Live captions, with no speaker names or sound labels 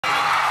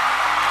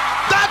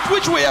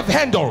which we have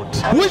handled,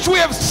 which we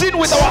have seen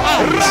with our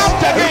eyes,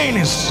 rubbed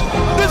against.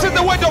 This is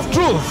the word of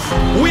truth.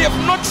 We have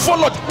not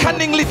followed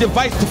cunningly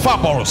devised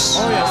fables.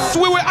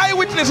 We were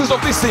eyewitnesses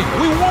of this thing.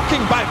 We walk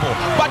in Bible,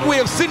 but we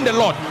have seen the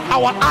Lord.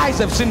 Our eyes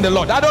have seen the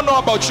Lord. I don't know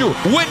about you.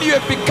 When you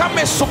have become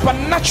a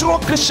supernatural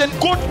Christian,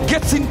 God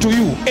gets into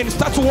you and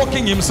starts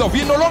walking himself.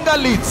 He no longer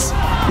leads.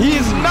 He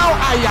is now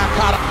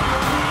Ayakara.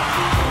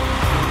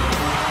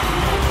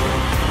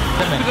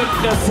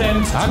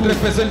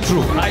 100%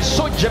 true. I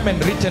saw German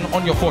written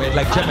on your forehead,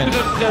 like German.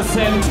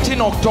 100%.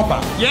 15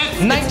 October. Yes.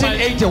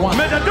 1981.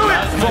 Better do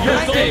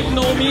it. You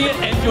know me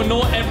and you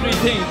know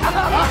everything.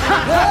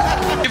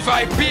 If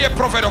I be a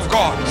prophet of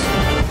God,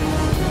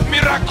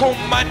 miracle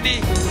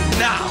money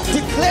now.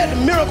 Declared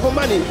miracle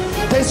money.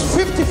 There's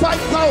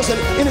 55,000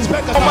 in his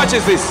bank account. How much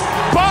is this?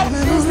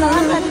 It was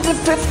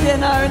 150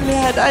 and I only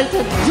had 8.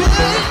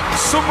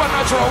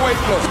 Supernatural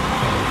weight loss.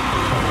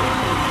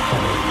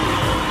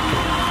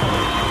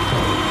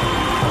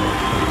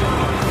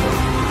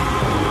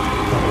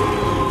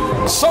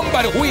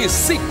 Somebody who is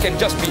sick can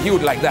just be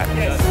healed like that.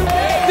 Yes.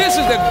 This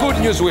is the good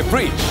news we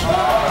preach.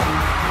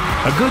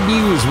 A good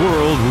news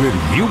world with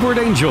Uebert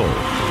Angel,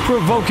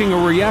 provoking a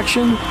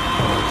reaction,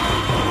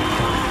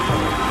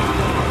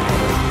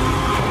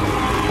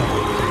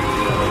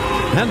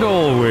 and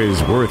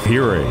always worth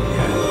hearing.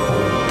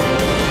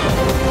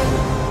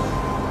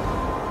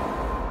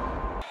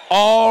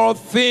 All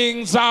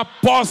things are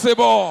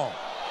possible.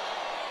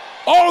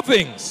 All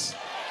things.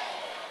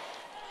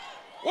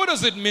 What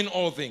does it mean,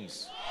 all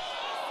things?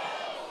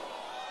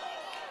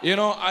 You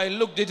know, I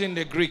looked it in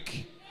the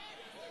Greek.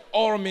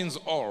 All means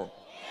all.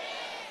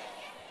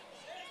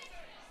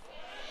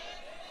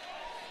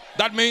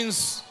 That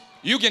means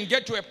you can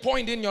get to a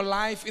point in your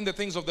life in the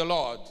things of the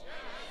Lord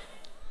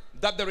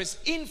that there is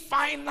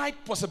infinite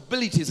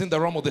possibilities in the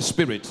realm of the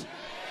Spirit.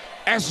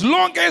 As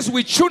long as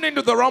we tune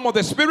into the realm of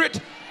the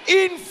Spirit,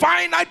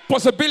 infinite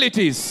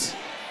possibilities.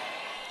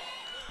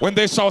 When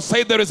they shall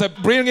say there is a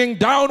bringing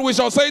down, we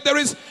shall say there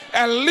is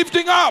a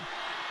lifting up.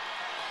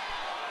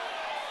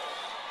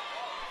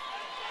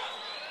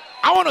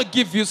 I want to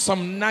give you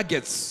some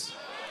nuggets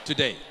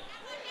today.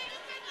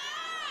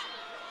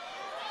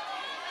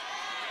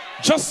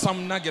 Just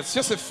some nuggets,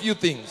 just a few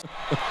things.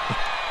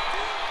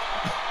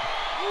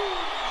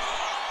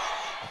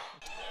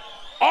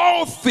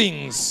 All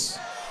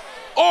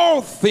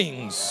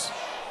things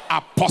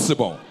are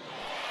possible.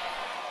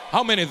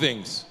 How many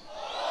things?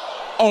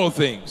 All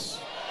things.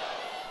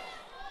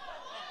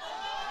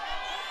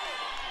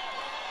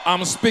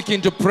 I'm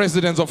speaking to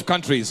presidents of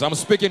countries. I'm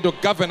speaking to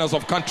governors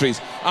of countries.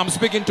 I'm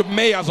speaking to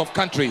mayors of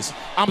countries.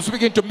 I'm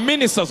speaking to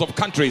ministers of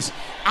countries.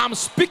 I'm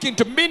speaking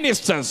to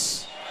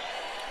ministers.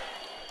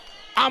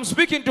 I'm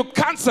speaking to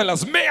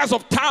councillors, mayors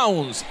of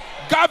towns,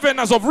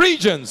 governors of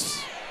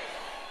regions.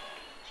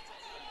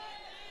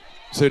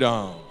 Sit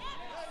down.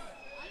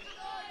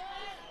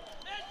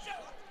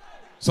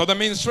 So the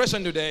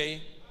ministration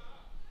today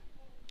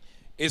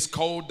is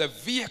called the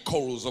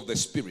vehicles of the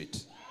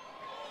Spirit.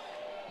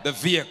 The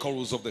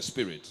vehicles of the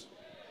Spirit.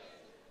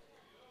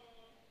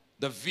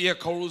 The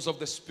vehicles of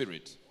the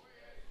Spirit.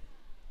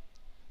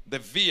 The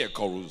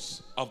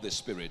vehicles of the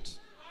Spirit.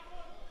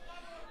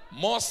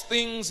 Most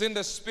things in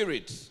the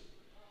Spirit,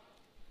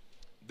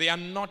 they are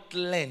not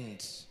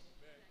learned.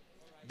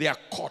 They are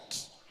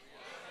caught.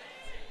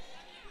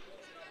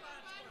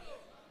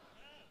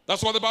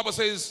 That's what the Bible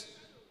says.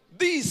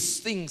 These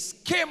things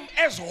came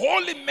as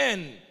holy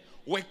men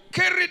were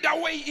carried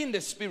away in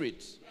the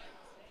Spirit.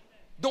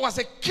 There was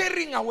a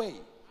carrying away.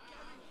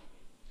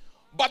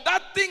 But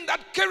that thing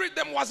that carried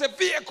them was a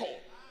vehicle.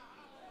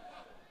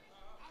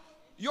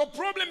 Your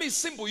problem is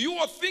simple. You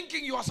are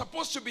thinking you are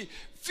supposed to be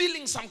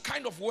feeling some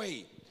kind of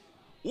way.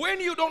 When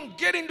you don't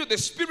get into the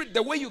Spirit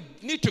the way you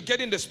need to get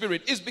in the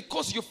Spirit, is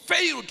because you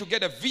failed to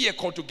get a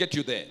vehicle to get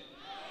you there.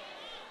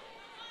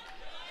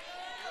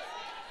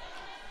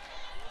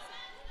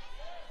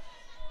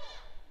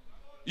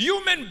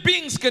 Human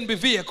beings can be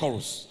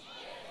vehicles.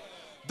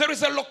 There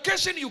is a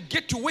location you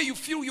get to where you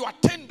feel you are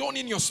turned on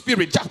in your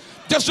spirit.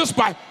 Just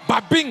by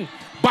being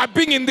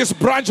in this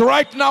branch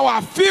right now,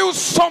 I feel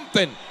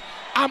something.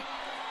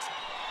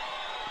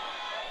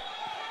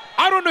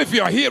 I don't know if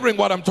you are hearing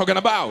what I'm talking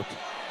about.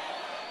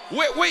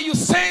 Where you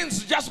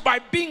sense just by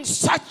being in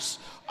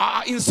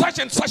such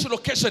and such a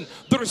location,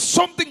 there is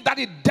something that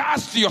it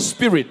does to your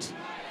spirit.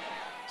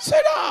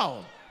 Sit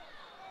down.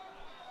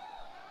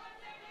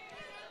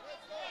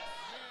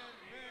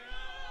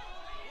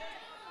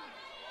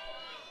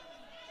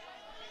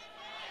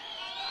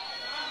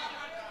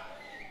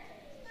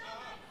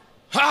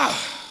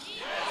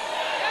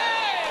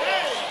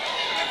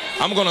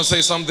 I'm going to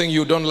say something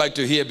you don't like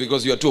to hear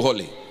because you are too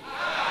holy.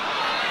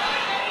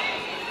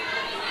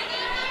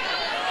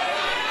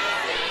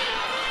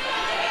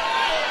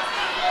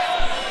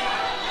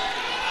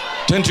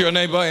 Turn to your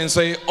neighbor and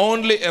say,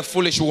 only a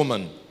foolish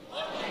woman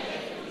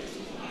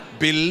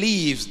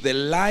believes the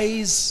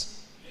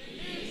lies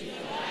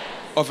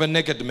of a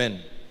naked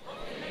man.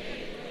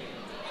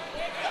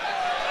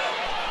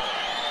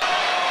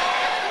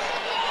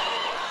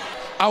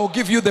 I'll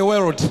give you the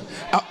world.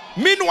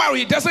 Meanwhile,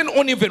 he doesn't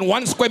own even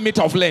 1 square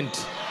meter of land.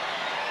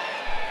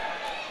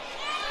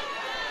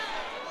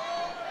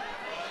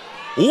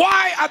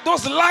 Why are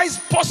those lies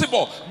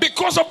possible?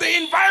 Because of the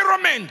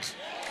environment.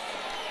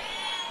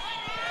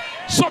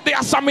 So there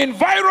are some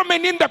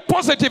environment in the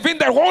positive, in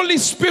the Holy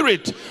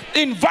Spirit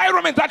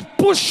environment that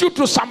push you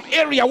to some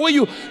area where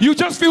you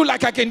just feel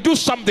like I can do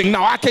something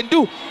now. I can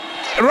do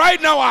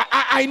right now.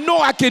 I know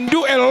I can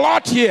do a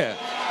lot here.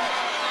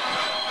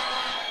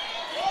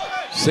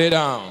 Sit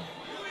down.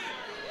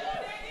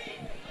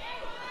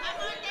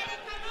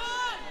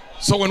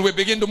 So when we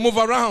begin to move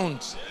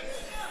around,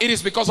 it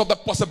is because of the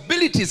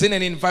possibilities in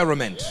an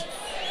environment.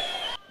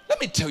 Let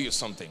me tell you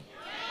something.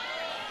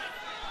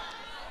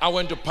 I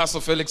went to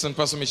Pastor Felix and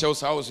Pastor Michelle's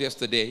house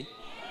yesterday.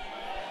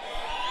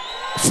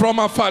 From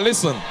afar,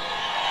 listen.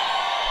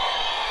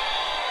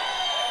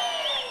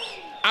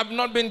 I've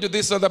not been to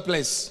this other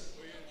place.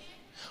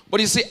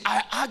 But you see,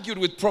 I argued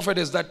with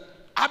prophetess that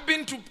I've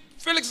been to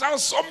Felix's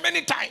house so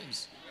many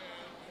times.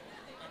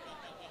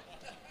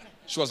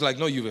 She was like,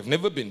 no, you have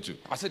never been to.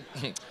 I said,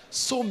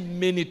 so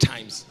many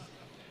times.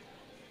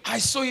 I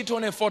saw it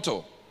on a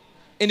photo.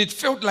 And it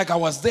felt like I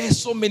was there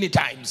so many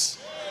times.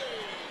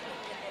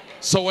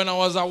 So when I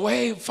was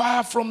away,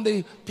 far from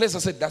the place, I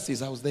said, that's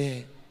his house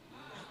there.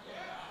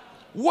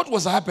 What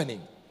was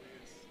happening?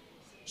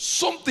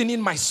 Something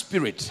in my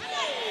spirit.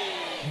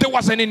 There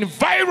was an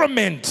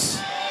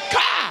environment.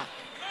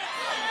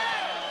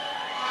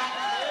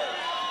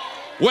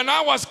 When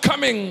I was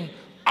coming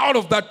out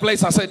of that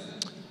place, I said,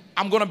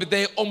 I'm going to be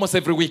there almost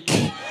every week.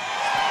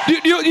 Do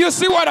you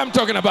see what I'm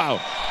talking about?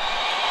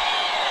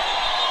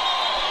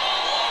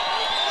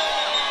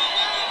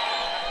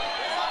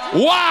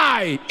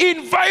 Why?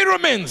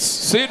 Environments.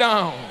 Sit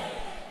down.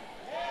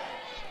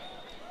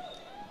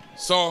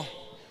 So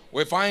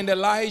we find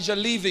Elijah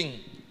leaving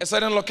a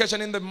certain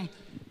location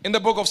in the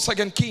book of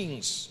 2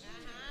 Kings.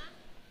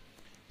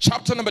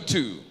 Chapter number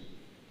 2.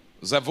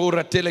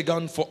 Zavura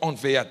telegan for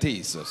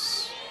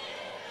onfeatesis.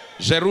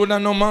 Jeruna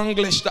no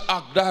manglish the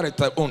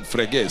agdarita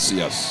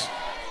unfregesias.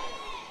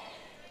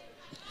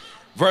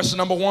 Verse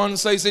number 1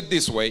 says it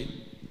this way.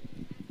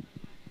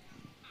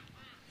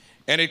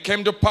 And it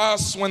came to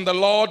pass when the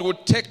Lord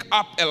would take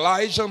up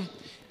Elijah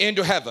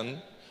into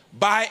heaven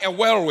by a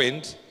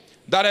whirlwind,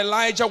 that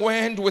Elijah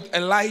went with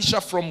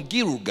Elisha from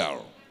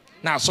Gilgal.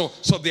 Now, so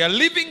they are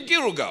leaving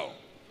Gilgal.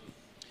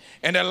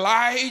 And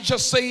Elijah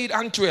said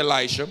unto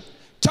Elisha,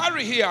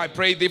 tarry here, I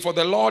pray thee, for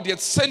the Lord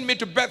yet sent me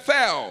to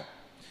Bethel.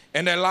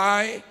 And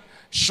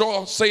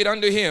Elisha said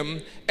unto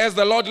him, as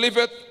the Lord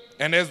liveth,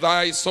 and as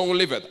thy soul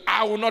liveth,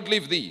 I will not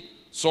leave thee.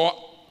 So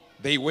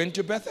they went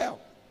to Bethel.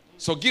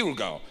 So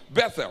Gilgal,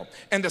 Bethel.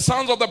 And the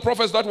sons of the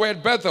prophets that were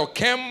at Bethel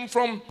came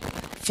from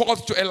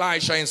forth to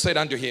Elisha and said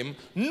unto him,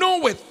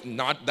 knoweth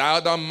not thou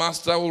the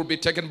master will be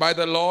taken by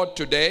the Lord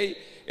today?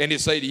 And he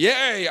said,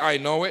 yea, I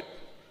know it.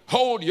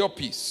 Hold your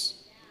peace.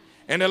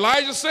 And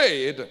Elijah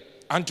said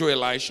unto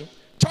Elisha,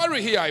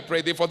 tarry here, I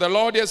pray thee, for the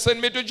Lord has sent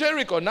me to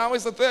Jericho. Now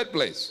is the third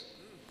place.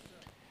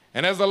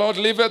 And as the Lord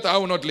liveth, I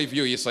will not leave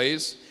you, he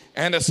says.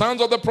 And the sons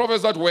of the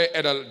prophets that were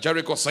at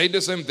Jericho said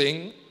the same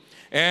thing.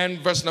 And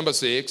verse number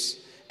 6.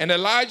 And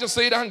Elijah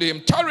said unto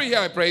him, tarry here,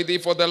 I pray thee,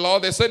 for the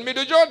Lord has sent me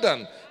to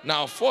Jordan.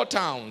 Now 4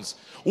 towns.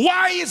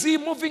 Why is he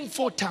moving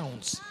 4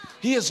 towns?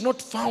 He has not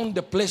found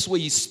the place where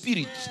his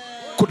spirit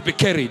could be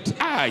carried.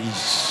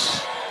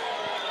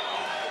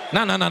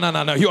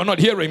 No. You are not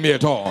hearing me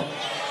at all.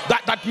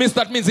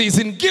 That means he's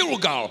in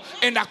Gilgal.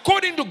 And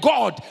according to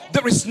God,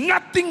 there is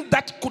nothing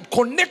that could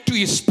connect to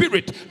his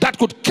spirit that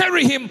could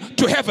carry him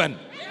to heaven.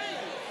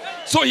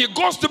 So he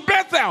goes to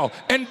Bethel.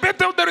 And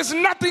Bethel, there is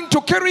nothing to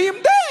carry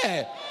him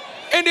there.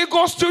 And he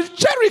goes to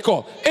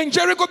Jericho. In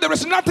Jericho, there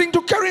is nothing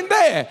to carry him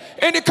there.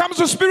 And he comes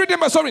to Spirit.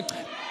 Sorry.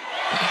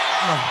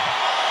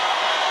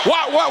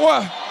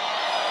 What?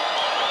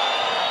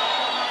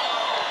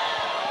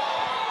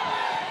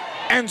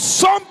 And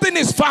something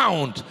is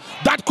found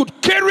that could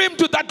carry him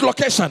to that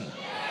location.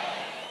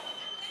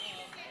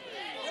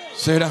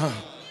 Say that.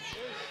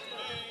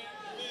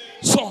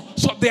 So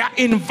there are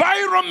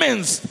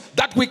environments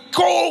that we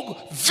call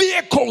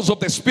vehicles of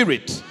the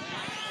Spirit.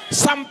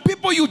 Some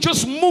people, you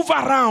just move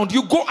around,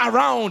 you go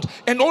around,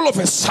 and all of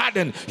a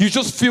sudden, you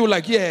just feel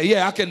like,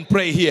 yeah, I can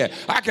pray here.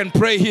 I can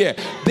pray here.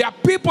 There are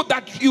people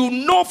that you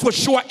know for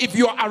sure, if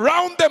you're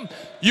around them,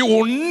 you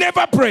will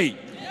never pray.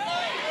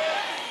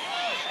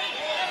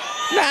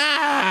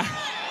 Nah,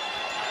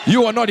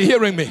 you are not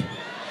hearing me.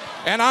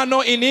 And I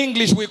know in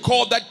English, we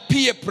call that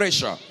peer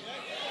pressure.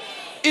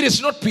 It is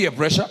not peer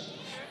pressure.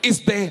 It's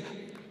the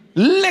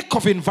lack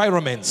of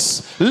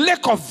environments,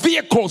 lack of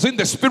vehicles in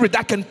the spirit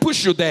that can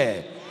push you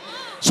there.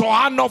 So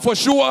I know for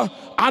sure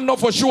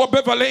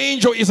Beverly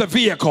Angel is a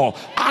vehicle.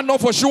 I know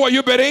for sure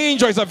Uebert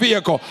Angel is a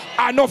vehicle.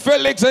 I know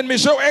Felix and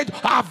Michelle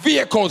are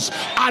vehicles.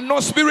 I know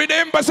Spirit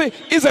Embassy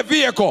is a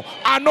vehicle.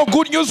 I know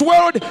Good News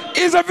World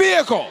is a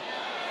vehicle.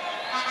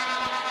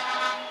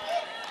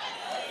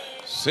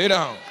 Sit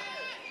down.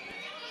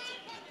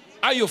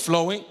 Are you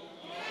flowing?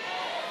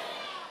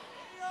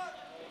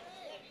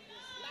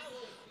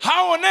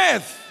 How on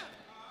earth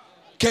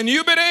can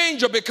Uebert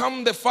Angel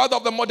become the father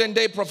of the modern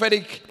day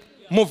prophetic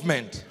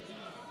movement?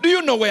 Do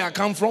you know where I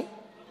come from?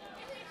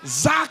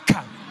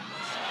 Zaka.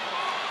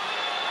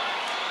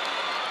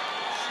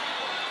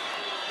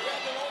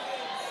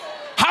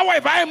 How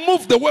have I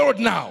moved the world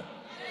now?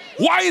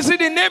 Why is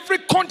it in every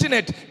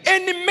continent,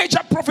 any major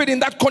prophet in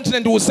that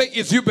continent will say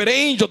it's Uebert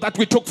Angel that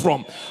we took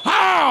from?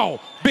 How?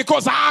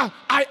 Because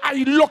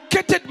I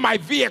located my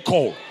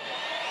vehicle.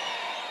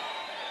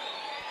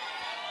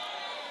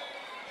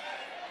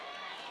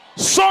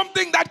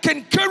 Something that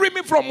can carry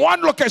me from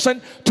one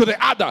location to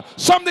the other.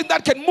 Something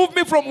that can move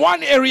me from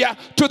one area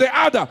to the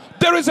other.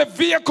 There is a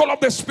vehicle of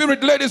the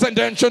Spirit, ladies and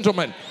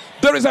gentlemen.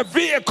 There is a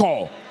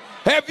vehicle.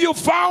 Have you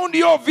found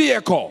your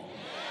vehicle?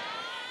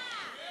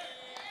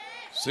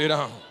 Sit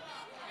down.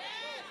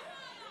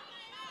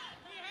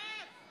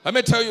 Let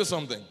me tell you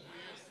something.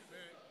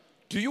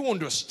 Do you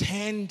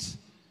understand?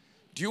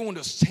 Do you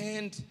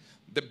understand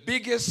the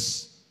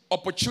biggest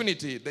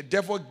opportunity the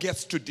devil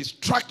gets to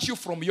distract you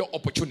from your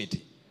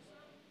opportunity?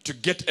 To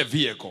get a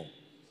vehicle.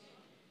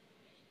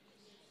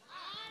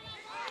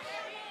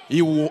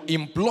 He will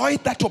employ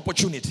that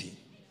opportunity.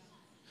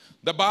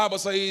 The Bible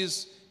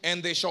says,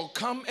 and there shall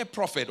come a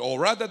prophet, or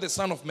rather the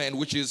Son of Man,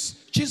 which is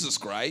Jesus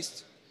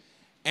Christ,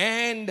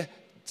 and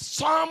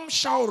some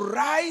shall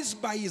rise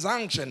by his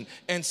unction,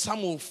 and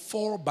some will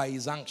fall by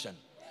his unction.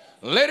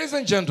 Ladies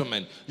and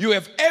gentlemen, you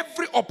have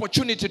every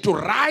opportunity to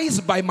rise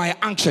by my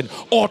unction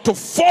or to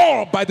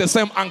fall by the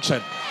same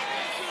unction.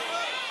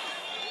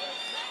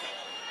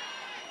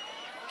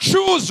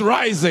 Choose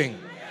rising.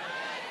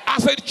 I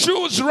said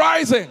choose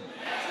rising.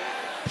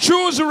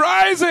 Choose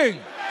rising.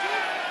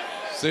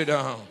 Sit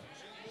down.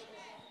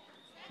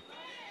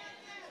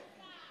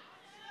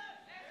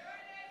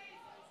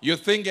 You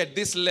think at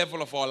this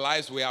level of our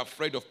lives we are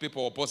afraid of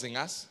people opposing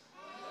us?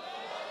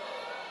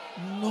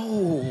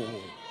 No.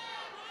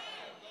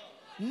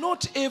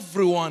 Not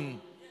everyone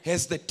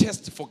has the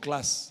test for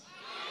class.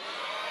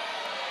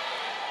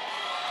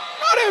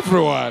 Not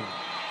everyone.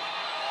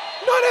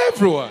 Not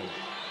everyone.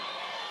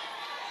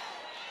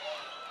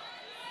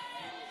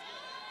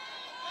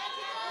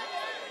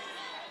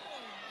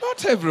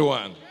 Not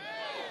everyone.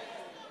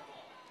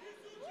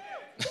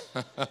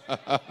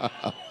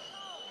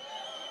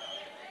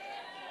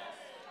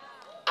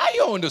 Are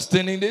you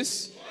understanding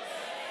this?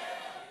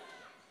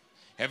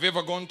 Have you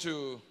ever gone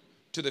to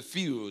the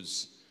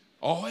fields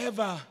or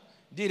ever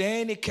did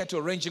any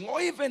cattle ranging or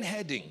even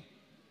herding?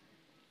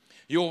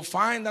 You'll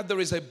find that there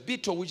is a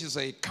beetle which is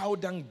a cow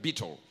dung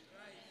beetle.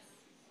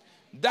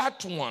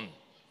 That one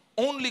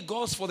only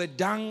goes for the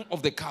dung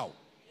of the cow.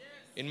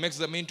 It makes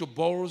them into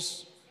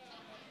balls.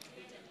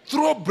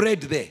 Throw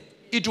bread there.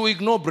 It will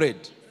ignore bread.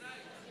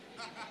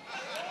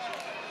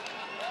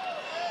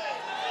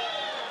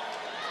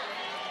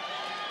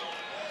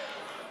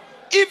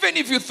 Even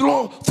if you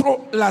throw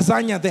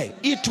lasagna there,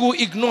 it will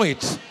ignore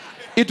it.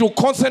 It will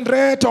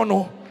concentrate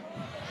on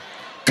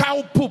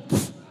cow poop.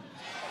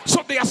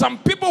 So there are some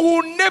people who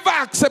will never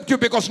accept you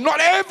because not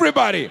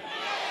everybody.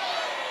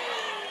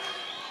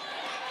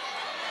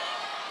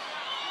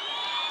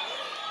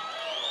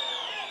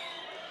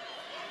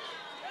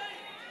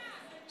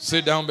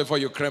 Sit down before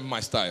you cramp my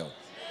style.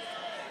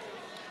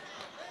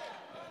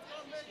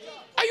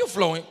 Are you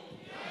flowing?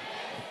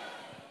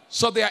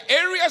 So there are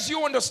areas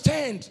you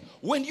understand.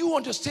 When you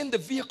understand the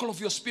vehicle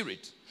of your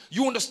spirit,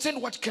 you understand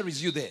what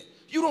carries you there.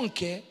 You don't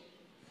care.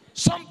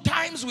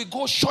 Sometimes we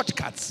go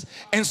shortcuts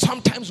and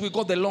sometimes we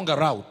go the longer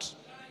route.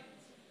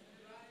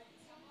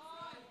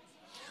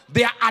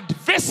 There are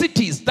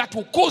adversities that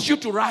will cause you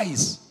to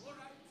rise.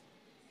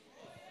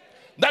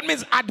 That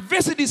means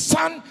adversity,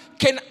 son,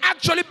 can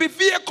actually be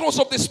vehicles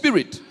of the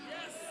spirit.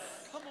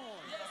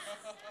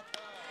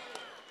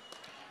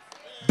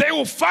 They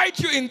will fight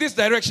you in this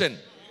direction.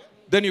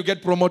 Then you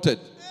get promoted.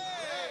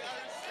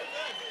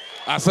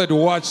 I said,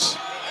 watch.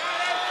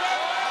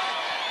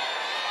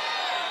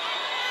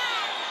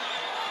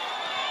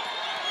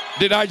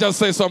 Did I just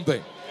say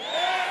something?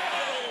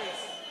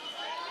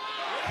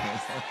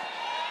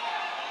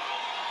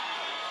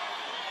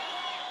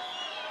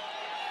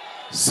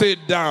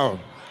 Sit down.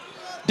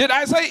 Did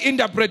I say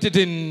interpret it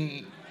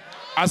in?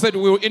 I said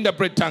we will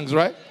interpret tongues,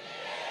 right?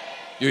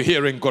 You're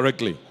hearing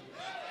correctly.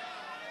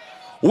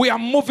 We are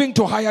moving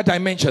to higher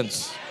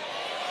dimensions.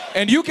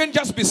 And you can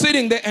just be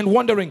sitting there and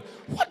wondering,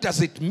 what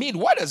does it mean?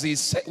 What does he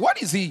say?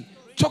 What is he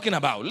talking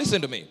about?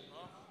 Listen to me.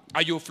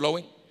 Are you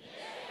flowing?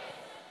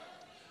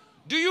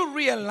 Do you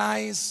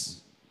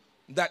realize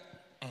that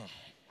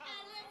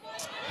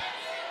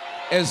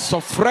as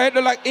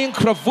sofredo like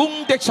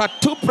incravum de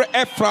chatupre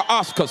efra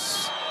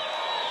ascus?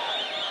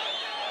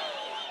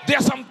 There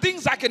are some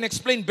things I can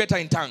explain better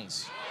in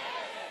tongues.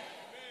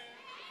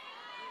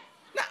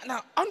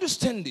 Now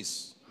understand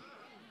this.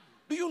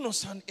 Do you know,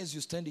 son, as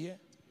you stand here?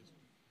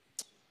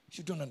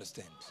 You don't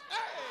understand.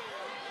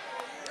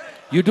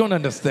 You don't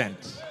understand.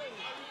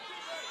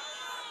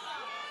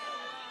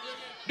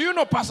 Do you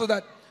know, Pastor,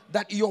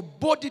 that your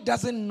body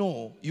doesn't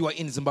know you are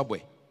in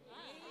Zimbabwe?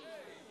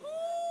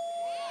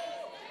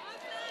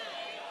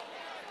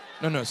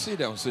 No, sit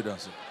down.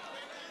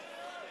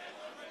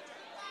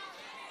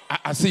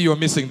 I see you're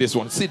missing this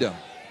one. Sit down.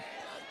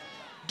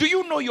 Do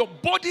you know your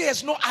body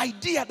has no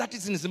idea that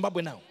it's in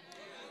Zimbabwe now?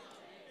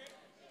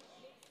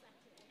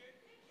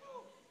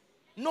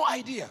 No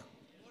idea.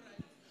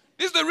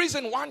 This is the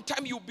reason one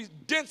time you'll be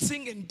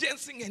dancing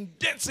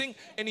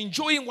and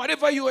enjoying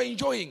whatever you are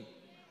enjoying.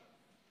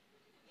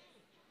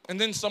 And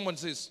then someone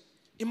says,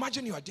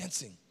 imagine you are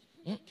dancing.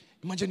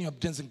 Imagine you are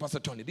dancing, Pastor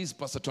Tony. This is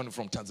Pastor Tony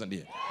from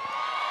Tanzania.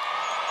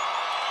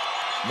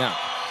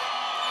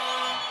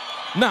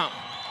 Now,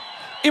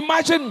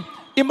 imagine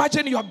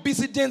you are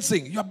busy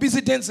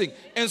dancing.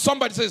 And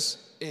somebody says,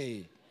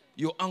 hey,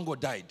 your uncle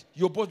died.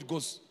 Your body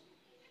goes.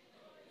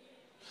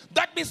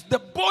 That means the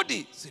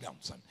body, sit down,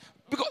 son.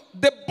 Because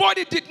the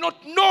body did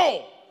not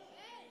know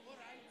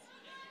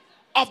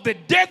of the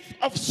death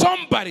of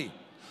somebody.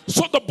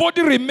 So the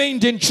body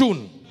remained in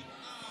tune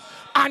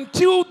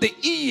until the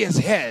ears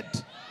heard.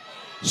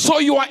 So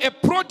you are a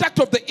product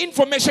of the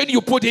information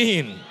you put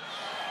in.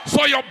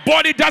 So your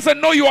body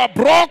doesn't know you are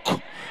broke.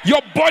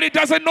 Your body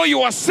doesn't know you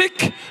are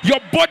sick. Your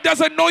body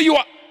doesn't know you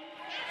are.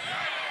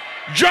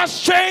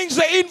 Just change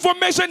the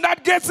information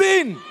that gets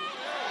in.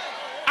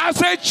 I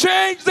say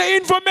change the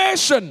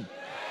information.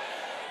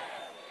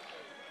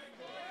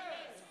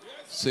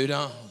 Sit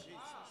down.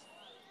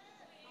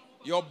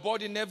 Your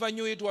body never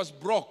knew it was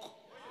broke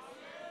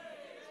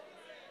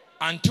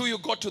until you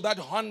got to that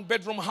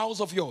 1-bedroom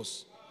house of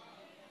yours.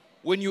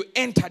 When you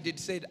entered, it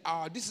said,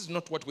 this is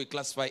not what we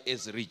classify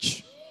as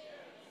rich.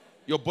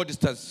 Your body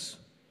starts,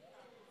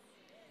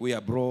 we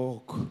are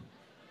broke.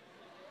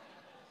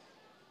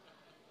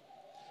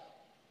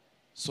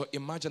 So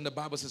imagine the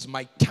Bible says,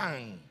 my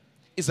tongue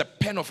is a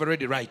pen of a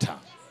ready writer.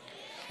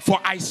 For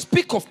I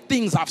speak of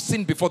things I've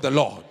seen before the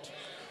Lord.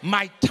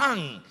 My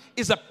tongue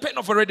is a pen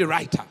of a ready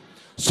writer.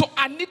 So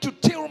I need to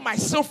tell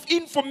myself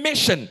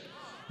information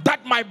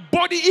that my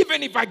body,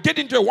 even if I get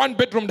into a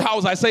 1-bedroom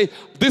house, I say,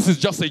 this is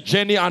just a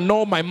journey. I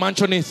know my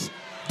mansion is.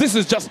 This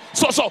is just,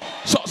 so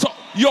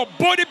your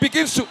body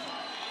begins to.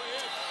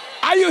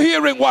 Are you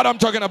hearing what I'm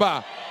talking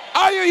about?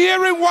 Are you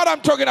hearing what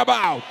I'm talking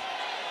about?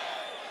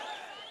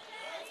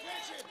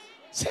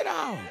 Sit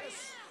down.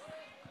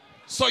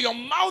 So your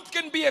mouth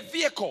can be a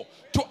vehicle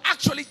to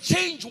actually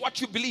change what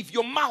you believe.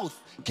 Your mouth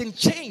can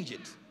change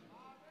it.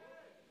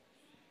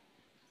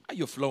 Are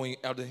you flowing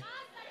out there?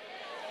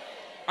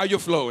 Are you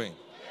flowing?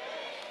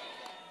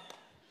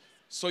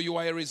 So you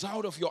are a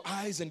result of your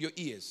eyes and your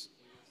ears.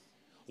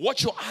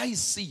 What your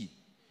eyes see,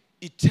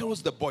 it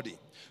tells the body.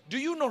 Do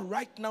you know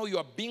right now you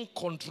are being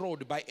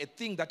controlled by a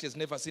thing that has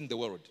never seen the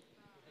world?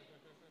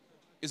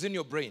 It's in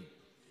your brain.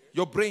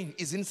 Your brain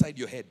is inside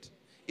your head.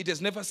 It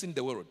has never seen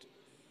the world.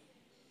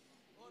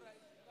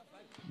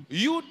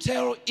 You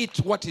tell it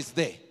what is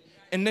there.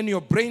 And then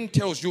your brain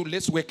tells you,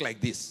 let's work like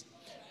this.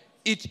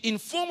 It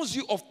informs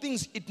you of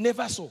things it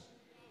never saw.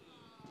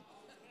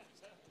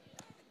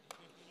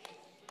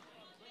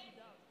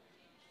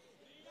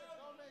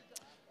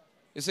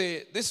 You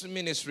see, this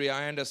ministry,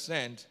 I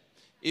understand,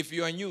 if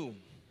you are new,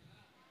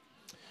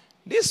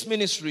 this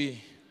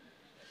ministry,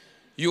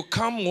 you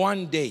come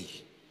one day,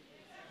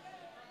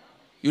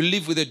 you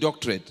live with a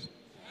doctorate,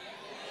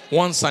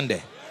 one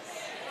Sunday.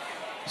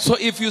 So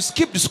if you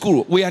skip the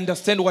school, we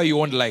understand why you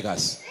won't like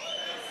us.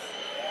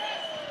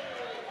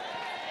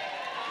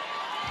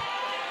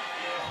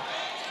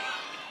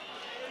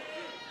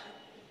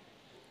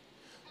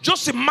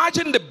 Just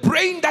imagine the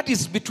brain that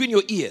is between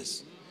your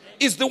ears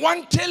is the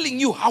one telling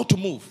you how to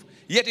move,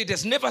 yet it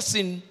has never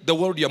seen the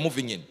world you're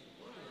moving in.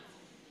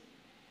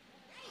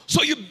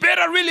 So you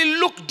better really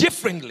look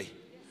differently,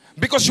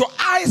 because your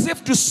eyes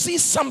have to see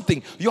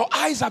something. Your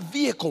eyes are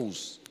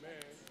vehicles.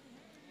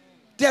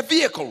 They're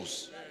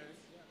vehicles.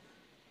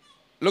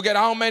 Look at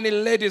how many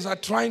ladies are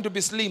trying to be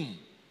slim,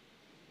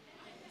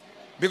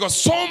 because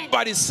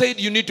somebody said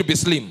you need to be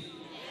slim.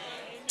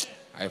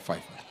 High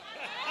five.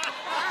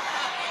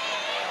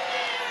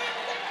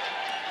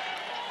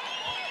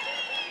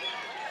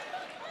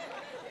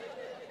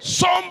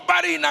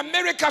 Somebody in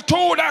America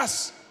told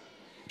us,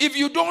 if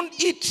you don't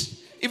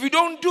eat, if you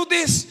don't do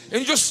this, and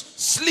you just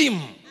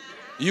slim,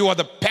 you are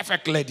the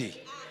perfect lady.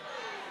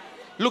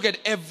 Look at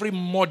every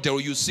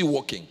model you see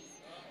walking.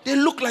 They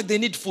look like they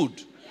need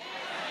food.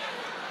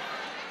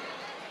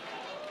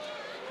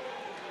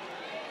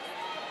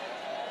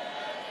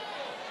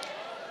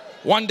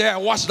 One day I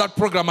watched that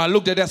program, I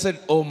looked at it, I said,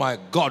 oh my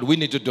God, we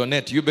need to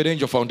donate. Uebert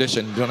Angel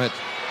Foundation, donate.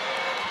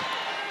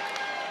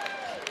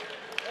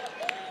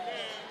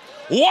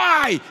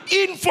 Why?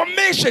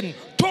 Information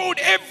told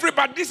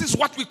everybody this is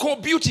what we call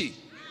beauty.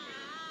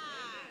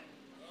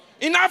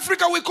 In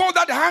Africa, we call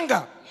that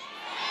hunger.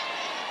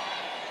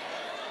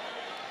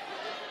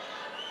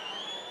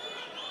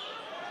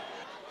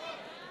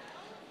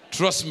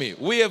 Trust me,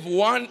 we have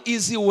one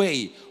easy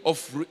way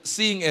of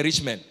seeing a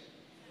rich man.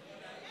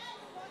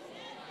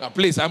 Now,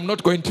 please, I'm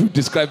not going to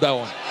describe that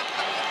one,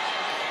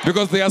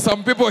 because there are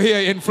some people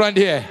here in front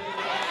here.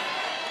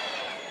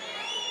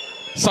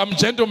 Some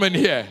gentlemen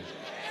here.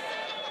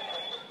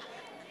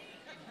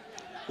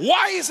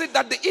 Why is it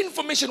that the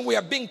information we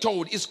are being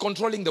told is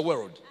controlling the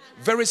world?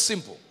 Very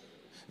simple.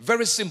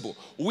 Very simple.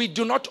 We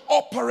do not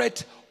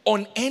operate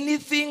on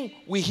anything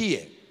we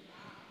hear.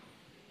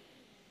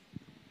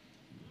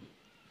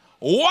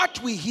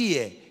 What we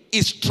hear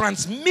is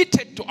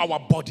transmitted to our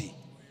body.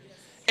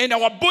 And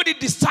our body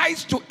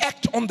decides to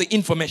act on the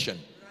information.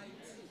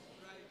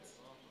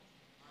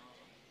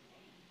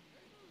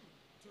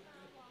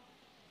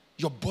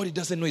 Your body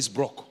doesn't know it's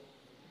broke.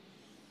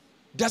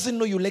 Doesn't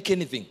know you lack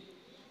anything.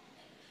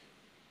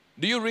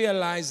 Do you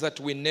realize that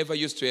we never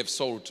used to have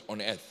salt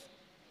on earth?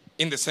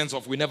 In the sense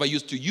of we never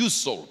used to use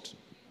salt.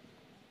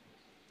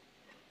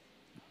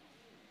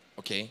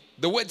 Okay?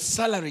 The word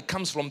salary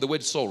comes from the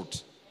word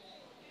salt.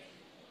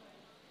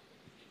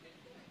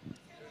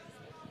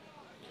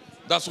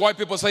 That's why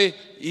people say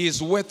he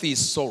is worth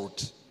his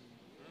salt.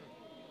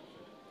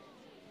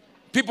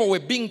 People were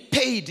being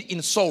paid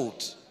in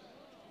salt.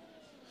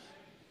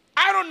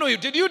 I don't know you.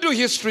 Did you do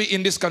history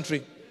in this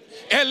country?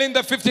 Early in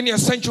the 15th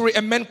century,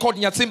 a man called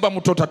Nyatsimba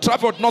Mutota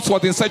traveled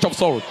northward in search of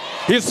salt.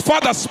 His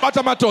father,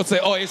 Spartamato,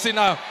 said, oh, you see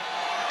now.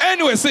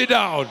 Anyway, sit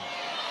down.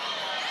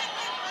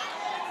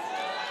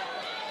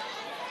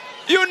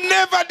 You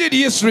never did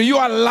history. You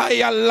are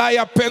liar,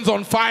 liar, pens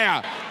on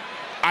fire.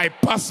 I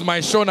passed my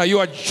Shona. You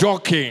are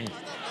joking.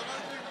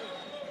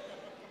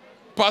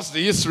 Pass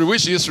the history.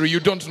 Which history? You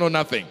don't know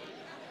nothing.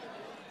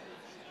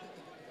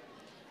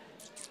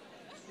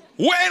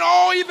 When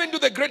or even to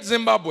the great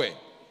Zimbabwe,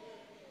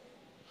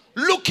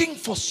 looking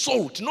for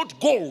salt, not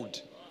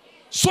gold.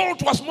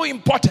 Salt was more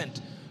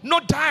important.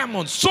 Not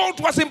diamonds. Salt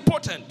was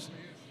important.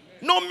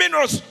 No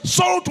minerals.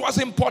 Salt was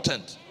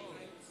important.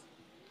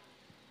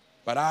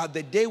 But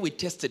the day we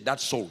tested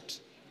that salt,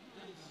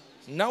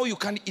 now you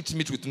can't eat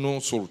meat with no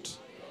salt.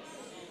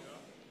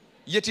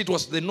 Yet it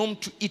was the norm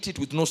to eat it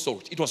with no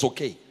salt. It was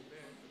okay.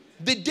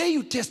 The day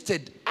you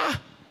tested,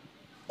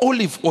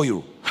 olive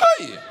oil.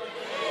 Hey!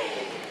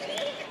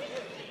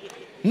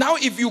 Now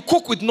if you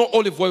cook with no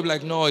olive oil,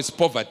 like, no, it's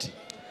poverty.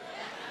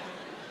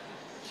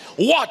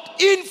 What?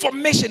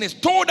 Information is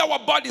told our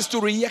bodies to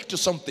react to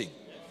something.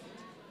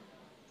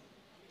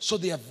 So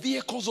they are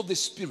vehicles of the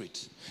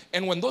spirit.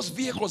 And when those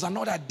vehicles are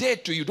not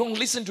adhered to, you don't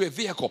listen to a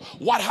vehicle.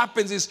 What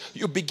happens is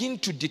you begin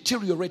to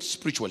deteriorate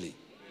spiritually.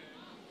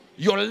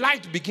 Your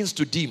light begins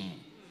to dim.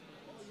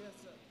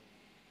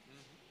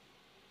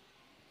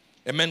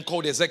 A man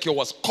called Ezekiel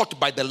was caught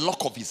by the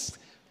lock of his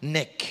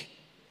neck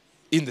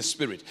in the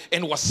spirit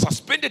and was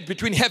suspended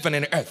between heaven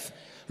and earth.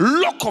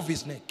 Lock of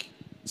his neck.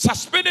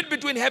 Suspended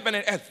between heaven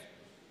and earth.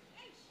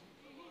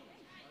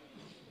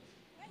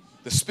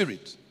 The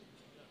spirit.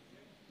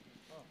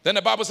 Then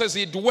the Bible says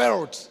he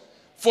dwelt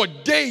for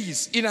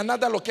days in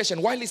another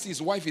location while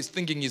his wife is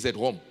thinking he's at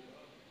home.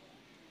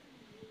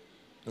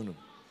 No.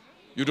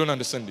 You don't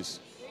understand this.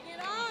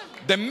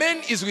 The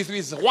man is with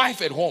his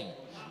wife at home.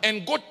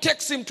 And God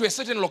takes him to a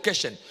certain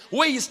location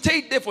where he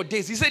stayed there for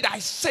days. He said, I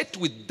sat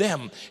with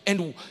them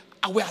and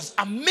I was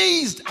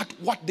amazed at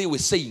what they were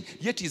saying.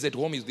 Yet he's at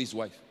home with his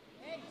wife.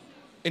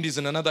 And he's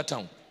in another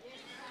town.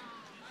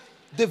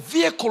 The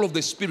vehicle of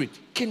the spirit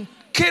can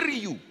carry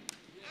you.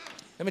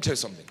 Let me tell you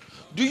something.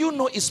 Do you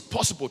know it's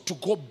possible to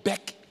go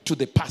back to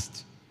the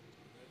past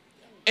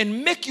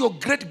and make your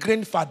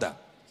great-grandfather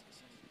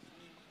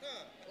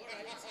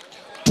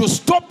to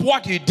stop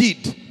what he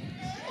did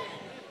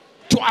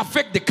to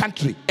affect the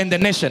country and the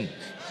nation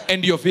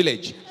and your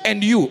village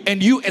and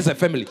you as a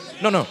family?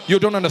 No, you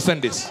don't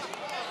understand this.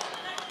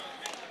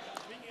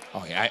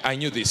 Oh, I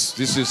knew this.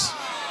 This is...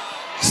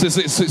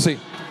 See,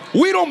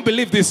 we don't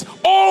believe this.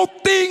 All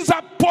things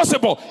are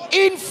possible.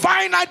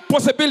 Infinite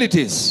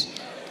possibilities.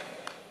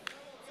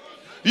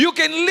 You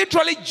can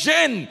literally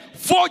gen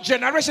 4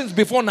 generations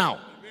before now.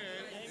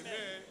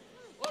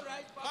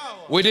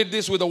 We did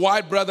this with a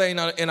white brother in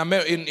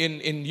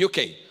UK.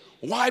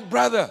 White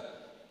brother.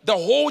 The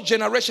whole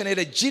generation had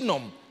a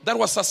genome that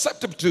was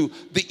susceptible to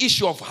the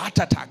issue of heart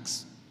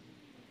attacks.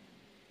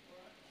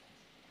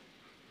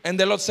 And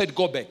the Lord said,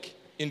 go back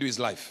into his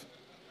life.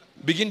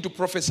 Begin to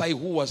prophesy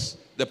who was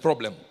the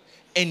problem.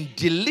 And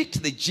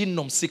delete the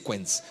genome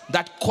sequence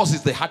that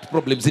causes the heart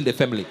problems in the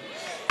family.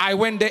 I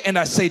went there and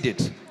I said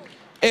it.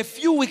 A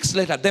few weeks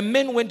later, the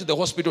man went to the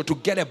hospital to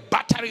get a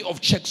battery of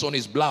checks on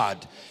his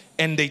blood.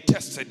 And they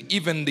tested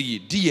even the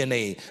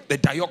DNA, the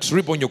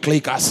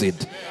deoxyribonucleic acid,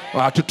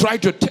 to try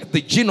to test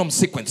the genome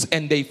sequence.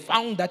 And they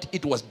found that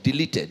it was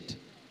deleted.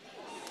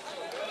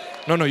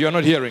 No, you're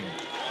not hearing.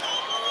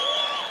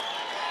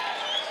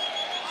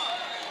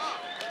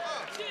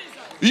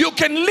 You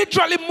can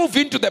literally move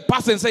into the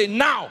past and say,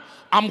 now,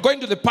 I'm going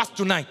to the past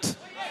tonight.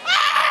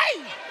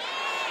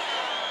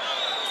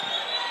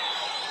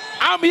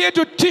 I'm here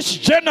to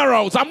teach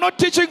generals. I'm not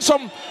teaching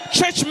some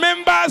church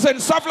members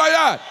and stuff like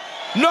that.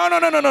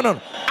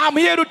 No. I'm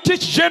here to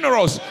teach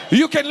generals.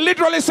 You can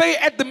literally say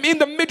in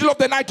the middle of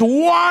the night,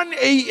 1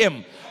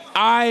 a.m.,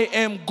 I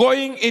am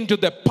going into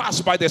the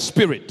past by the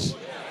Spirit.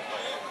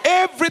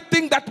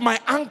 Everything that my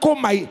uncle,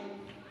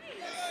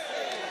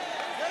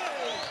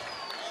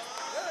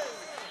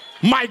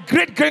 My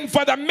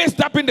great-grandfather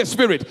messed up in the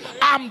spirit.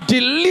 I'm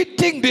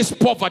deleting this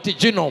poverty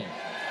genome.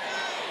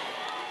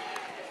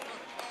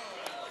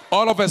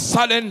 All of a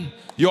sudden,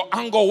 your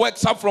uncle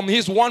wakes up from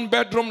his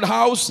one-bedroom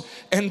house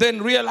and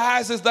then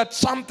realizes that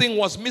something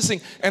was missing.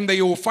 And then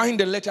you will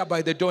find a letter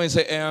by the door and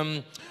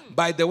say,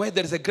 by the way,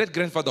 there is a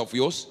great-grandfather of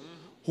yours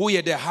who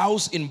had a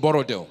house in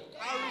Borodale.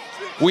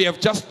 We have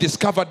just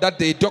discovered that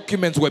the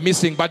documents were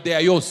missing, but they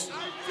are yours.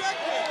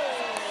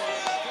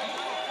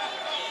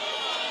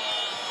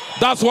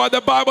 That's why the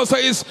Bible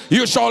says,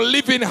 you shall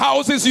live in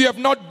houses you have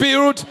not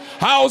built,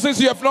 houses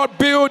you have not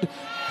built.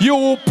 You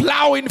will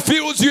plow in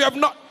fields you have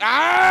not.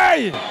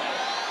 Aye!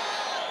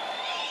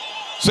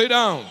 Sit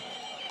down.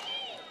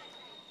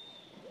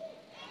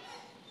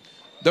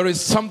 There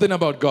is something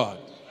about God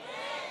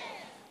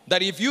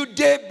that if you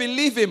dare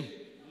believe him,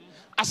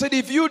 I said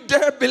if you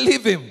dare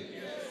believe him,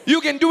 you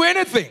can do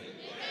anything.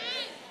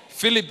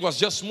 Philip was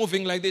just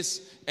moving like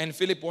this, and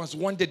Philip was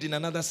wanted in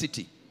another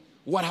city.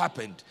 What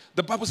happened?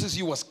 The Bible says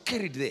he was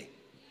carried there.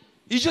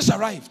 He just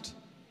arrived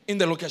in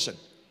the location.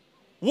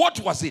 What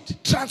was it?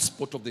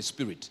 Transport of the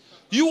Spirit.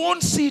 You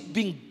won't see it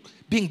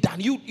being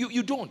done.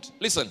 You don't.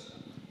 Listen,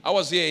 I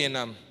was here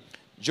in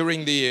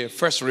during the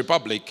First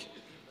Republic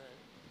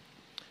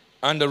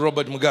under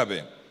Robert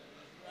Mugabe.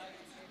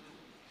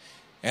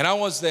 And I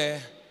was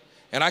there,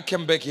 and I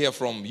came back here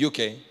from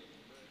UK.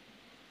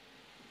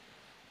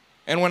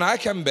 And when I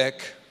came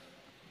back,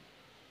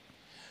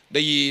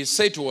 they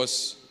said to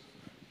us,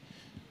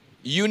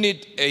 you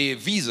need a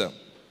visa.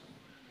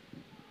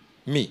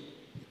 Me.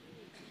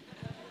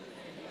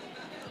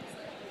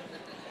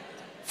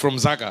 From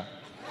Zaga.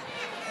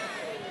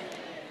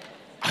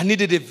 I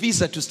needed a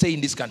visa to stay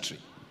in this country.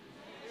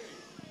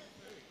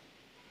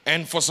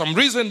 And for some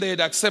reason, they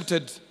had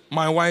accepted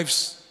my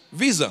wife's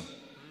visa.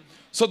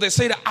 So they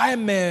said,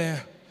 I'm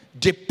a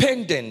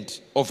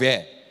dependent of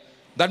her.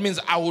 That means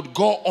I would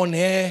go on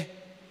her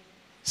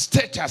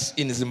status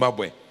in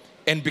Zimbabwe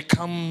and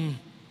become,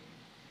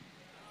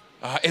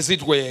 as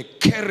it were,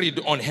 carried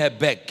on her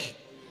back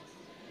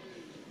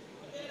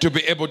to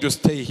be able to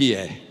stay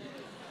here.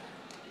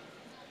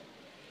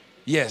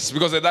 Yes,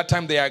 because at that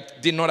time they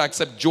did not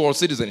accept dual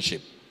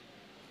citizenship.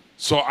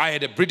 So I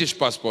had a British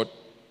passport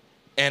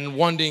and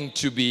wanting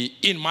to be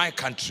in my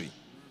country.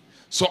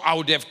 So I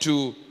would have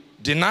to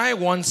deny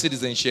one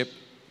citizenship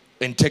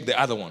and take the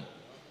other one.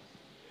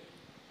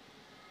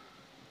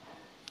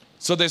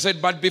 So they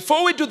said, but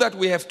before we do that,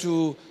 we have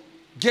to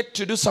get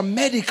to do some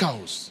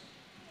medicals.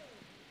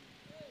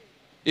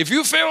 If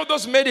you fail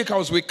those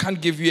medicals, we can't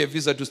give you a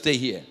visa to stay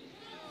here.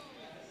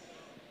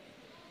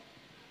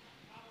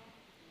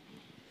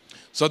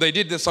 So they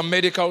did some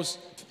medicals.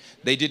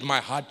 They did my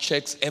heart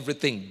checks,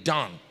 everything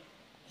done.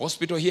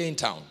 Hospital here in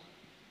town.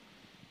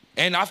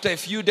 And after a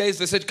few days,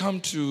 they said,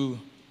 come to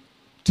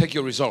take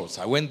your results.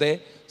 I went there,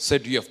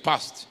 said, you have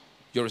passed.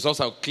 Your results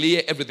are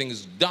clear, everything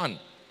is done.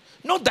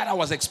 Not that I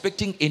was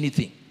expecting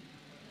anything.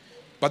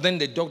 But then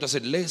the doctor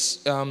said,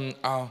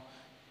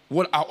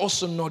 well, I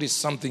also noticed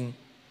something.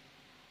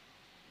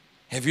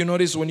 Have you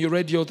noticed when you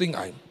read your thing?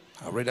 I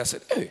read, I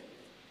said, hey,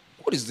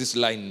 what is this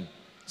line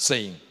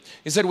saying?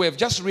 He said, we have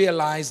just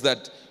realized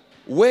that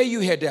where you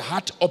had a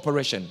heart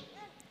operation,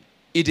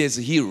 it is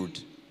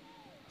healed.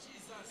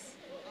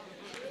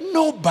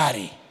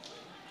 Nobody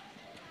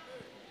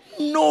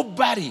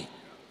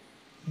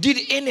did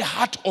any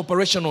heart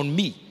operation on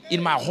me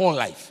in my whole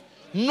life.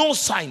 No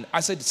sign. I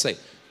said, say,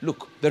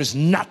 look, there is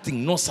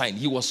nothing, no sign.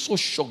 He was so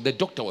shocked. The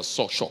doctor was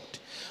so shocked.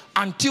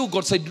 Until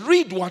God said,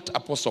 read what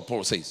Apostle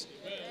Paul says.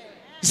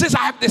 He says,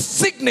 I have the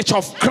signature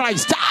of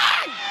Christ.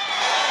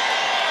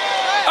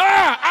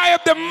 I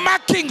have the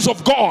markings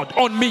of God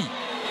on me.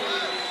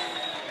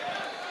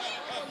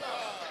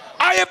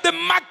 I have the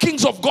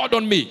markings of God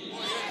on me.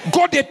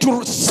 God had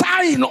to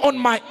sign on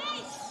my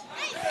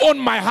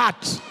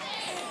heart.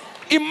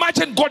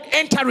 Imagine God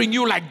entering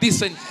you like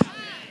this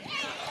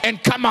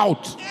and come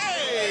out.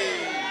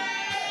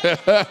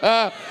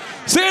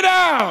 Sit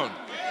down.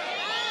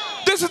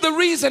 This is the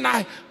reason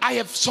I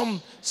have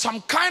some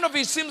kind of,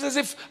 it seems as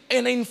if,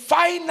 an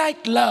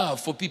infinite love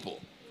for people.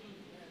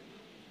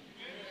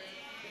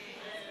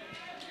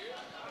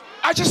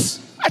 I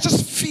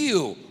just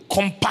feel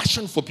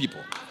compassion for people.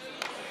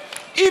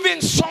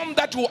 Even some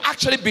that will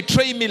actually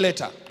betray me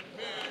later.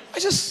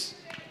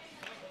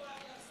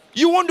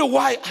 You wonder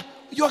why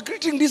you are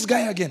greeting this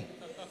guy again.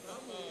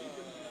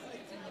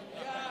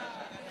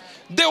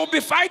 They will be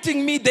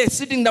fighting me. They're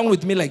sitting down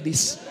with me like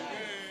this.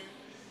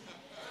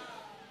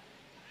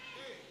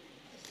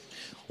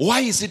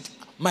 Why is it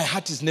my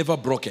heart is never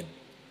broken?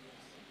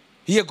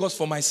 Here goes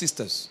for my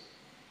sisters.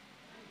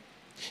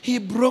 He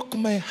broke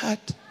my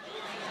heart.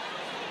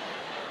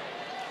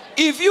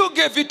 If you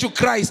gave it to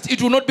Christ,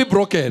 it will not be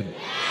broken.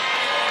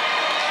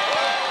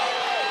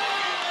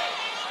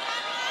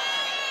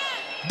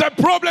 The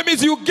problem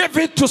is you gave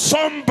it to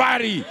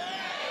somebody.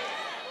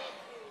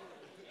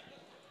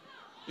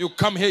 You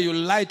come here, you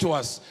lie to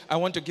us. I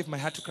want to give my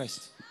heart to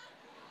Christ.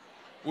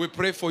 We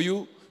pray for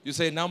you. You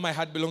say, now my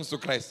heart belongs to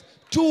Christ.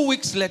 2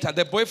 weeks later,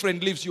 the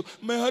boyfriend leaves you.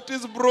 My heart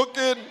is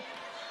broken.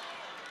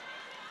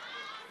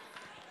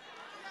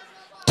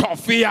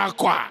 Tofia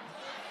kwa.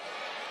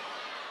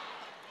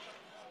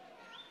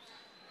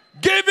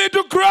 Give it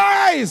to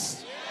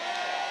Christ.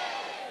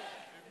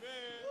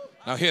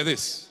 Now hear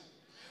this.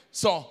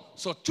 So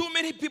too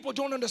many people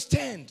don't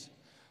understand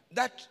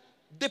that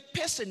the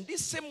person,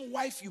 this same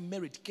wife you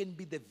married, can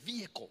be the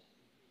vehicle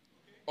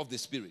of the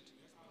Spirit.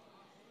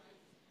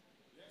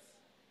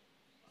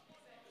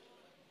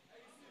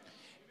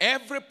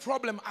 Every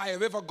problem I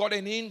have ever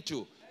gotten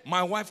into,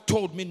 my wife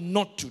told me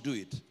not to do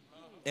it.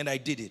 And I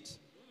did it.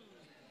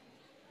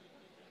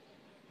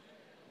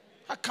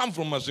 I come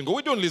from Mazingo.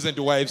 We don't listen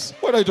to wives.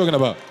 What are you talking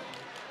about?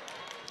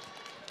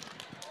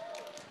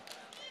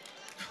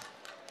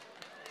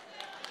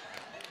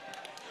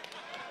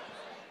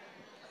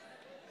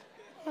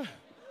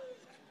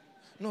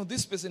 No,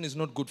 this person is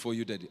not good for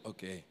you, Daddy.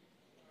 Okay.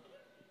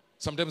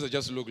 Sometimes I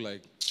just look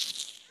like,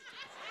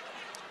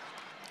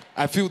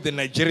 I feel the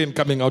Nigerian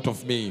coming out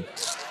of me.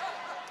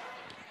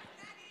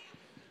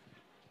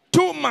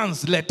 2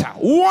 months later,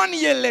 1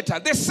 year later,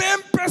 the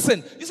same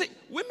person. You see,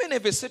 women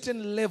have a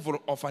certain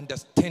level of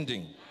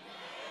understanding.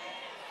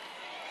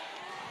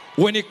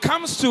 When it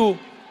comes to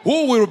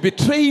who will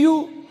betray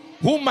you,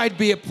 who might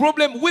be a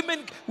problem,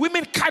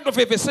 women kind of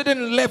have a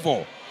certain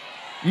level.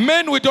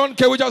 Men, we don't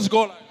care, we just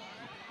go like.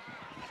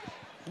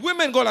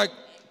 Women go like.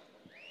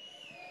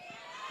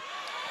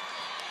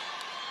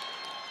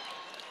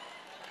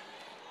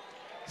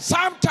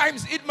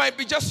 Sometimes it might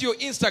be just your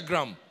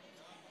Instagram.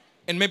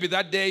 And maybe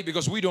that day,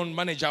 because we don't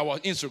manage our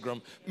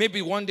Instagram,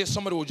 maybe one day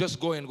somebody will just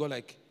go and go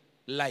like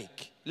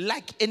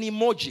an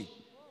emoji.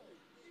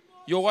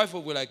 Your wife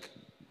will be like,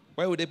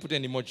 why would they put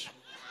an emoji?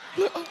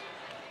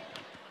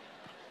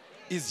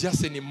 It's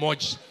just an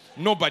emoji.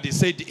 Nobody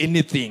said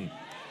anything.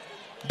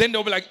 Then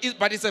they'll be like,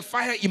 but it's a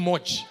fire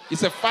emoji.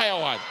 It's a fire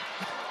word.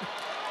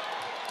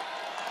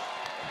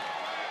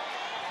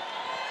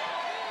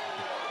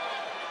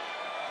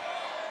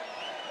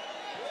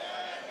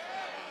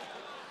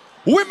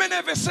 Women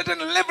have a certain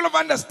level of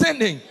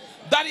understanding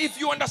that if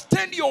you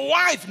understand your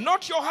wife,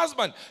 not your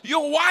husband,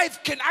 your wife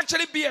can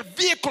actually be a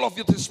vehicle of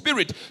the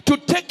Spirit to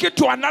take you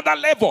to another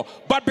level.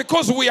 But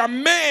because we are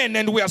men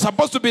and we are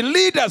supposed to be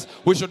leaders,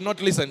 we should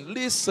not listen.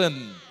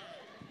 Listen.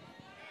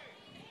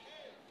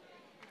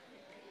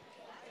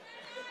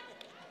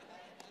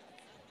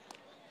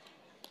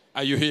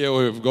 Are you here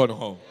or have gone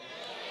home?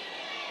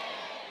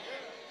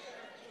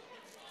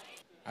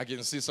 I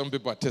can see some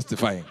people are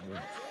testifying.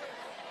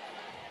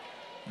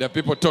 There are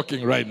people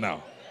talking right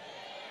now.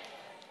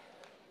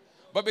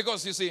 But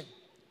because, you see,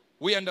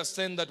 we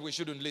understand that we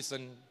shouldn't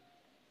listen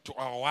to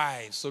our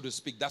wives, so to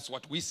speak. That's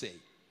what we say.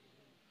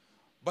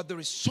 But there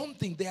is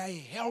something they are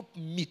help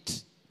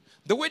meet.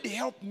 The word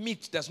help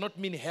meet does not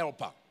mean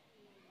helper.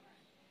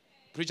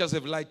 Preachers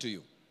have lied to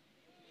you.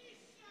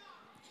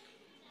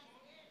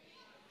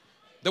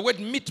 The word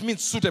meet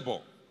means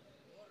suitable.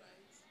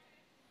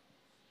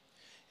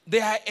 They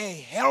are a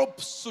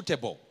help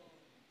suitable.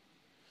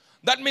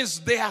 That means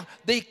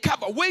they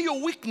cover where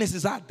your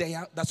weaknesses are.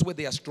 That's where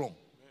they are strong.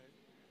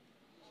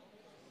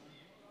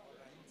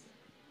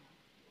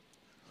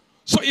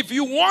 So if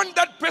you want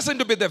that person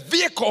to be the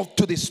vehicle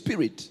to the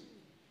Spirit,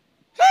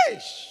 hey,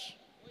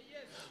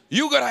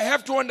 you gotta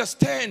have to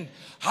understand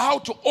how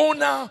to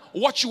honor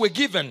what you were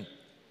given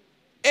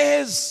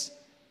as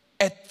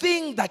a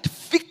thing that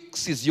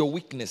fixes your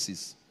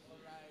weaknesses.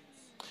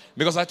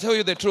 Because I tell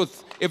you the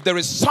truth, if there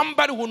is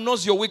somebody who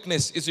knows your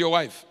weakness, it's your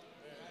wife.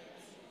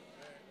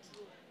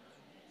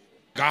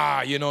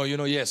 God,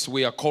 yes,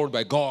 we are called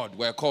by God.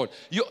 We are called.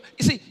 You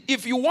see,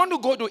 if you want to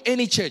go to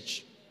any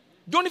church,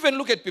 don't even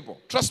look at people.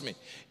 Trust me.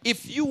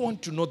 If you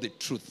want to know the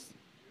truth,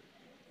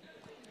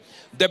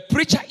 the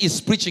preacher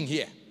is preaching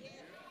here.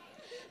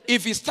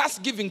 If he starts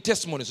giving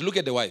testimonies, look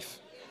at the wife.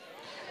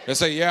 They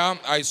say, yeah,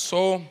 I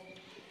saw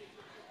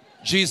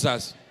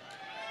Jesus.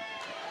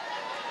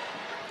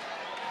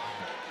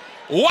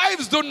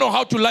 Wives don't know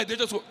how to lie. They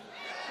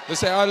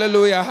say,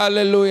 hallelujah,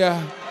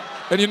 hallelujah.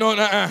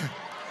 And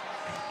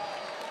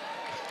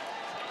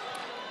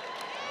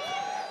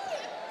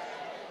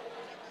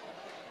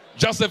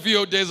Just a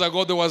few days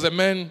ago, there was a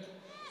man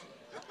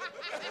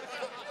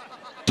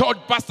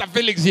told Pastor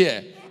Felix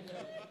here.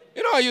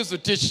 I used to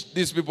teach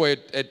these people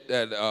at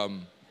a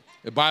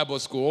Bible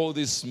school, all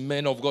these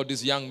men of God,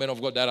 these young men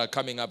of God that are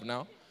coming up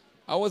now.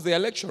 I was their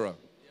lecturer,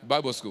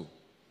 Bible school.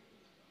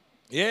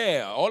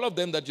 Yeah, all of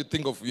them that you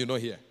think of,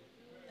 here.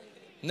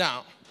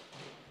 Now,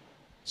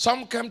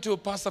 some came to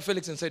Pastor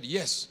Felix and said,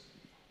 yes,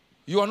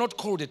 you are not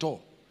called at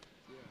all.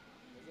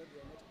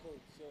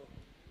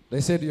 They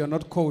said you are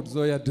not called,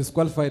 so you are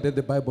disqualified at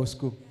the Bible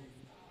school.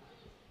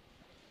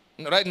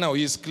 Right now,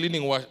 he's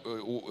cleaning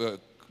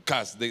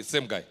cars, the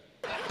same guy.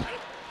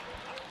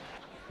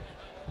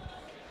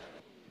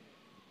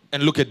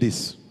 And look at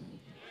this.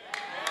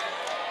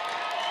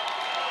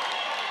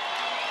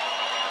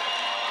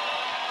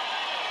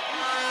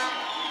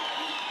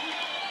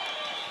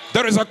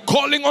 There is a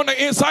calling on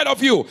the inside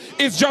of you.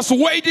 It's just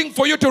waiting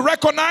for you to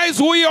recognize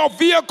who your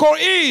vehicle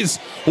is.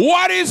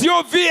 What is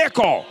your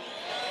vehicle?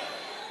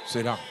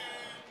 Sit down.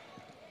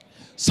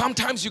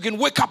 Sometimes you can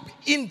wake up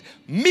in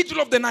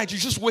middle of the night. You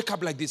just wake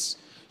up like this.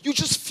 You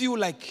just feel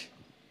like,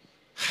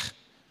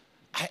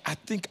 I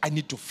think I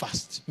need to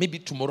fast. Maybe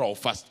tomorrow I'll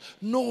fast.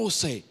 No,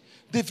 say,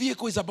 the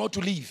vehicle is about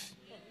to leave.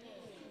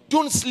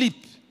 Don't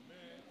sleep.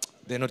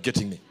 They're not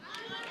getting me.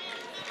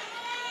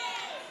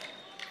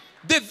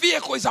 The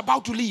vehicle is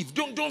about to leave.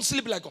 Don't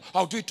sleep like, oh,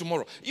 I'll do it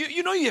tomorrow.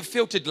 You know you have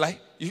felt it,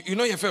 like, you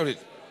know you have felt it.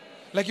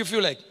 Like you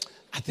feel like,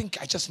 I think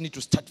I just need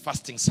to start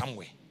fasting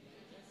somewhere.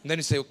 And then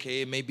you say,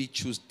 okay, maybe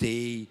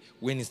Tuesday,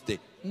 Wednesday.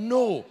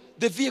 No,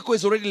 the vehicle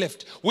is already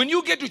left. When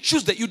you get to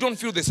Tuesday, you don't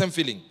feel the same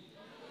feeling.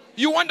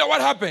 You wonder what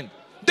happened.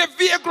 The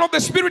vehicle of the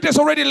Spirit has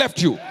already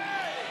left you.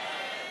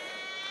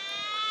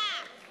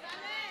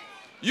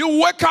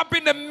 You wake up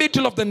in the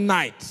middle of the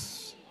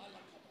night.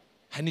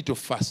 I need to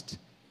fast.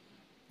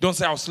 Don't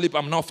say, I'll sleep,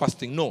 I'm now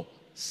fasting. No,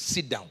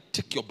 sit down,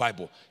 take your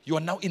Bible. You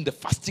are now in the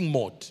fasting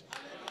mode.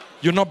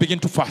 You now begin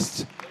to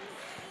fast.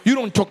 You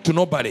don't talk to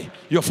nobody,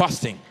 you're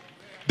fasting.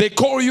 They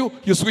call you,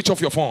 you switch off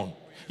your phone.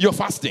 You're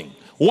fasting.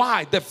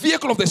 Why? The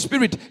vehicle of the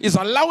Spirit is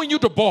allowing you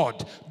to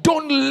board.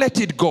 Don't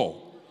let it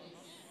go.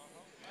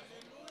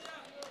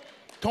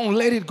 Don't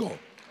let it go.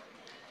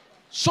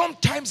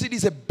 Sometimes it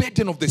is a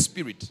burden of the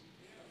Spirit.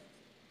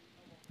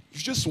 You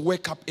just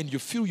wake up and you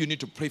feel you need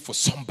to pray for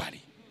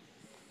somebody.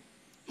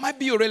 It might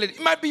be your relative.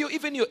 It might be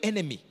even your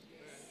enemy.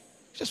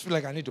 You just feel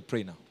like, I need to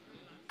pray now.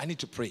 I need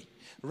to pray.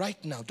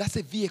 Right now, that's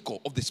a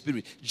vehicle of the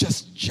Spirit.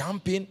 Just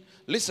jump in.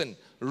 Listen,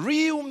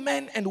 real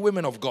men and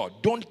women of God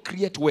don't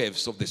create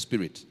waves of the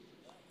Spirit.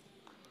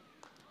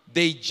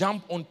 They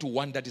jump onto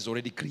one that is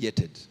already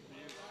created.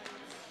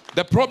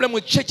 The problem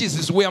with churches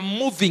is we are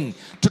moving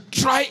to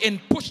try and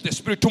push the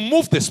Spirit, to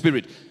move the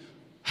Spirit.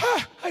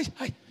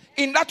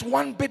 In that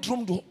one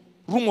bedroom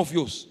room of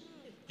yours,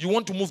 you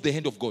want to move the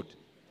hand of God.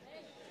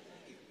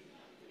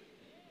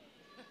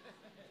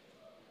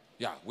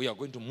 Yeah, we are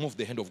going to move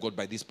the hand of God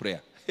by this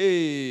prayer.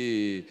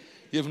 Hey,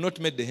 you have not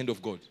met the hand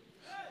of God.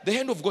 The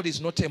hand of God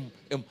is not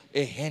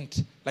a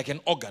hand like an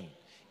organ.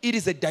 It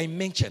is a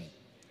dimension.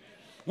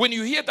 When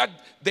you hear that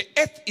the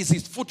earth is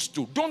his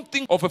footstool, don't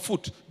think of a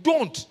foot.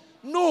 Don't.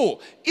 No,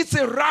 it's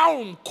a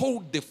round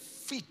called the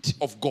feet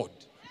of God.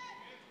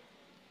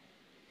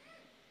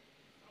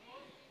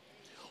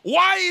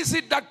 Why is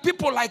it that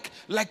people like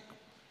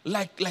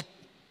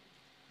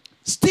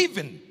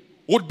Stephen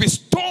would be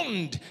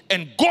stoned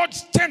and God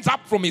stands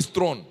up from his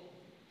throne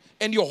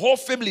and your whole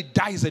family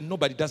dies and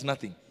nobody does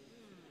nothing?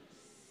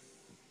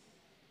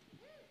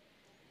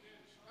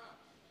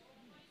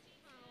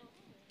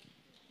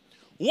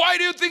 Why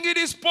do you think it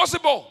is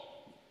possible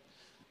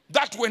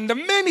that when the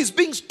man is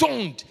being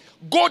stoned,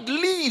 God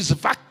leaves,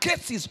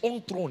 vacates his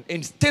own throne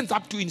and stands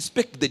up to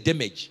inspect the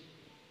damage?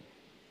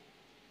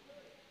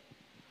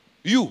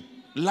 You,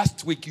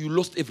 last week, you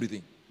lost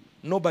everything.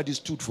 Nobody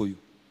stood for you.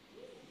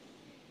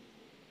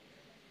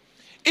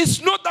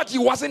 It's not that he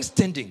wasn't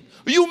standing.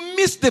 You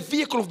missed the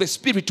vehicle of the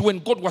Spirit when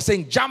God was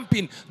saying, jump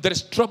in, there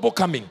is trouble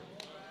coming.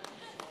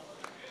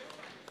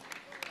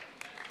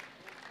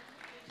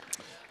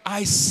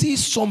 I see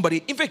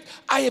somebody, in fact,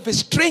 I have a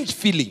strange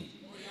feeling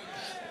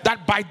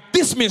that by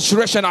this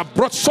menstruation I've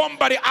brought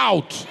somebody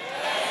out.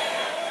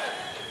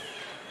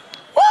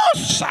 Oh,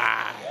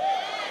 sigh.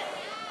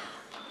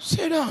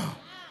 Sit down.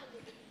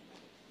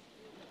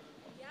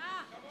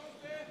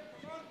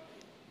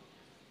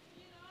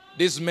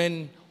 These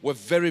men were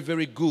very,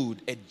 very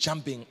good at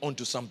jumping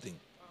onto something.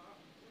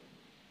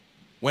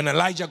 When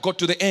Elijah got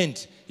to the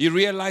end, he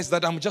realized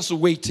that I'm just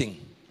waiting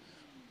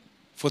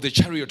for the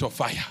chariot of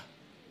fire.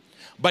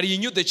 But he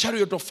knew the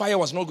chariot of fire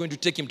was not going to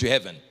take him to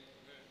heaven.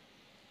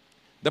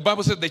 The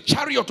Bible says the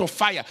chariot of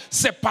fire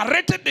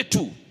separated the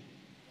two.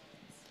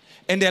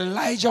 And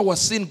Elijah was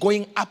seen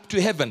going up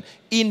to heaven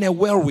in a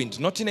whirlwind,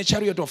 not in a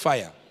chariot of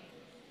fire.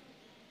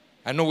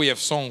 I know we have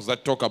songs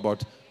that talk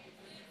about.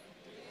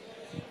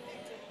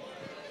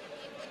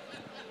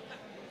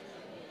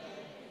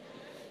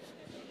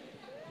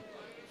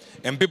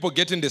 And people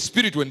get in the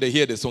spirit when they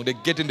hear the song. They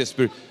get in the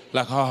spirit.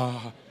 Like,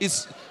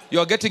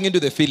 you're getting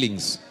into the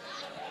feelings.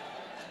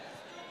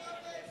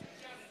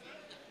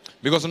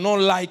 Because no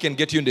lie can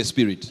get you in the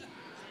spirit.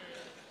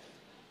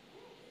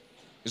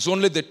 It's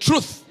only the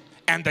truth.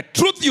 And the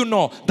truth you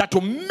know that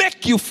will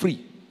make you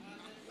free.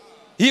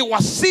 He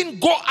was seen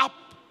go up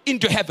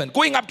into heaven.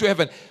 Going up to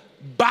heaven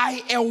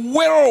by a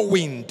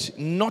whirlwind.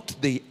 Not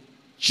the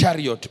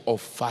chariot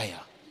of fire.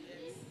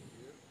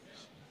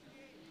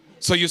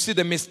 So you see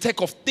the mistake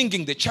of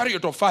thinking the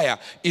chariot of fire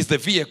is the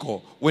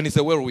vehicle when it's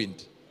a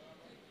whirlwind.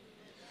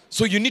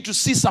 So you need to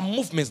see some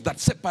movements that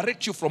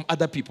separate you from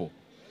other people.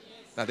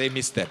 Now they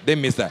missed that. They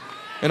missed that.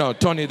 You know,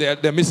 Tony,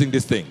 they're missing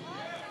this thing.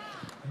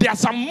 There are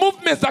some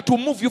movements that will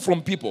move you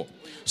from people.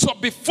 So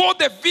before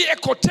the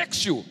vehicle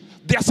takes you,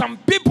 there are some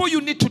people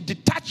you need to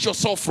detach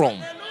yourself from.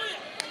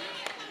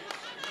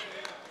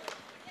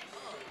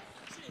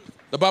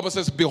 The Bible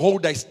says,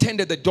 behold, I stand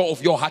at the door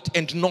of your heart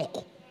and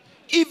knock.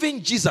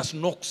 Even Jesus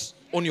knocks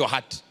on your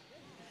heart.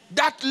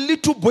 That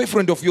little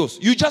boyfriend of yours,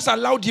 you just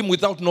allowed him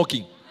without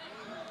knocking.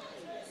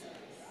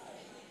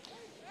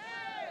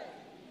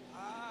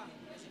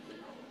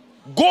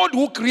 God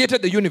who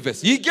created the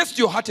universe, he gets to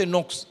your heart and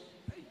knocks.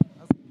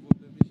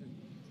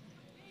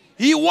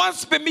 He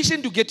wants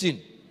permission to get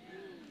in.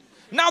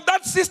 Now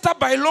that sister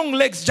by long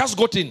legs just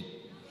got in.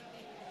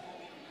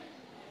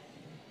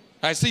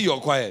 I see you're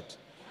quiet.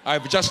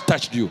 I've just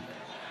touched you.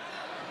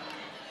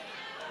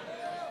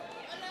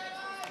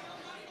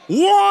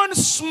 One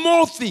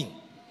small thing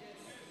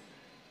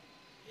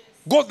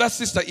got that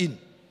sister in.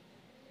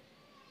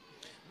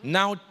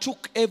 Now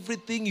took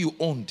everything you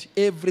owned.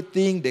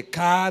 Everything, the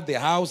car, the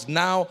house.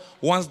 Now,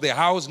 once the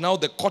house, now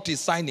the court is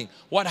signing.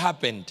 What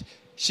happened?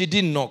 She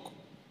didn't knock.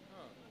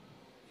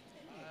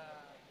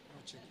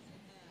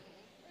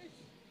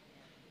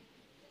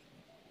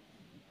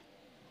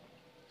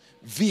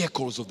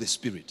 Vehicles of the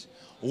Spirit.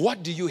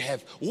 What do you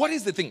have? What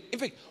is the thing? In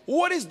fact,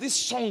 what is this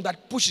song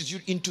that pushes you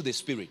into the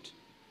Spirit?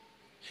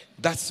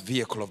 That's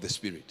vehicle of the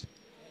Spirit.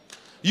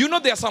 You know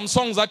there are some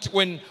songs that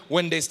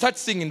when they start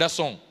singing that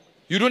song,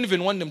 you don't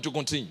even want them to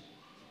continue.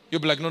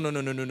 You'll be like, no,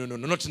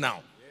 not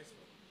now.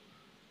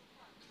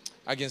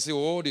 I can say,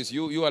 oh, this,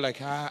 you are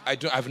like,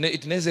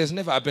 it has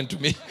never happened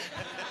to me.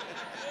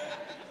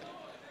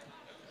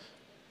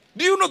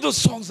 Do you know those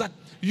songs that,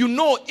 you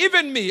know,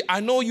 even me, I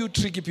know you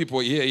tricky people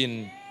here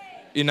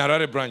in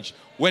Harare branch.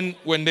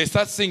 When they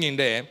start singing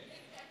there,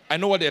 I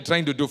know what they're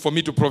trying to do for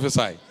me to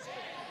prophesy.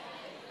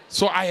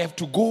 So I have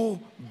to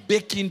go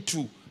back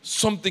into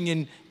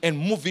something and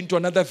move into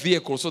another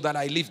vehicle so that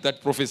I leave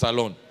that prophecy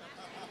alone.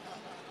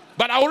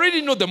 But I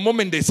already know the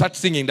moment they start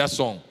singing that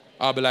song,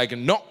 I'll be like,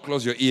 no,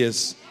 close your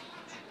ears.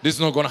 This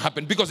is not going to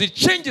happen because it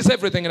changes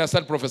everything and I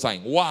start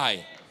prophesying.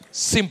 Why?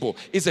 Simple.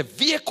 It's a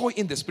vehicle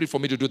in the Spirit for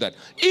me to do that.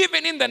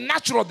 Even in the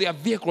natural, there are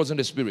vehicles in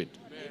the Spirit.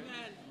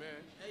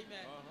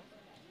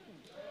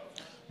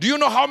 Do you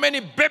know how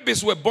many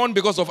babies were born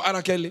because of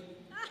R. Kelly?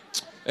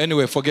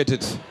 Anyway, forget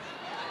it.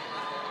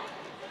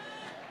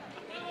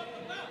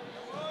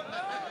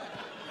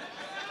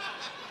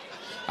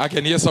 I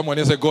can hear someone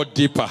else say, go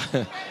deeper.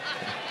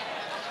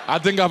 I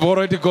think I've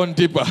already gone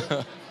deeper.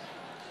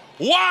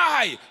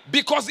 Why?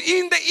 Because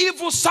in the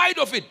evil side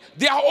of it,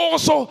 there are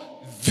also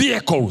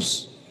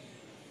vehicles.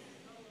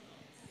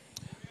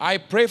 I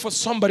pray for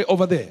somebody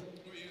over there.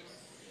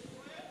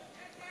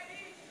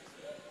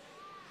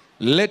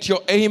 Let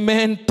your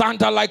amen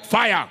thunder like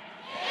fire.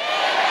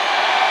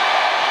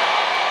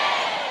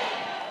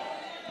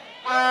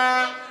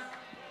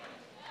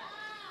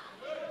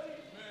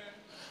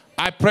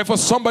 I pray for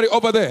somebody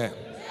over there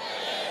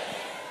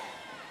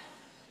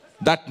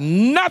that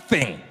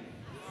nothing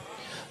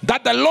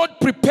that the Lord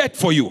prepared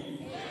for you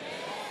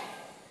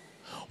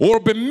will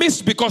be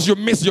missed because you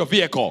missed your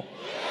vehicle.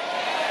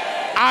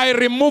 I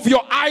remove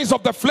your eyes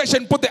of the flesh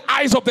and put the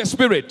eyes of the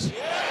Spirit.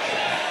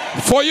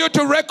 For you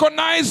to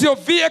recognize your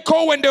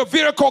vehicle when the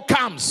vehicle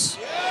comes.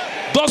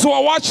 Those who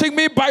are watching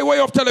me by way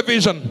of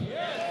television,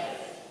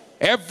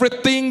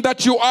 everything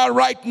that you are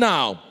right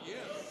now,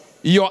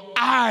 your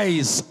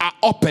eyes are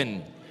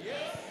open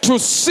to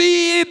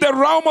see the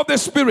realm of the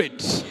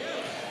Spirit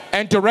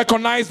and to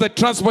recognize the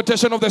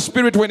transportation of the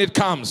Spirit when it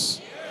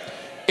comes.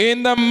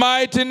 In the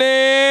mighty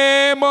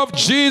name of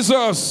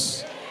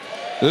Jesus,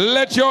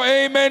 let your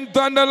amen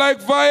thunder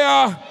like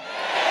fire.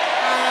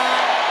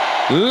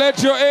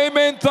 Let your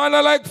amen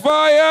thunder like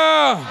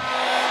fire.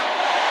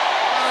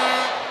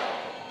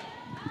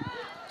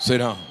 Sit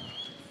down.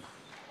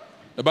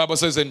 The Bible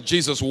says, and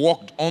Jesus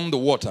walked on the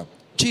water.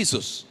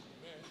 Jesus,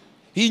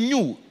 he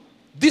knew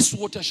this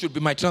water should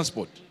be my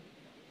transport.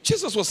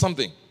 Jesus was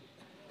something.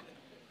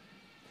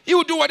 He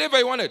would do whatever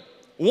he wanted.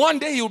 One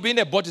day he would be in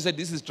a boat. He said,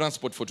 this is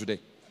transport for today.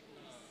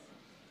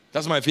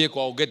 That's my vehicle.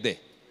 I'll get there.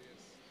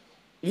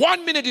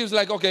 1 minute he was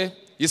like, okay.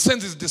 He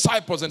sends his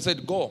disciples and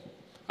said, go.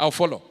 I'll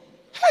follow.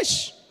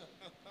 Hush.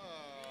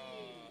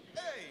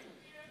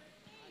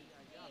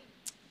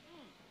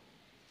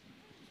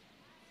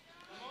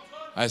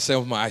 I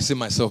see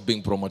myself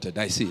being promoted.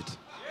 I see it.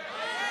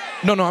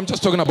 No, I'm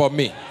just talking about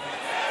me.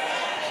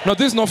 No,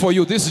 this is not for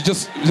you. This is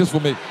just for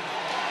me.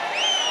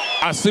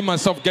 I see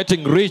myself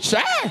getting rich.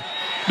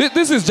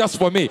 This is just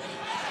for me.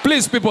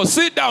 Please, people,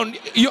 sit down.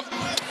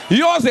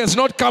 Yours has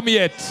not come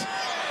yet.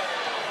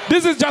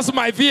 This is just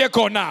my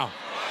vehicle now.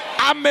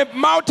 I'm a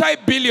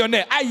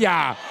multi-billionaire.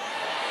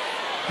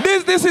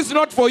 This is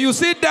not for you.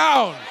 Sit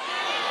down.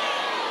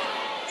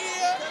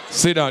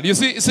 Sit down. You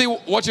see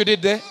what you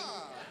did there?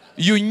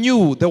 You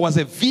knew there was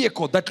a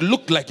vehicle that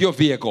looked like your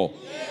vehicle.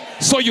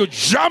 So you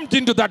jumped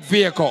into that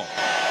vehicle.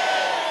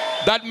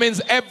 That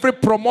means every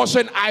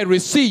promotion I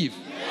receive,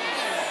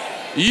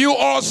 you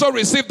also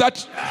receive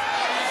that.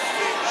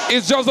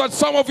 It's just that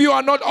some of you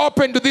are not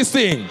open to this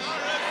thing.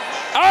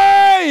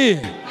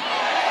 Hey!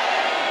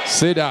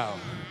 Sit down.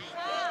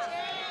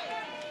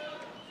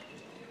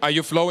 Are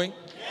you flowing?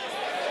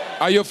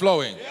 Are you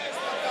flowing?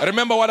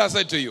 Remember what I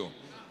said to you.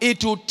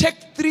 It will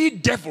take 3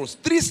 devils,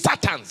 3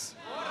 satans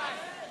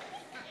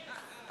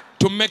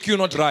to make you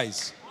not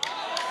rise.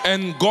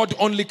 And God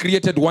only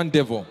created 1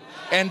 devil.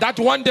 And that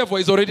 1 devil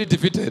is already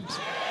defeated.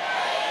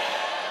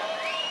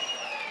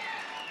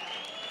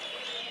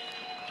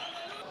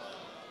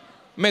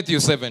 Matthew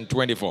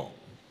 7:24.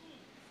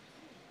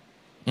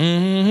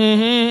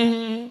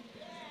 Mm-hmm.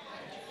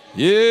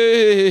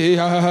 Yeah.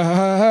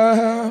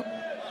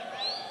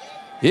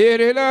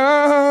 Yeah.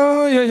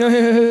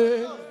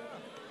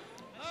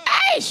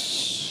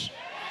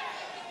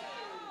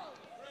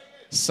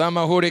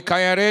 Samahuri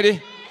kaya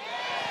ready?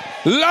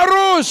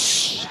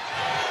 Larouche.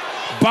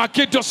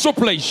 Bakito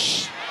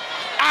supplish.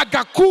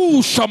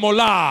 Agaku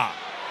shamola.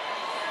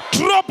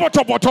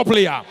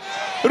 Tropotopotoplia.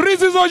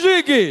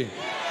 Rizizojigi.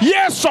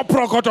 Yes,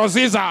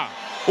 soprokotoziza.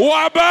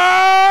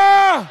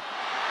 Waba.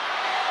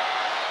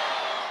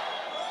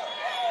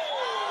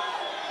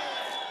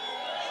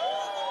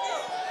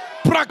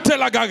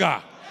 Praktela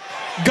gaga.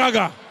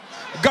 Gaga.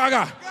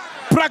 Gaga.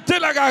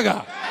 Praktela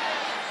gaga.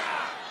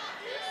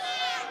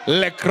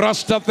 Le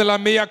crosta de la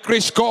mia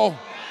Crisco.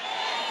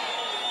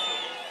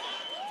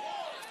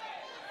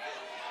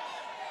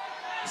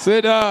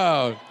 Sit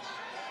down.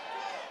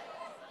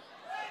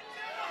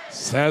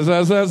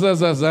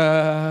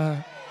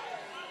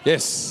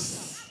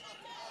 Yes.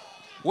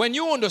 When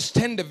you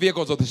understand the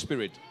vehicles of the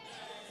Spirit,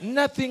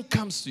 nothing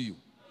comes to you.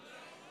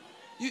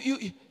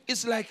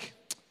 It's like,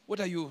 what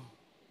are you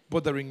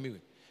bothering me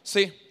with?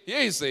 See, here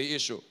is the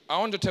issue. I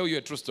want to tell you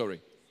a true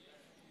story.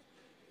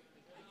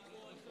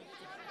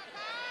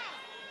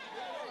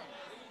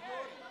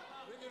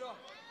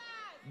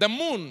 The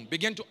moon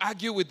began to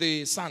argue with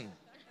the sun.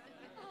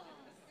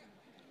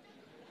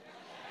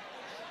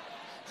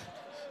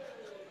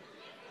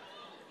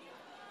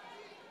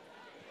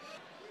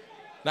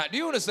 Now, do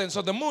you understand?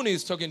 So the moon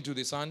is talking to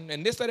the sun,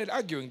 and they started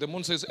arguing. The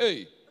moon says,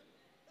 hey,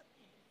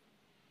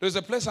 there's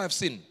a place I've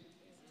seen.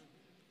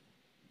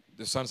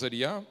 The sun said,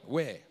 yeah,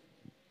 where?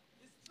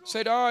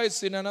 Said, oh,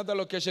 it's in another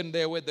location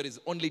there where there is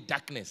only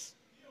darkness.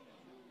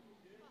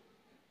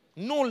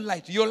 No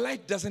light. Your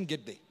light doesn't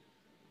get there.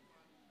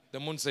 The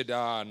moon said,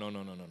 no.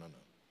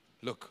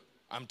 Look,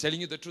 I'm telling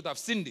you the truth. I've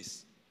seen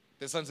this.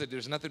 The sun said,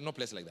 there's nothing, no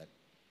place like that.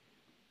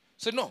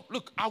 Said, no,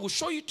 look, I will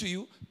show it to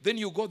you. Then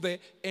you go there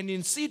and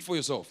you see it for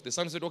yourself. The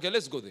sun said, okay,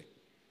 let's go there.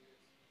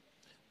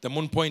 The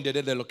moon pointed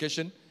at the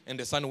location and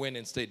the sun went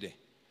and stayed there.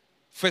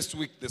 First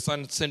week, the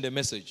sun sent a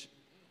message.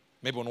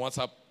 Maybe on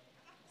WhatsApp.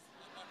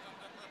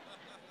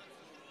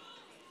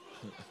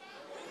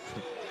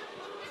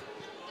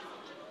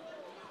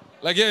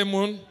 Like, hey,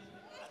 moon.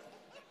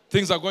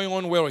 Things are going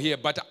on well here,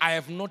 but I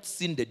have not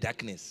seen the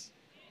darkness.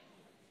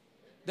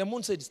 The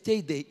moon said,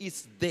 stay there.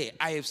 It's there.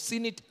 I have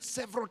seen it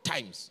several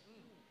times.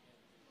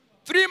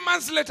 3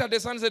 months later, the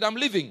sun said, I'm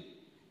leaving.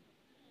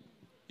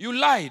 You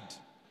lied.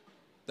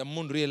 The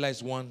moon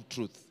realized one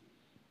truth.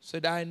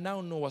 Said, I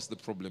now know what the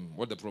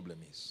problem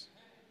is.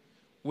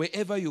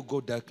 Wherever you go,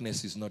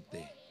 darkness is not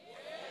there.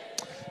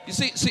 You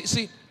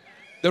see,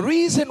 the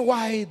reason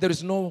why there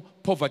is no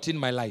poverty in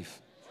my life,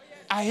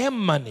 I am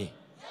money.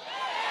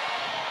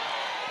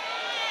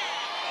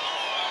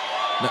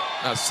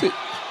 Now sit.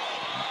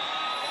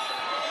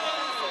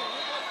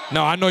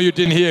 No, I know you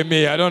didn't hear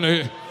me. I don't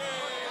know.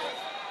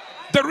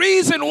 The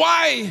reason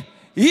why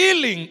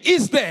healing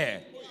is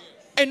there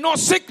and no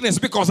sickness,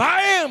 because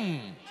I am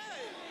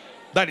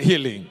that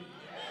healing.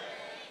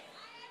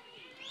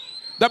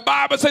 The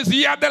Bible says,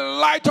 ye are the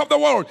light of the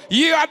world.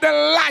 Ye are the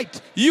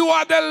light. You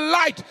are the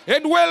light.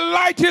 And where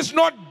light is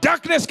not,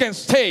 darkness can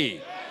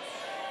stay.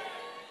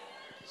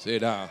 Sit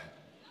down.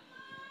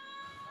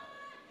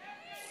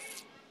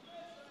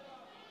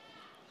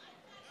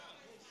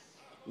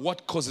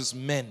 What causes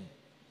men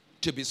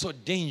to be so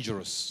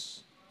dangerous?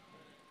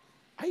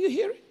 Are you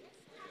hearing?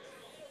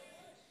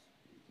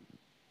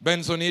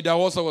 Benson Ida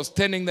also was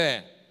standing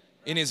there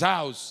in his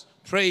house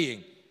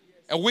praying.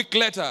 A week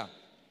later,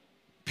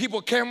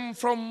 people came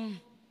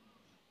from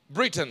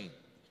Britain.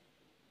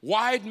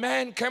 White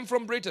men came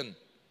from Britain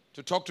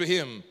to talk to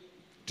him,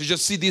 to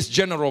just see this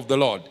general of the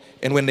Lord.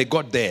 And when they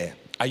got there,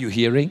 are you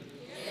hearing?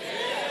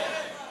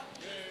 Yes.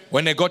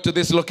 When they got to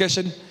this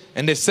location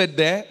and they sat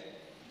there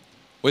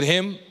with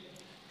him,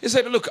 he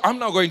said, look, I'm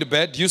not going to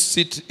bed. You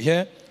sit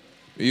here.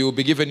 You will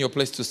be given your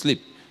place to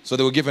sleep. So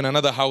they were given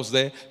another house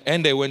there,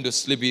 and they went to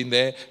sleep in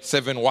there.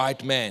 7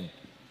 white men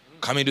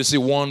coming to see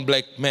 1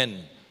 black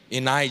man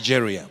in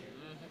Nigeria.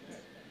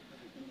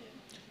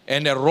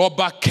 And a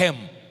robber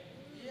came.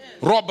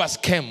 Robbers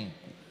came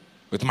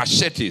with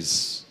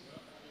machetes.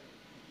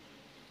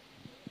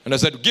 And I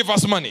said, give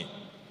us money.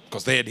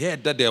 Because they had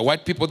heard that there are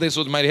white people there,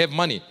 so they might have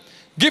money.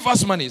 Give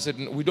us money. He said,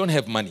 we don't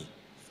have money.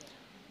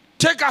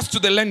 Take us to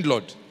the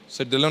landlord.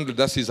 Said the landlord,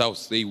 that's his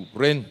house. They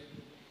ran.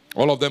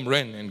 All of them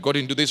ran and got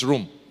into this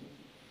room.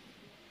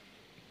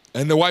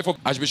 And the wife of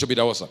Archbishop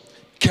Idawasa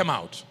came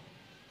out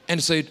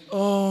and said,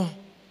 oh,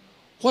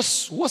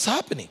 what's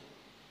happening?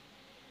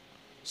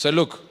 Said,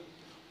 look,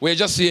 we're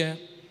just here.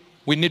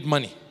 We need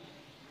money.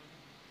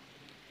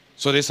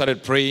 So they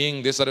started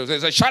praying. They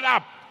said, shut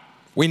up.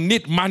 We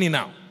need money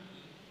now.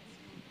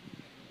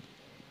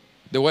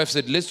 The wife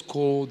said, let's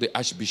call the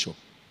Archbishop.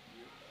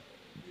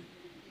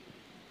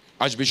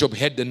 Archbishop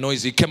heard the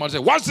noise. He came out and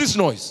said, what's this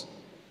noise?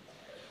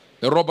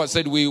 The robber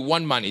said, we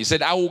want money. He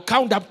said, I will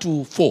count up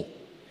to 4.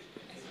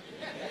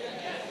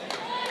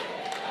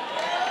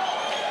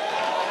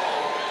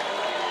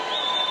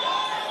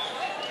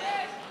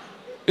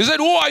 He said,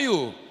 who are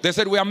you? They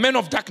said, we are men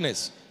of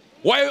darkness.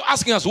 Why are you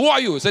asking us, who are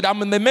you? He said,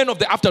 I'm the men of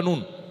the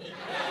afternoon.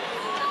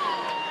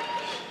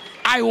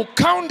 I will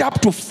count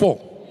up to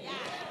 4.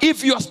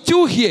 If you are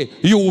still here,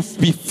 you will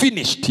be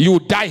finished. You will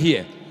die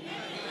here.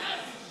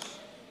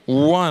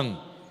 1.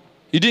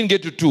 He didn't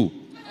get to 2.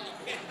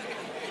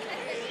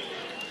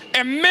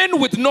 A man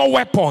with no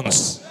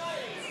weapons.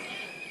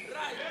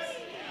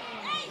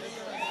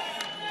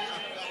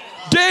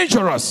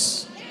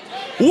 Dangerous.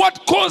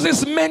 What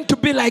causes men to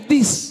be like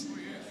this?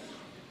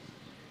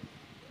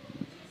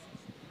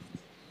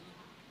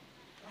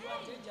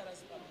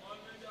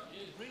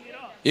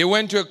 He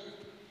went to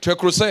a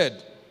crusade,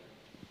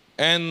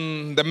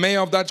 and the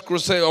mayor of that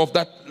crusade, of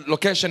that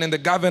location, and the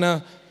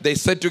governor, they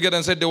sat together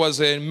and said there was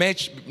a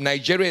match.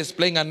 Nigeria is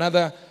playing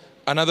another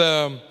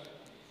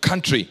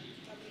country,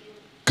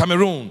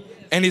 Cameroon,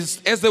 and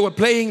as they were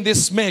playing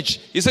this match,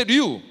 he said,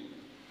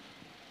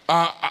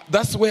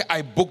 that's where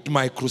I booked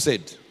my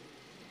crusade.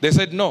 They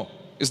said, no,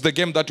 it's the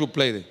game that will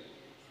play there.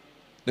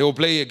 They will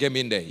play a game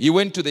in there. He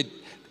went to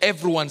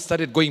everyone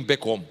started going back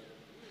home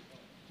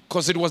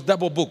because it was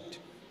double booked.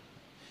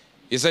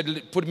 He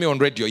said, put me on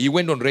radio. He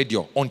went on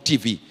radio, on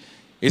TV.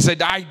 He said,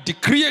 I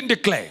decree and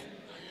declare,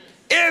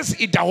 as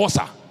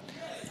Idahosa,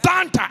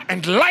 thunder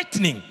and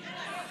lightning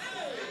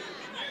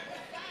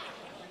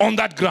on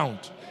that ground.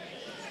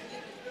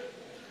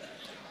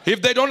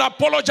 If they don't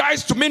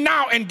apologize to me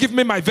now and give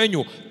me my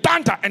venue,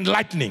 thunder and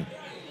lightning.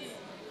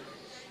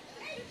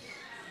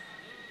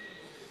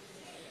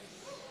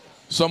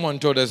 Someone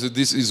told us that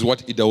this is what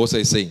Idahosa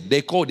is saying.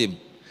 They called him,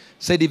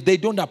 said, if they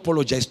don't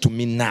apologize to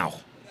me now.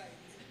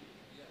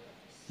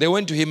 They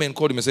went to him and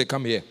called him and said,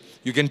 come here.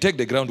 You can take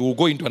the ground. We'll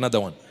go into another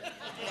one.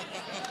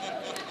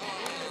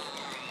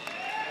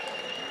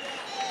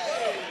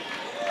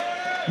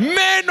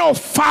 Men of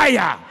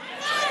fire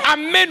are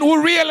men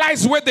who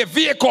realize where the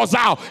vehicles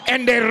are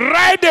and they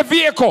ride the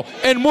vehicle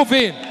and move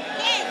in.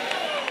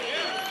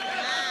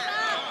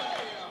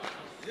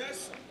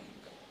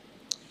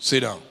 Sit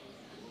down.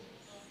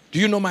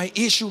 Do you know my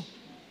issue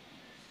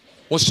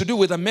was to do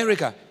with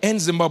America and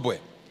Zimbabwe?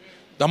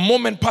 The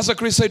moment Pastor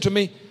Chris said to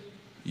me,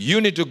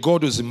 you need to go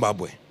to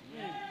Zimbabwe.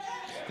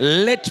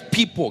 Let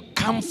people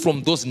come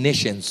from those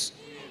nations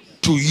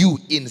to you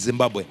in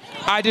Zimbabwe.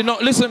 I did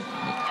not, listen,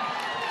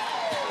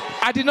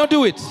 I did not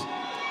do it.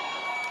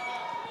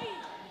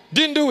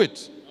 Didn't do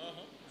it.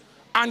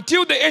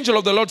 Until the angel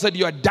of the Lord said,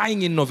 you are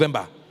dying in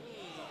November.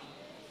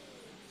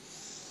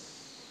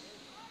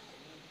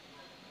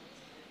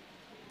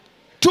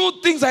 Two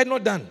things I had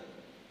not done.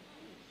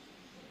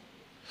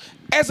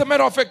 As a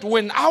matter of fact,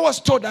 when I was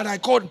told that, I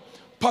called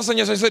Pastor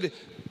Nyes, I said,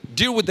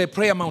 deal with the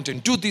prayer mountain.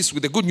 Do this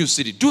with the Good News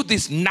City. Do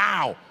this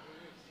now.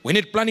 We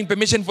need planning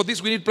permission for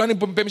this. We need planning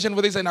permission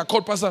for this. And I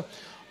called Pastor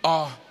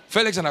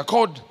Felix and I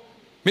called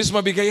Miss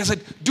Mabika. I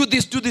said, do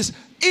this, do this.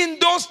 In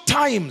those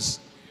times,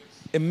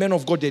 a man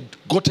of God had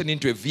gotten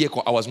into a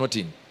vehicle I was not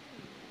in.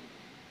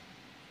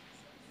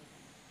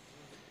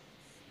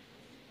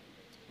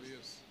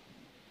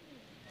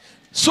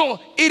 So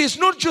it is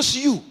not just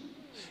you.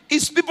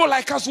 It's people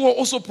like us who are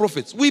also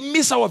prophets. We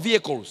miss our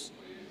vehicles.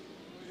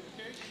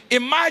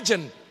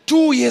 Imagine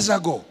 2 years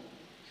ago,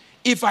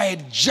 if I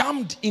had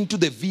jumped into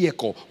the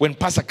vehicle when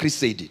Pastor Chris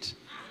said it.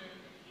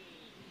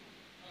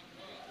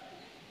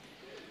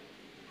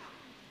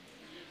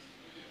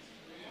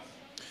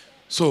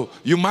 So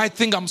you might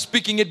think I'm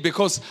speaking it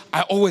because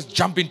I always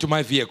jump into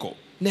my vehicle.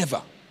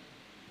 Never.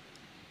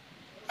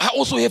 I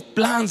also have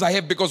plans I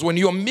have, because when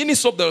you're a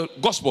minister of the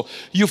gospel,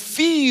 you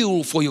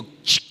feel for your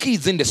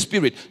kids in the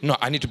spirit. No,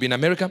 I need to be in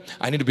America.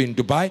 I need to be in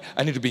Dubai.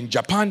 I need to be in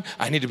Japan.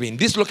 I need to be in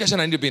this location.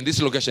 I need to be in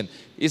this location.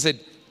 He said,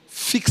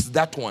 fix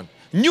that one.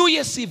 New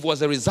Year's Eve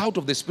was a result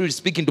of the Spirit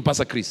speaking to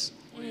Pastor Chris.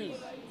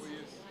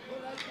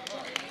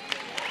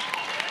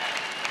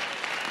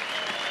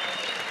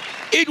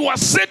 It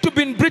was said to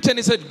be in Britain.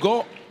 He said,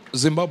 go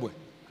Zimbabwe.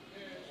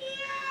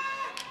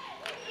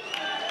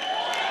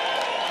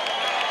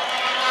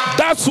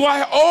 That's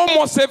why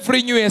almost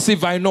every New Year's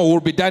Eve I know will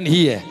be done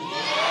here.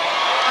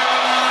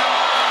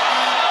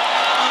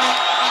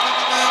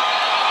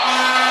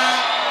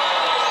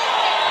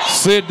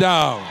 Sit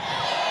down.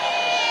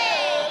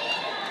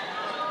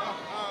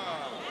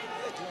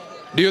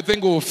 Do you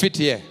think we will fit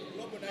here?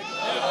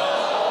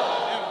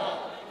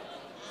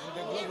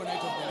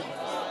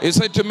 He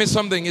said to me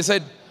something. He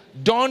said,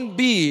 don't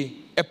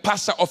be a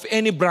pastor of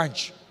any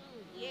branch.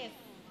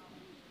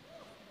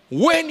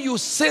 When you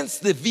sense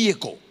the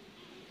vehicle,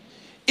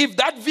 if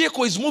that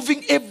vehicle is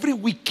moving every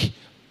week,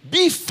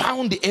 be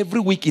found every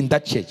week in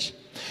that church.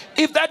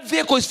 If that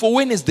vehicle is for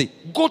Wednesday,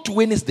 go to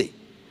Wednesday.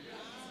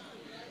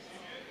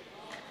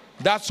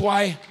 That's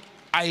why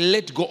I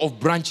let go of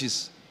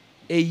branches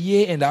a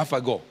year and a half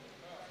ago.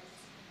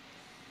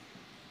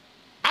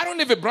 I don't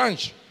have a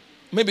branch.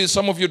 Maybe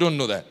some of you don't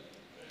know that.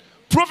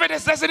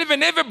 Prophetess doesn't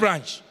even have a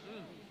branch.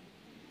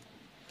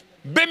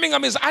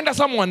 Birmingham is under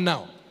someone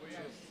now.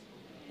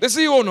 The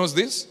CEO knows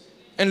this,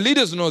 and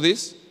leaders know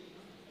this.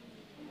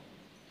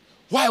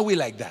 Why are we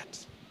like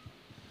that?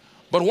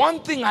 But one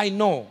thing I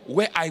know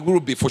where I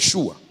will be for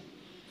sure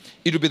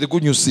it will be the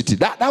Good News City.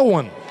 That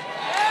one.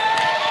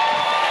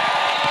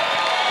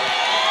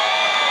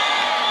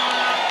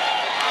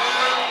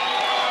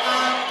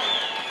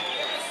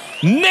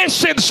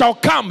 Nations shall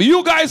come.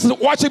 You guys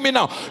watching me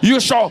now,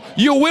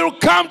 you will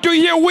come to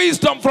hear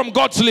wisdom from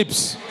God's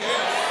lips.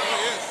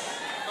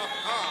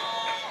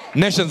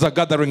 Nations are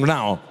gathering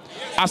now.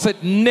 I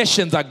said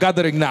nations are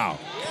gathering now.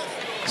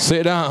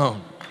 Sit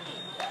down.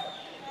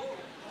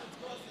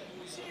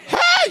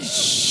 Hey!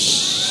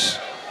 Who's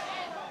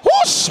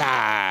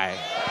shy?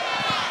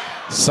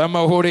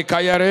 Samahuri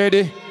kaya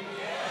ready?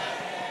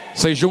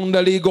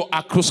 Sejunda ligo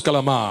akrus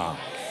kalama.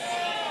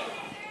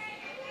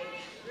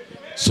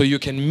 So you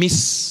can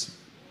miss.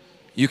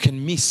 You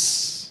can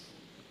miss.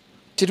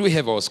 Did we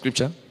have our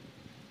scripture?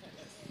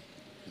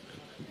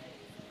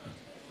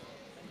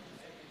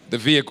 The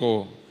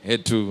vehicle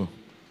had to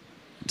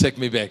take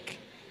me back.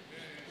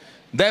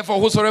 Therefore,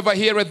 whosoever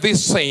heareth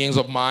these sayings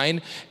of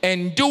mine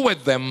and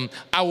doeth them,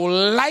 I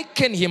will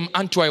liken him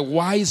unto a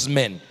wise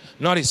man.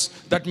 Notice,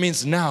 that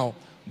means now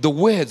the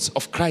words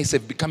of Christ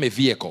have become a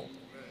vehicle.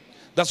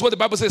 That's what the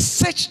Bible says.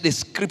 Search the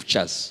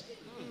scriptures.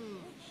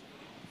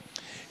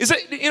 It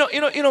says,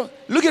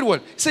 look at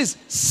what it says.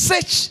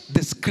 Search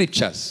the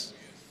scriptures,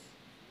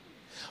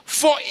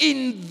 for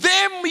in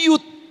them you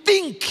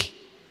think.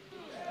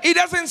 It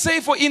doesn't say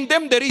for in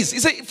them there is.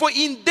 It says for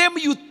in them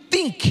you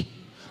think.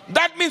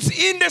 That means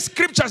in the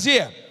scriptures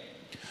here,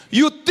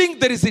 you think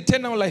there is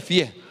eternal life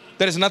here.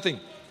 There is nothing.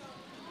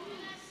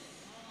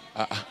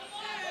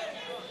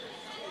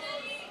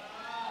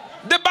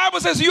 The Bible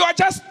says you are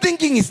just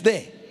thinking it's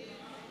there.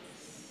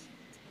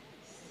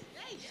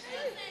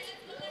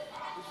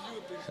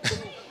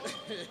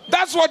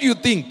 That's what you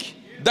think,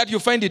 that you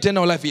find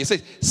eternal life here. It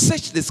says,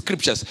 search the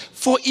scriptures,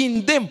 for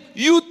in them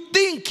you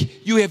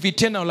think you have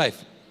eternal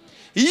life.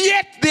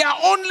 Yet they are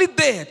only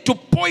there to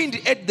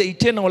point at the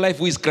eternal life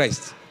who is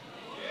Christ.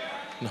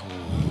 No.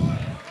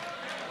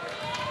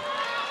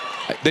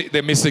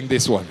 They're missing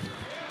this one.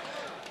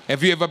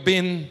 Have you ever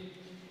been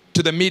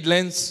to the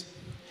Midlands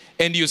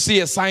and you see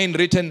a sign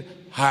written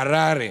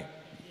Harare?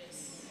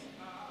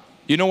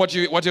 You know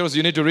what else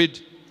you need to read?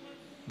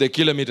 The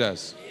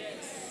kilometers.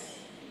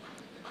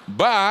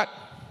 But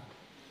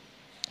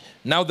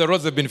now the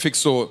roads have been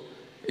fixed, so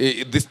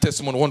this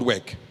testimony won't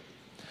work.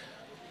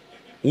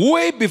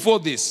 Way before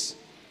this,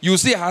 you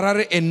see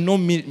Harare and no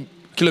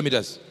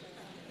kilometers.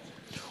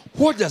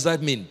 What does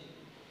that mean?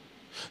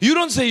 You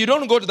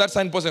don't go to that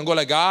signpost and go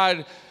like,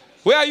 God,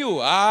 where are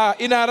you?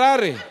 In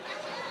Harare.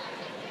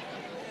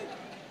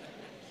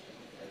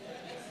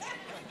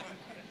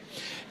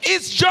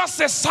 It's just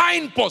a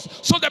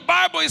signpost. So the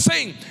Bible is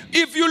saying,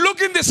 if you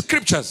look in the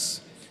scriptures,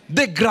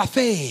 the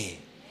graphe,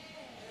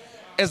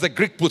 as the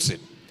Greek puts it,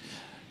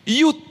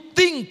 you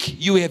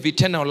think you have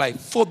eternal life.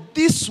 For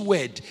this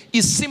word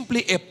is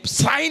simply a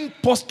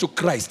signpost to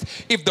Christ.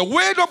 If the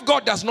word of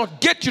God does not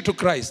get you to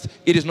Christ,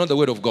 it is not the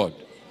word of God.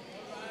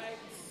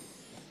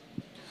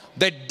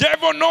 The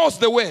devil knows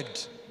the word,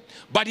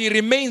 but he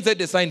remains at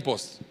the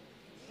signpost.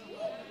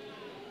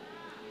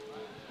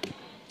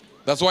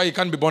 That's why he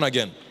can't be born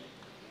again.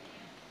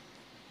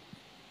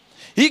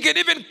 He can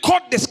even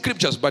quote the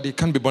scriptures, but he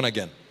can't be born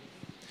again.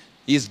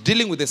 He is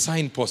dealing with the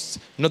signposts,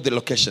 not the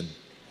location.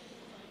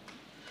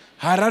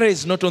 Harare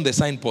is not on the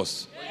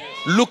signpost.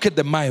 Look at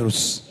the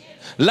miles.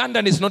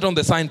 London is not on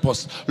the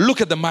signpost.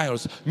 Look at the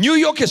miles. New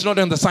York is not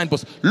on the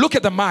signpost. Look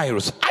at the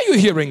miles. Are you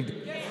hearing me?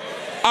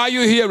 Are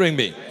you hearing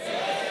me?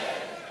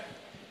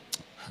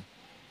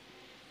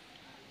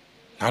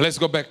 Now let's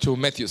go back to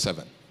Matthew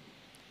 7.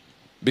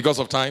 Because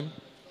of time.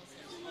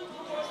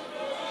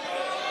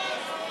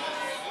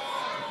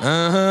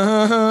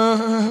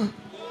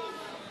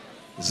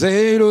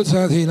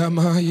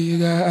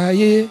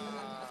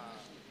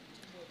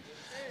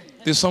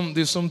 There's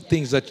some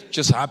things that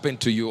just happen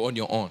to you on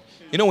your own.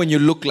 You know when you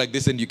look like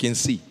this and you can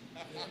see.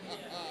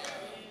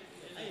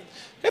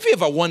 Have you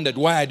ever wondered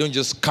why I don't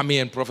just come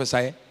here and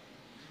prophesy?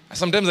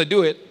 Sometimes I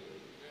do it.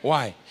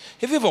 Why?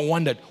 Have you ever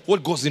wondered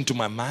what goes into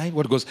my mind?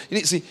 What goes?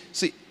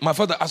 See, my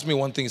father asked me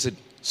one thing. He said,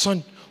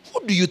 son,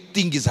 what do you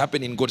think is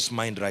happening in God's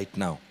mind right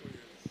now?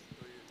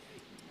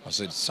 I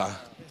said, sir,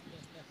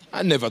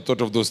 I never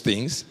thought of those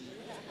things.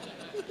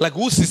 Like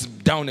who sits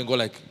down and go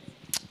like,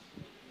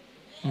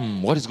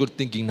 what is God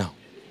thinking now?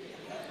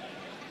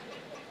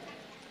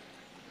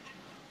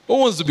 Who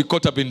wants to be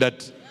caught up in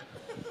that?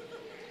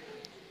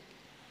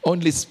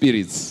 Only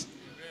spirits.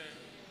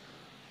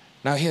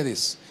 Now hear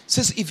this. It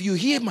says, if you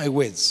hear my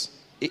words,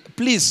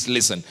 please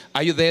listen.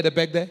 Are you there at the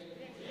back there?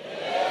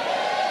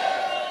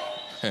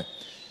 Yeah.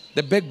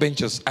 The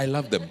backbenchers, I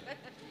love them.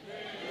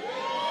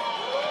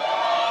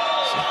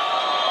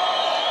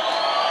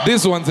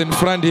 This one's in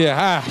front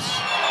here.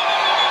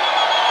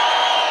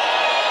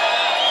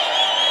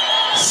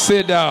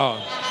 Sit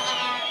down.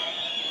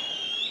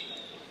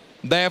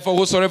 Therefore,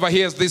 whosoever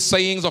hears these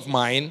sayings of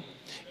mine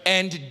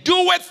and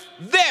doeth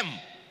them,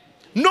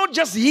 not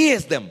just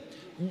hears them,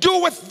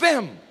 doeth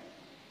them,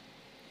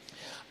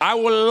 I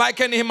will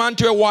liken him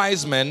unto a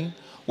wise man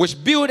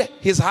which built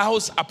his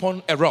house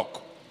upon a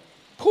rock.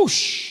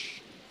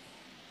 Push.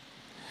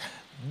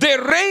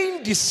 The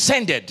rain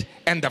descended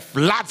and the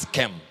floods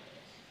came.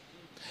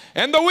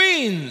 And the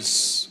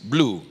winds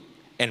blew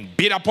and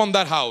beat upon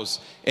that house,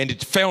 and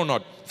it fell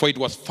not, for it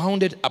was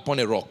founded upon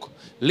a rock.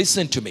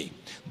 Listen to me.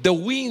 The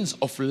winds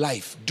of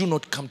life do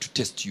not come to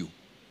test you.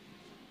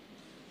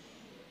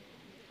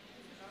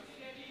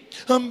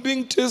 I'm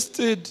being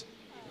tested.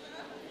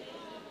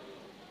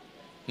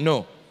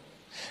 No.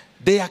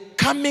 They are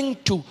coming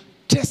to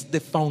test the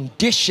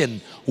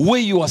foundation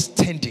where you are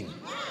standing.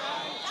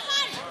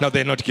 No,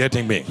 they're not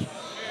getting me.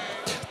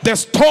 The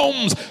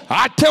storms,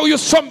 I tell you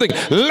something,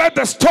 let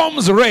the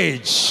storms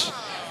rage.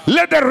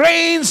 Let the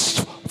rains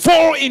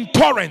fall in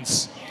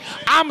torrents.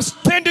 I'm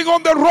standing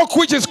on the rock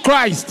which is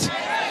Christ.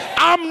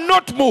 I'm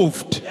not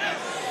moved.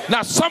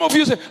 Now some of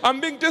you say, I'm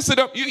being tested.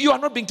 You are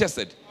not being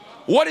tested.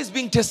 What is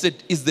being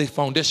tested is the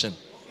foundation.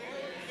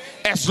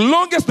 As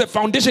long as the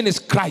foundation is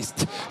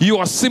Christ, you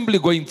are simply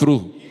going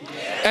through.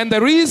 And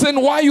the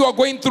reason why you are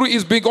going through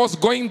is because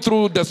going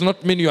through does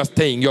not mean you are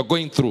staying. You are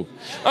going through.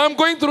 I'm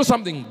going through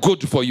something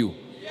good for you.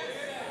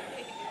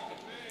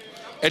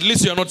 At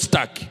least you are not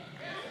stuck.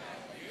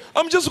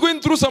 I'm just going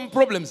through some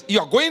problems. You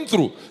are going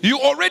through. You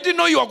already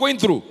know you are going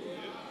through.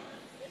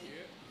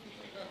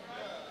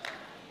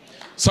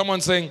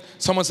 Someone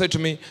said to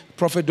me,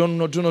 Prophet, do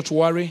not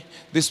worry.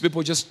 These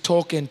people just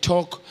talk and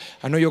talk.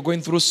 I know you're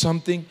going through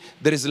something.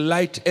 There is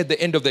light at the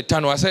end of the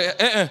tunnel. I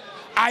said,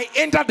 I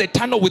entered the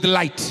tunnel with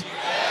light.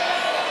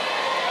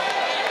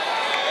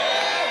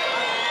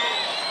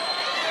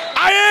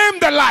 I am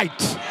the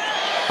light.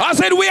 I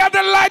said, we are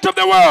the light of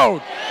the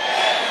world.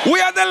 We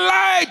are the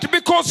light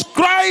because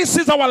Christ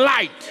is our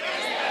light.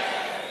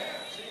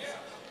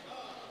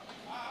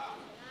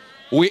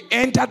 We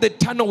enter the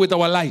tunnel with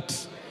our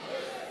light.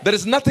 There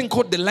is nothing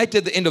called the light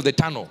at the end of the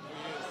tunnel.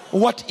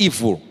 What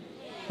evil?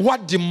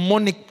 What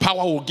demonic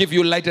power will give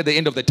you light at the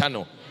end of the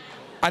tunnel?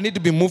 I need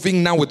to be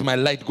moving now with my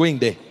light going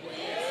there.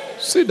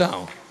 Sit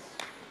down.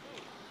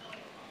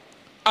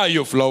 Are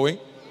you flowing?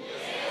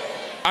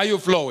 Are you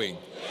flowing?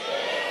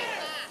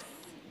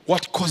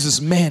 What causes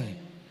men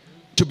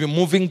to be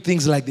moving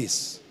things like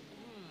this?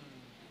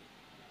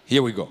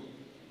 Here we go.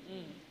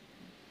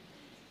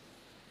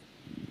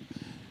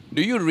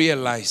 Do you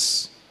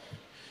realize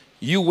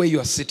you where you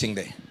are sitting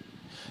there,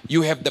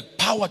 you have the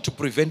power to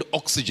prevent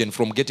oxygen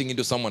from getting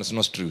into someone's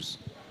nostrils?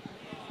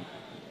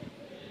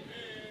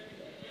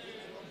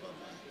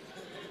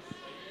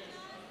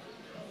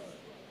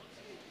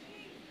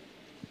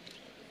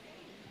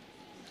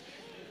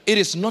 It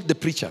is not the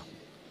preacher.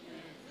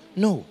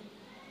 No.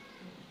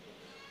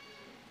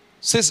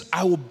 Says,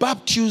 I will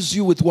baptize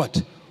you with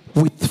what?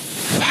 With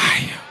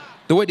fire.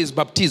 The word is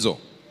baptizo.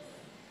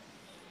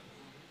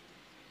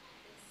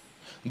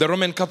 The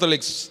Roman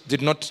Catholics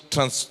did not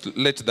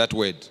translate that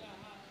word.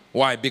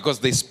 Why? Because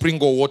they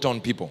sprinkle water on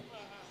people.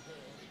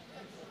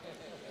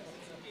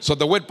 So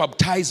the word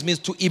baptize means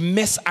to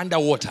immerse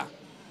underwater.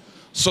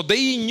 So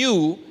they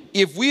knew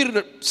if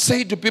we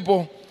say to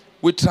people,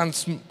 we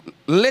translate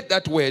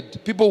that word,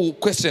 people will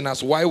question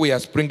us why we are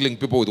sprinkling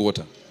people with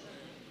water.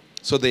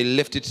 So they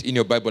left it in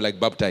your Bible like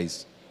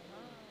baptize.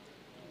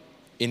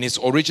 In its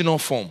original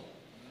form.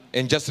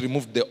 And just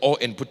removed the O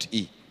and put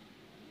E.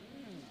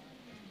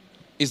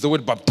 It's the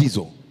word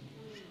baptizo.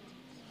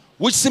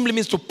 Which simply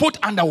means to put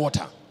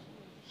underwater.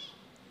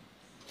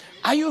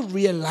 Are you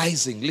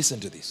realizing, listen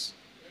to this.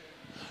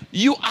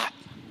 You are,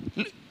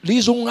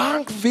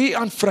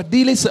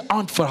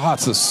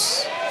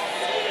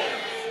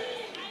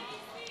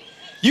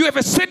 you have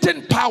a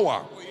certain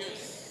power.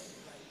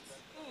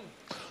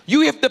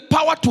 You have the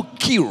power to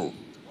kill.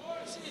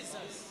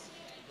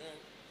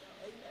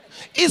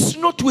 It's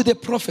not with the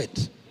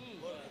prophet.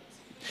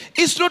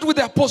 It's not with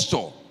the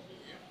apostle.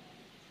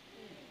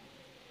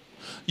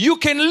 You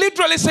can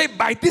literally say,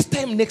 by this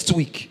time next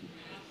week,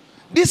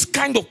 this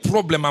kind of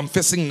problem I'm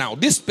facing now,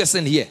 this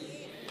person here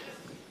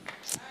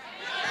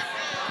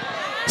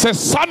says,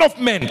 son of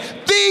man,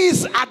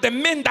 these are the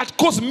men that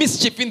cause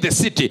mischief in the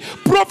city.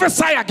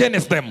 Prophesy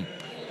against them.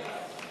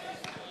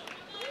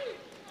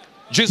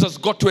 Jesus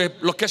got to a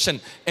location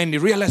and he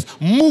realized,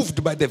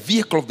 moved by the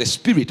vehicle of the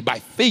Spirit, by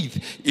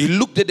faith, he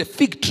looked at the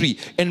fig tree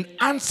and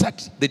answered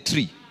the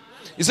tree.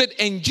 He said,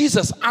 and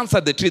Jesus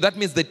answered the tree. That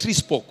means the tree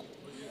spoke.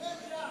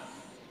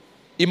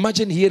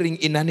 Imagine hearing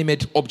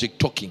inanimate object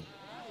talking.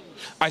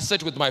 I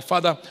sat with my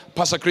father,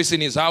 Pastor Chris,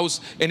 in his house,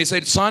 and he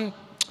said, son,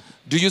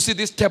 do you see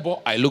this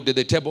table? I looked at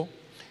the table.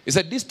 He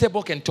said, this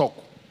table can talk.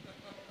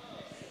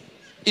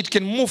 It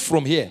can move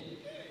from here.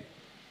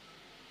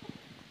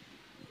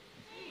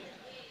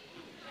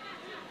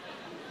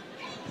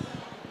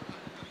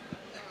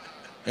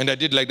 And I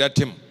did like that,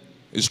 Tim.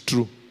 It's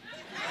true.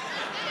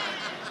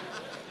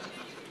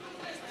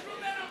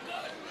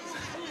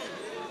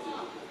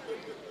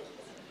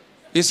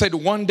 He said,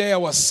 one day I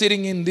was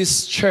sitting in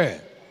this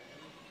chair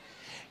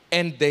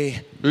and the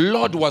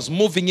Lord was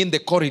moving in the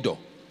corridor.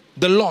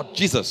 The Lord,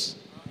 Jesus.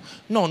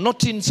 No,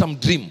 not in some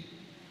dream.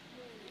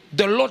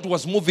 The Lord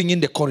was moving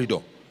in the corridor.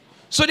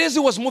 So as he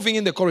was moving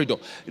in the corridor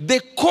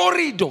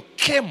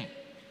came.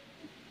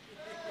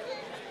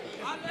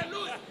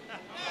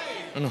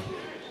 No.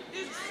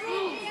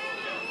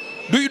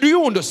 Do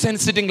you understand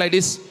sitting like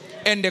this?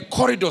 And the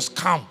corridors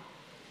come.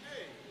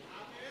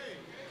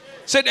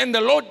 Said, and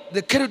the Lord,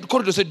 the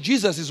corridor said,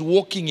 Jesus is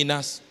walking in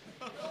us.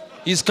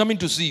 He's coming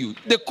to see you.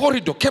 The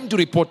corridor came to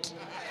report.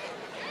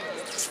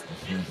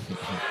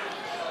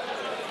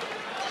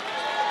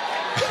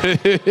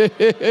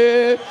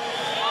 Hey!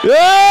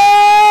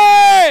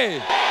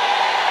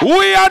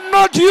 We are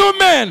not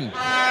human.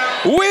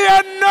 We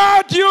are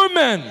not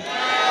human.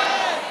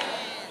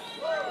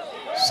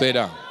 Say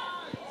that.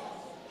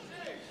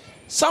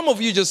 Some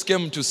of you just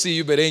came to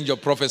see Uebert angel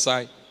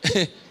prophesy.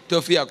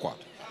 Tofiakwa.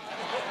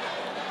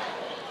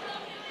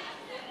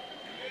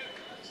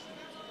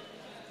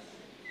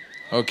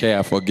 Okay,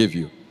 I forgive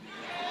you.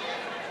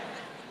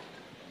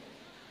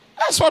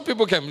 That's what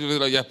people came to.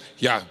 Like,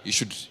 yeah, you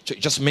should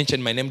just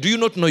mention my name. Do you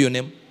not know your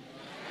name?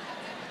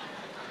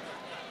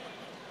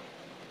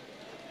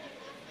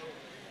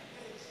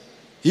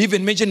 He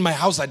even mentioned my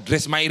house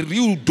address, my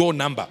real door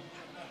number.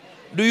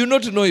 Do you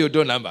not know your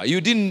door number?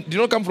 You did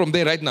not come from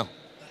there right now.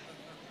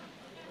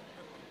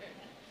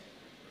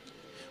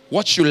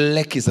 What you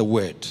lack is a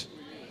word.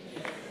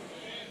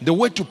 The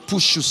word to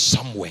push you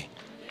somewhere.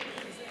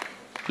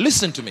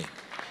 Listen to me.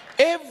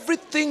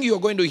 Everything you're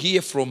going to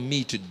hear from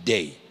me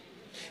today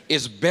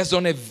is based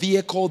on a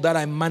vehicle that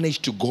I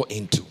managed to go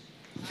into.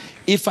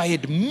 If I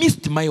had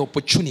missed my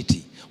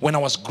opportunity when I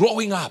was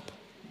growing up,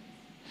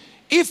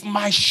 if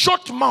my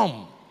short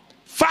mom,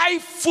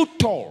 5 foot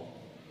tall,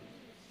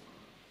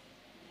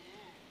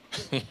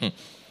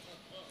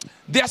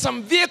 there are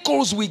some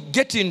vehicles we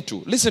get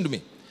into. Listen to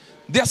me.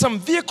 There are some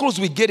vehicles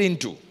we get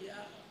into.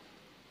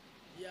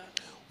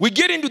 We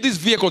get into these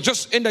vehicles,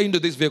 just enter into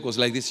these vehicles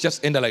like this,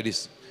 just enter like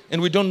this.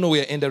 And we don't know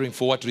we are entering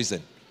for what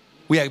reason.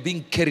 We are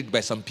being carried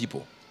by some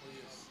people.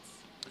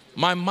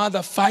 My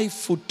mother, 5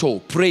 foot tall,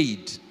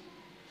 prayed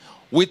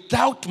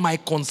without my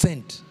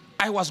consent.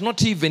 I was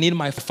not even in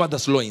my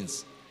father's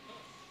loins.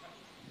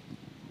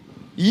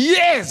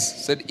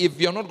 Yes, said, if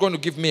you're not going to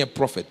give me a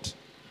prophet,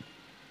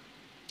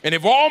 and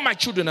if all my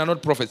children are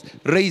not prophets,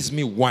 raise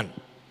me one.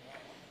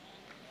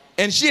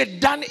 And she had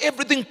done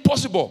everything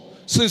possible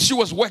since she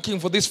was working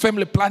for this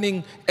family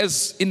planning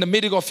as in the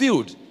medical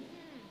field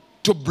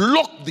to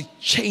block the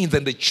chains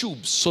and the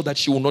tubes so that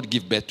she will not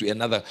give birth to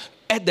another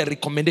at the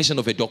recommendation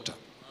of a doctor.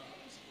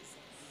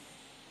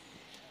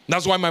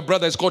 That's why my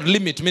brother is called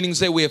limit, meaning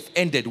say we have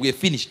ended, we have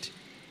finished.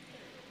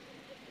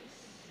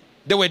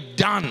 They were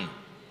done.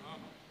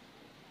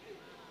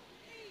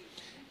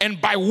 And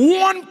by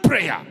one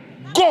prayer,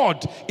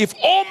 God, if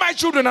all my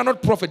children are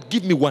not prophets,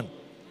 give me one.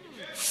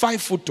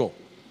 5 foot tall.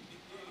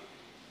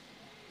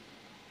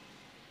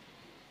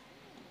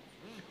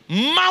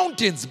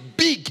 Mountains,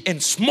 big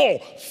and small,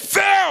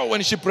 fell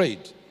when she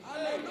prayed.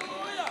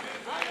 Hallelujah.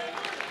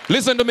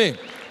 Listen to me.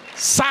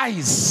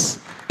 Size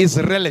is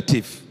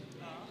relative.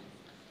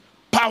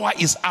 Power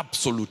is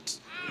absolute.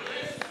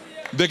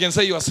 They can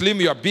say you are slim,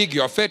 you are big,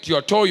 you are fat, you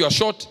are tall, you are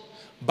short.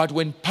 But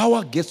when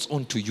power gets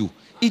onto you,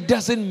 it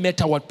doesn't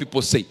matter what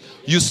people say.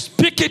 You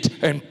speak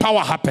it and power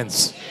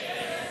happens.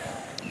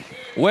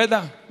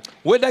 Whether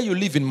you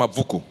live in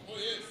Mavuku,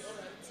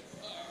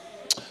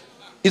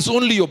 it's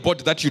only your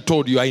body that you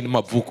told you are in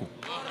Mavuku.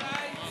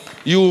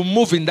 You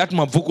move in that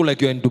Mavuku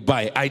like you're in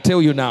Dubai. I tell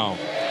you now.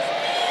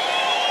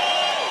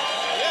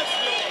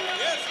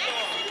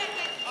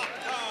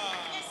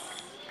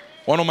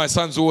 One of my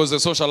sons who was a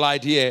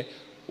socialite here,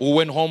 who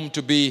went home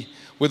to be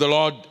with the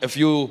Lord a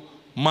few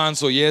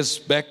months or years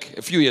back,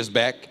 a few years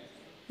back.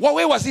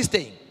 Where was he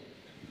staying?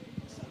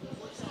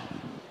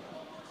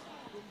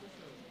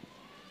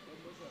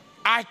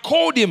 I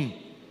called him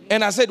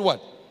and I said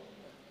what?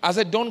 I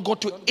said, don't go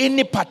to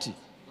any party.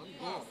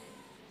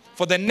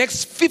 For the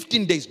next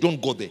 15 days,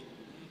 don't go there.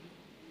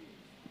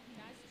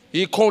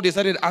 He called, he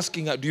started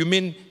asking, do you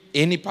mean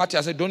any party?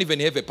 I said, don't even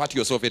have a party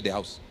yourself at the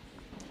house.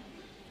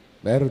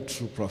 Very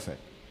true, prophet.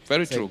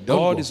 Very true.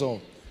 God is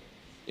all.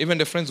 Even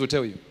the friends will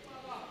tell you.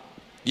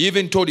 He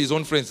even told his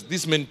own friends,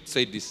 this man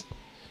said this.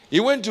 He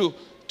went to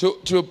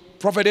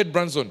Prophet Ed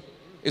Branson.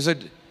 He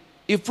said,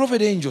 if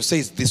Prophet Angel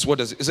says this, what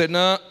does it? He said,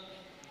 nah,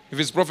 if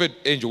it's Prophet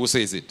Angel who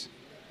says it,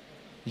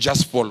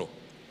 just follow.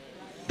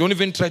 Don't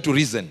even try to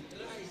reason.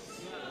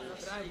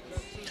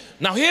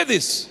 Now hear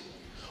this.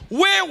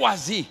 Where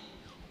was he?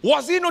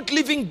 Was he not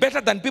living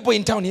better than people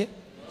in town here?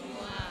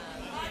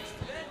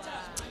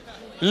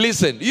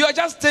 Listen, you are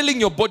just telling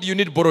your body you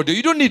need Borodo.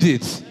 You don't need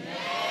it.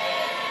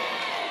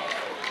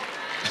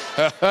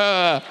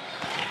 Hey!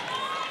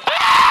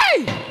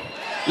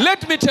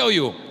 Let me tell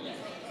you,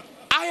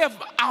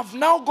 I've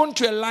now gone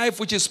to a life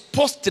which is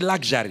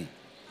post-luxury.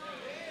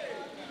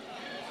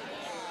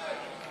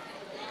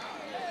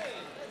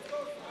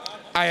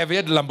 I have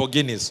had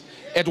Lamborghinis.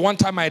 At one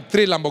time I had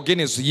 3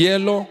 Lamborghinis,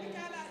 yellow,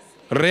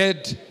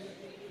 red,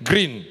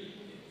 green,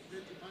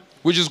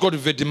 which is called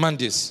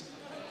Vedimandis.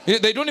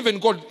 They don't even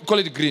call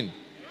it green.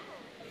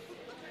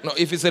 No,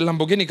 if it's a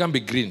Lamborghini, it can't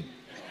be green.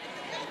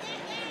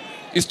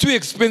 It's too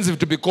expensive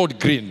to be called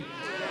green.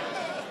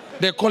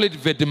 They call it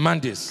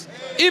Vedimandis.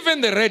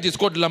 Even the red is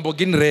called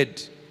Lamborghini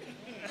red.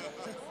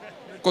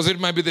 Because it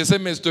might be the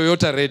same as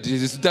Toyota Red.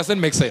 It doesn't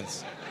make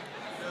sense.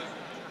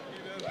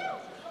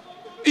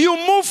 You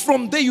move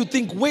from there, you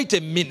think, wait a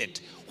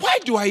minute. Why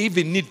do I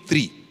even need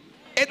 3?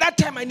 At that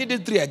time, I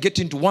needed 3. I get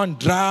into one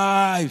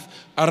drive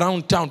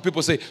around town.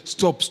 People say,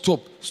 stop,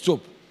 stop, stop.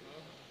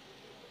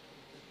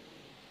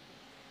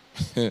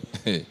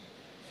 I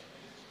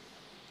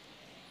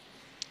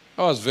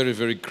was very,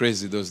 very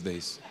crazy those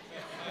days.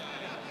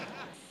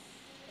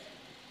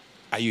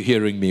 Are you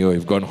hearing me or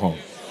you've gone home?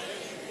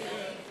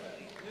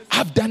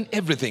 I've done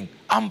everything.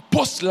 I'm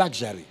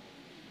post-luxury.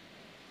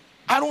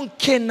 I don't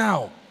care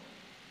now.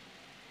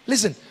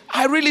 Listen,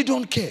 I really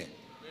don't care.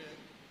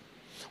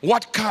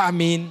 What car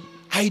I'm in,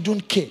 I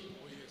don't care.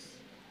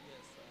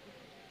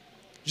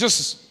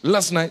 Just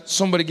last night,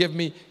 somebody gave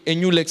me a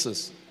new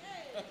Lexus.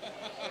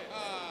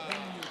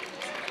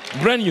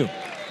 Brand new.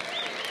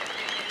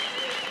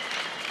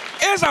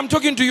 As I'm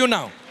talking to you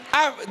now,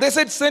 they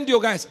said send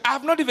your guys. I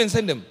have not even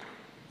sent them.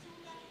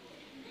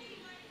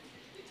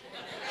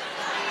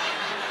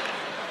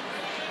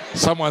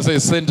 Someone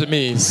says, send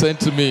me, send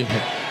to me.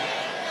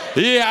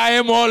 Here I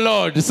am, oh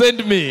Lord,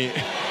 send me.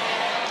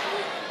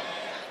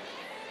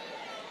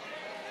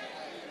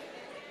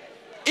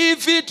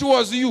 If it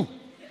was you,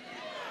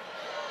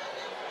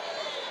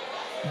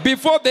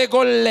 before they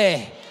go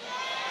lay,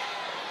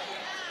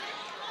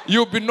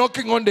 you'll be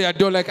knocking on their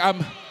door like,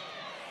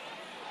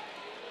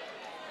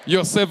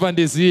 your servant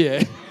is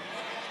here.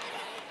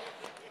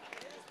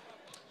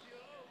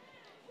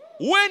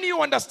 When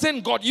you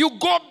understand God, you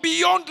go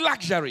beyond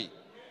luxury.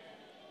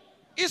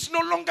 It's no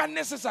longer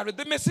necessary.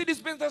 The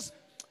Mercedes-Benz,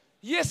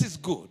 yes, it's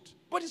good,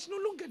 but it's no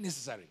longer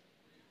necessary.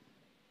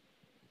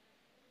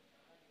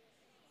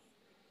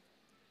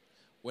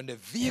 When the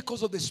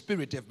vehicles of the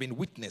Spirit have been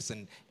witnessed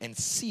and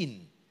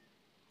seen,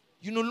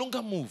 you're no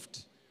longer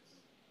moved.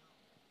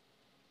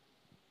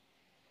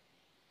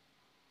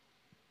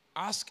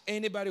 Ask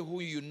anybody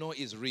who you know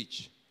is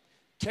rich.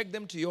 Take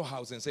them to your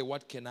house and say,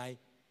 what can I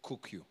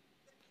cook you?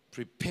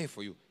 Prepare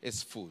for you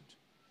as food.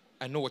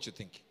 I know what you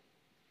think.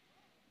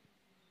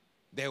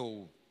 They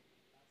will,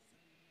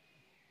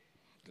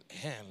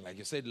 like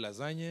you said,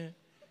 lasagna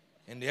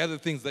and the other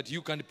things that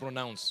you can't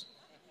pronounce.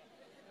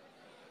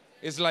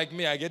 It's like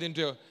me, I get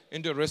into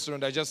a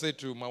restaurant, I just say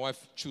to my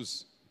wife,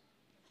 choose.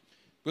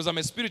 Because I'm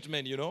a spirit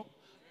man, you know.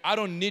 I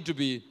don't need to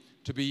be,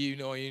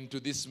 into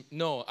this.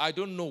 No, I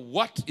don't know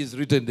what is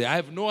written there. I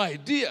have no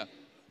idea.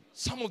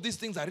 Some of these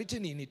things are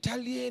written in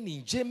Italian,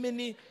 in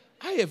Germany.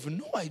 I have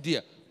no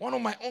idea. One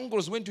of my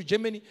uncles went to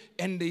Germany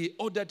and they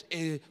ordered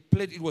a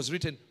plate. It was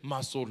written,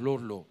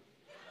 Masololo.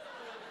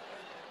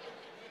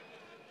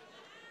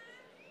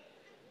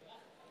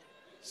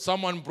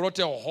 Someone brought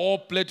a whole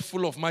plate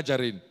full of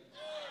margarine.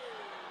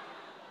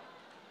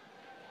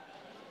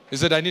 He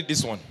said, I need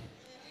this one.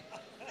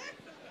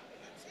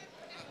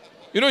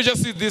 You know, you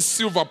just see this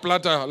silver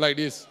platter like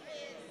this.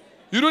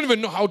 You don't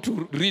even know how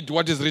to read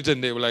what is written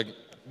there, like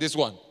this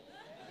one.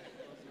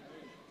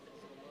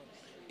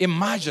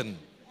 Imagine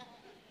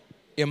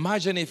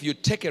if you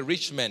take a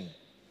rich man,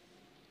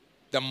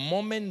 the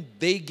moment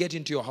they get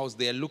into your house,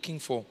 they are looking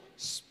for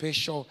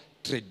special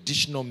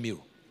traditional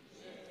meal.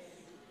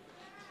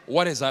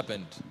 What has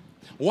happened?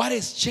 What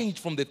has changed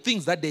from the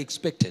things that they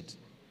expected?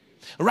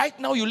 Right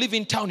now you live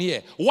in town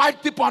here.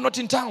 White people are not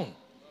in town.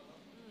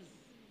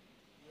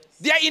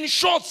 They are in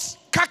shorts,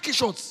 khaki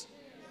shorts.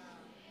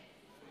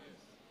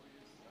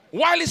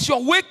 While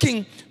you're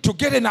working to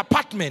get an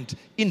apartment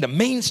in the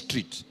main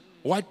street,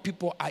 white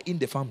people are in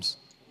the farms.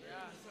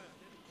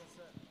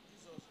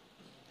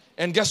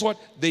 And guess what?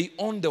 They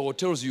own the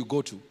hotels you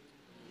go to.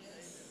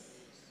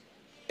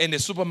 And the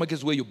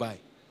supermarkets where you buy.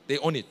 They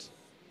own it.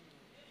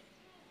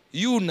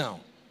 You now,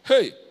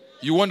 hey,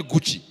 you want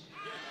Gucci.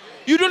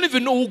 You don't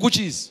even know who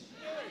Gucci is.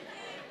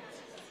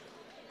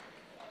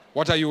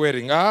 What are you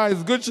wearing?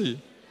 It's Gucci.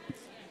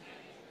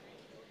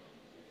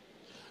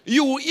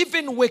 You will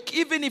even work,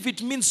 even if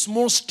it means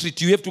small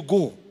street, you have to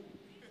go.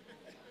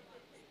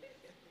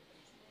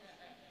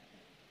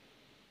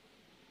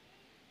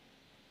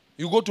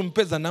 You go to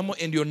Mpeza Namo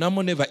and your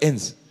Namo never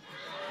ends.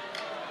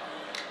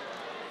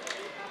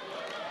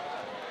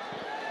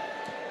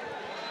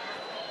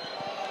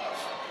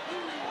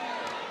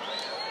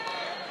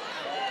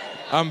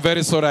 I'm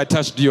very sorry I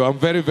touched you. I'm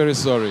very, very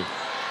sorry.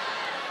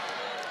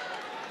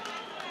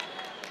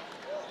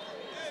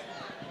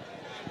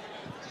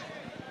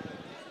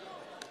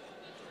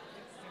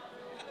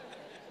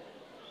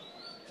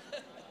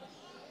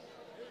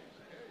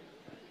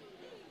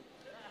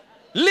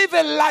 Live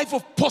a life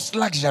of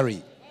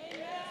post-luxury.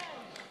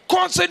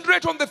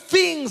 Concentrate on the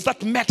things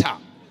that matter.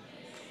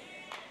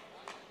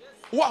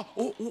 Wow,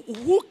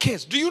 who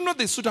cares? Do you know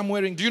the suit I'm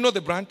wearing? Do you know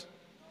the brand?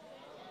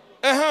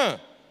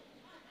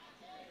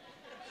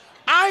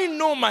 I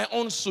know my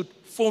own suit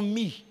for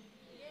me.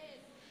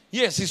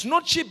 Yes, it's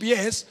not cheap,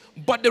 yes,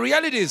 but the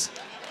reality is,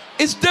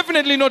 it's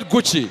definitely not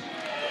Gucci.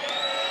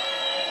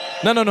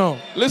 No.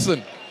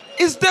 Listen,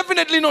 it's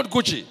definitely not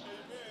Gucci.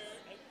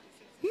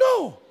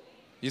 No.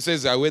 He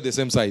says, I wear the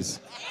same size.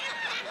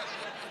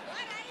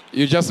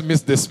 You just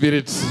missed the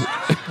spirit.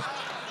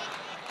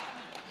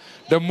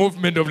 The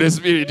movement of the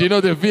Spirit. You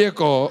know, the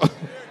vehicle.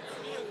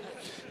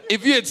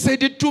 If you had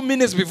said it 2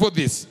 minutes before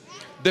this,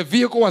 the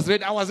vehicle was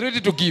ready. I was ready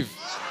to give.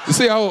 You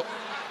see how...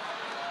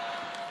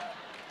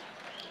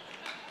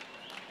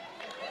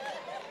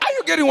 Are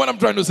you getting what I'm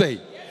trying to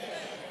say?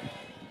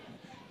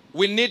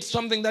 We need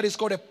something that is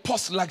called a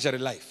post-luxury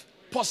life.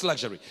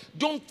 Post-luxury.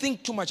 Don't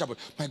think too much about,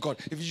 my God,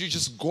 if you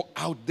just go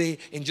out there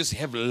and just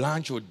have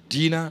lunch or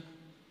dinner.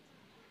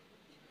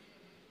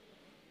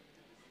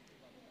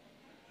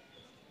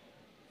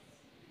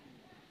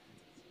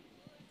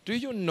 Do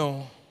you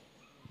know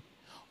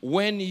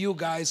when you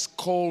guys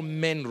call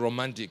men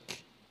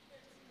romantic,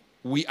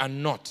 we are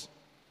not.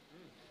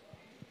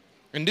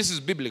 And this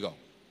is biblical.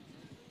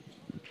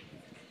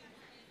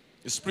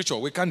 It's spiritual.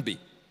 We can't be.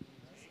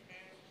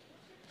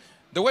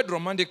 The word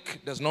romantic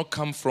does not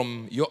come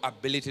from your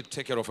ability to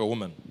take care of a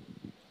woman.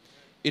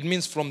 It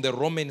means from the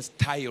Roman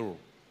style.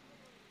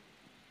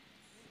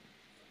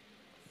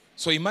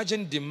 So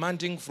imagine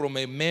demanding from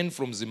a man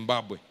from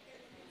Zimbabwe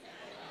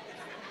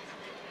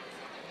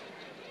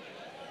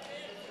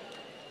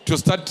to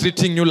start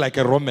treating you like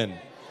a Roman.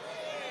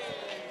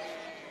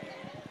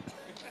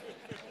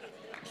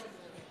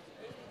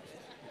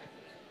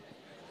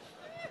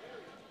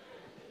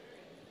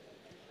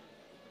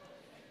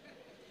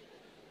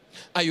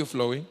 Are you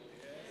flowing?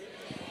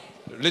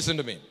 Listen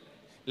to me.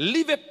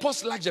 Live a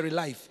post-luxury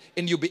life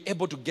and you'll be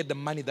able to get the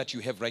money that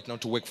you have right now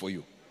to work for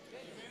you.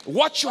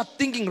 What you are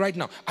thinking right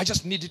now, I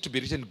just need it to be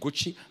written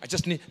Gucci.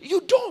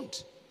 You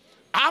don't.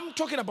 I'm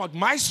talking about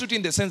my suit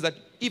in the sense that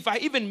if I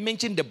even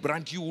mention the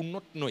brand, you will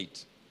not know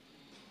it.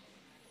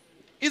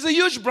 It's a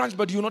huge brand,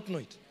 but you will not know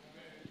it.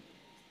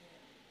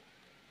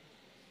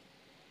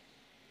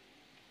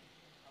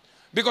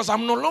 Because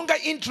I'm no longer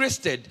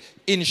interested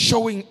in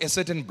showing a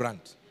certain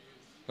brand.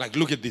 Like,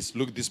 look at this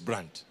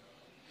brand.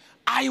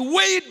 I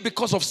wear it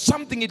because of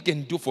something it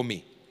can do for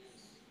me.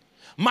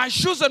 My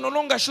shoes are no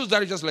longer shoes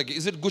that are just like,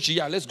 is it Gucci?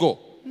 Yeah, let's go.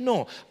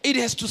 No, it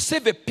has to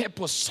serve a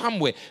purpose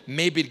somewhere.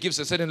 Maybe it gives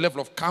a certain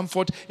level of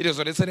comfort. It has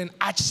a certain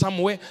arch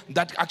somewhere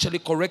that actually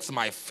corrects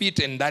my feet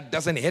and that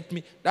doesn't hurt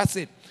me. That's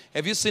it.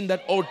 Have you seen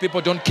that old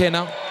people don't care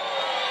now?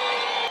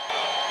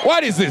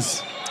 What is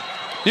this?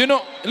 You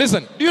know,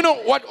 listen, do you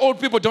know what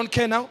old people don't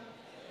care now?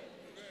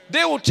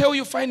 They will tell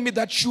you, find me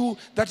that shoe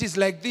that is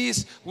like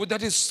this,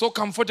 that is so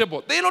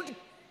comfortable. They don't.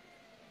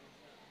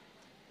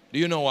 Do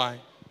you know why?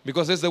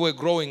 Because as they were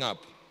growing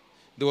up,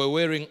 they were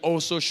wearing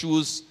also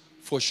shoes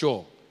for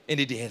sure. And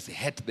it has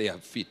hurt their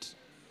feet.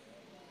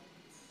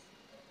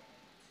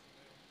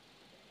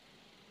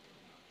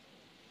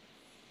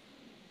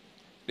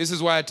 This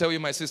is why I tell you,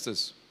 my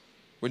sisters,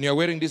 when you're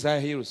wearing these high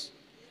heels,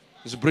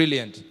 it's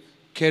brilliant.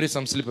 Carry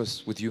some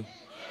slippers with you.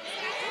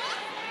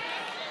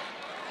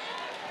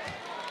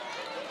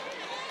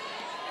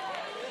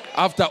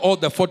 After all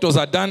the photos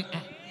are done,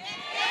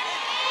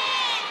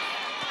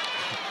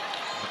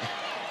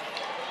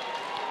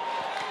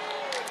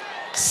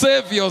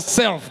 save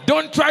yourself.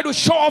 Don't try to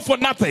show off for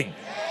nothing.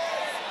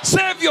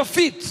 Save your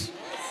feet.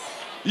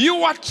 You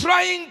are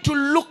trying to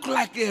look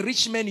like a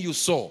rich man you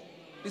saw.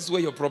 This is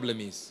where your problem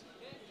is.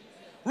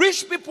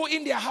 Rich people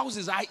in their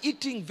houses are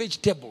eating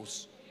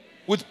vegetables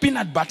with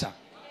peanut butter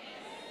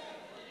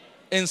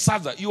and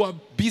salsa. You are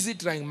busy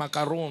trying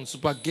macaroni,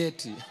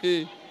 spaghetti.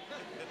 Hey.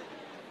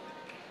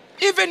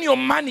 Even your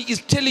money is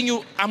telling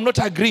you, I'm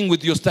not agreeing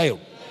with your style.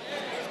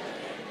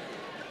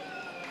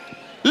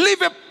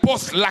 Live a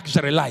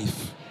post-luxury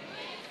life.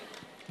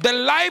 The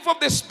life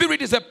of the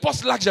Spirit is a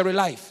post-luxury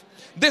life.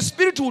 The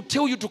Spirit will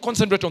tell you to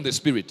concentrate on the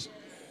Spirit.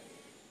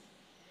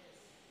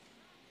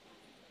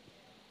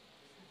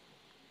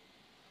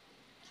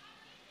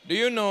 Do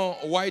you know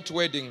white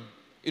wedding?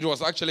 It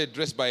was actually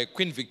dressed by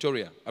Queen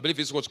Victoria. I believe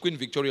it was Queen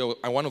Victoria,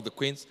 one of the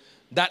queens,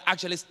 that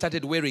actually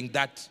started wearing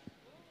that.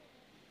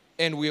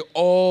 And we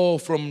all,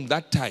 from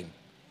that time,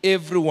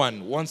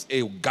 everyone wants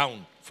a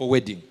gown for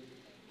wedding.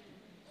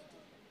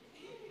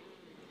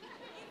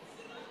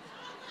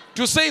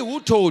 To say,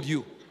 who told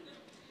you?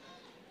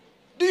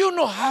 Do you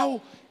know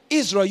how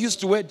Israel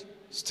used to wed?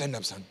 Stand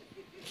up, son.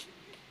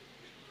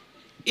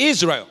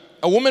 Israel.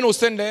 A woman will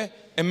stand there,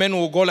 a man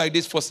will go like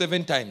this for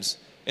 7 times,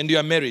 and you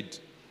are married.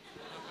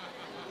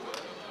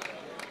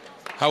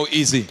 How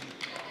easy.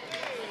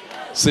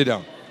 Sit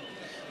down.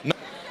 Now,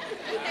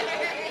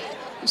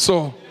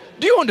 so,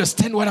 do you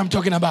understand what I'm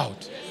talking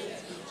about?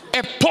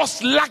 A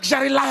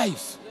post-luxury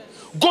life.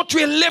 Go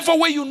to a level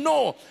where you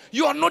know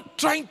you are not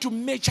trying to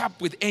match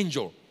up with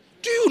Angel.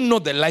 Do you know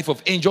the life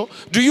of Angel?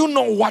 Do you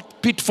know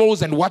what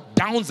pitfalls and what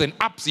downs and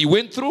ups he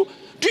went through?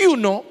 Do you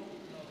know?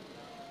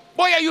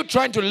 Why are you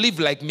trying to live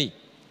like me?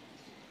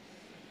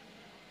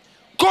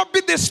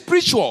 Copy the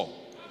spiritual.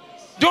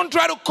 Don't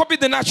try to copy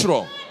the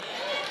natural.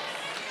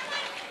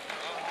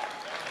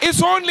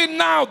 It's only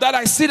now that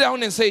I sit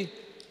down and say,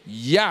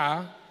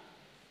 yeah,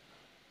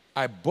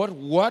 I bought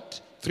what?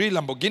 3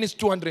 Lamborghinis,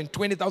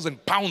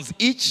 220,000 pounds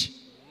each?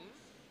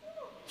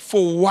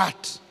 For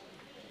what?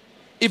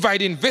 If I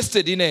had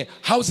invested in a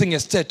housing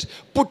estate,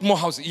 put more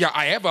houses. Yeah,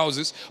 I have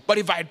houses. But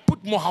if I had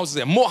put more houses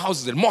and more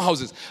houses and more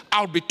houses,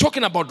 I would be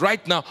talking about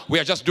right now, we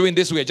are just doing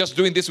this, we are just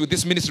doing this with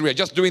this ministry, we are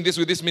just doing this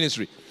with this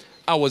ministry.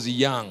 I was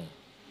young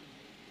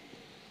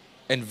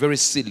and very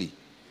silly.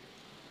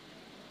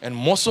 And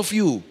most of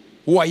you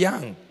who are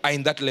young are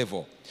in that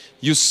level.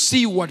 You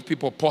see what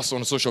people post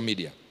on social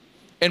media.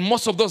 And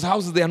most of those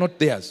houses, they are not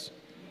theirs.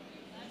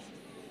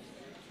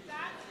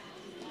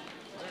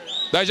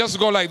 They just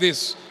go like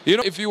this. You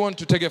know, if you want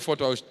to take a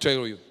photo, I'll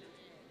tell you.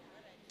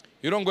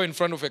 You don't go in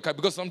front of a car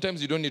because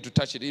sometimes you don't need to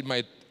touch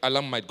it.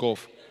 Alarm might go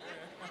off.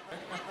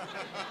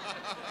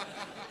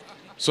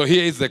 So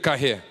here is the car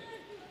here.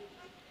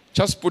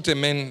 Just put a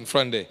man in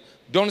front there.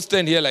 Don't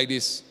stand here like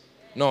this.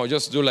 No,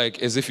 just do like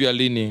as if you are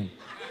leaning.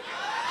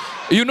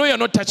 You know you're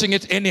not touching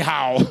it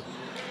anyhow.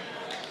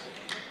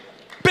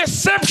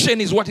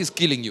 Perception is what is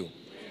killing you.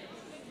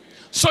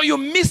 So you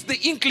miss the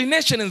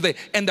inclination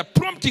and the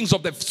promptings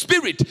of the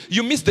spirit.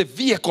 You miss the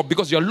vehicle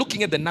because you're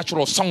looking at the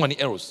natural of someone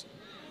else.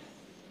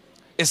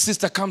 A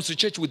sister comes to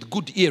church with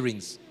good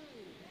earrings.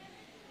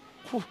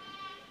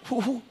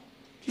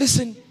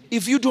 Listen,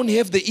 if you don't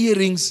have the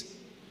earrings,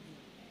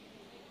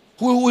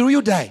 will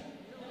you die?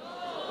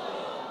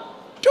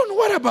 Don't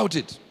worry about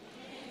it.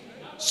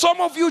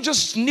 Some of you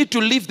just need to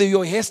leave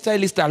your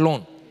hairstylist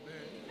alone.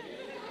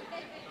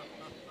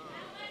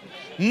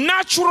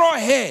 Natural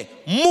hair,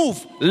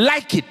 move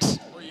like it.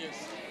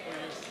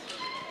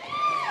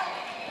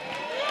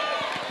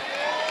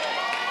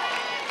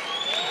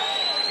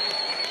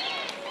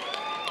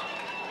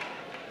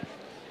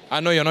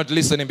 I know you're not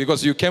listening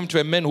because you came to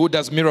a man who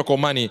does miracle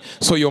money.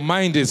 So your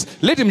mind is,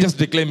 let him just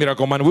declare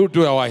miracle money. We'll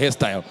do our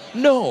hairstyle.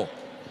 No.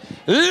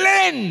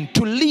 Learn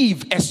to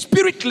live a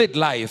spirit-led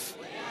life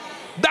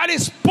that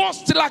is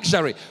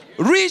post-luxury.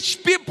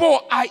 Rich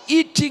people are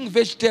eating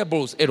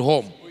vegetables at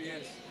home.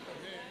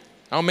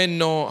 How many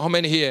know, how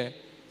many here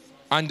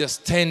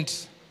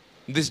understand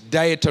these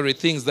dietary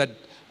things that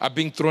are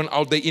being thrown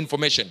out there,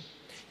 information?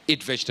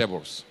 Eat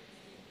vegetables.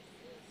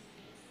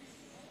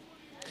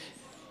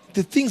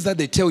 The things that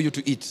they tell you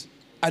to eat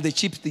are the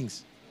cheap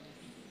things.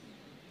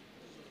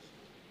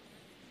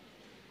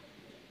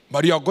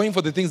 But you are going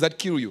for the things that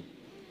kill you.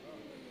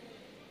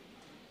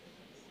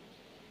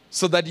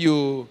 So that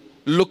you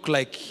look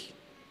like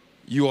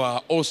you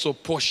are also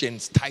posh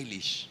and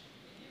stylish.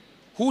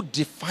 Who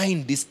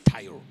defined this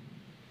style?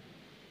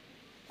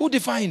 Who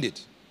defined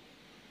it?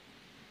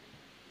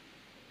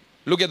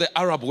 Look at the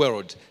Arab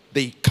world.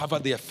 They cover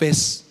their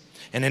face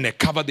and then they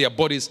cover their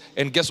bodies.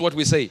 And guess what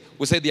we say?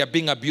 We say they are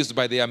being abused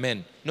by their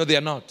men. No, they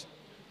are not.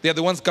 They are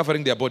the ones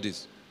covering their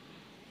bodies.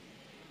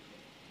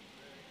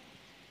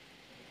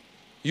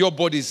 Your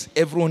body is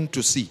everyone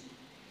to see.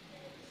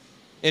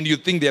 And you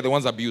think they are the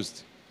ones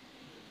abused.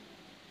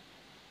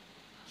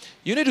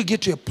 You need to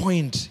get to a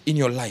point in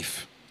your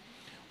life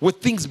where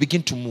things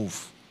begin to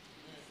move.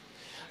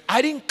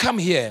 I didn't come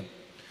here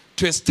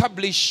to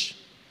establish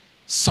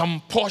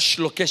some posh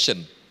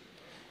location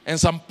and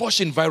some posh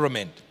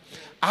environment.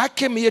 I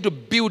came here to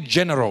build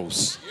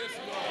generals.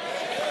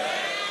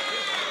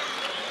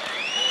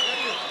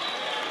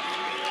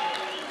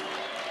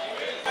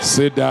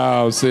 Sit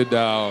down, sit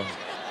down.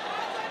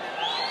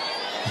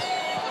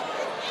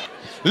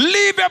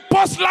 Live a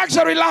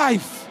post-luxury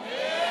life.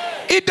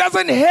 It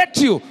doesn't hurt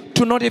you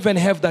to not even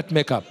have that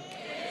makeup.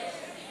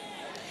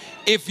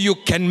 If you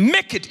can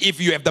make it,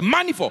 if you have the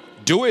money for,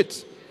 do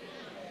it.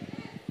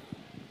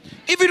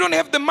 If you don't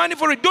have the money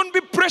for it, don't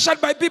be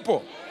pressured by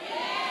people.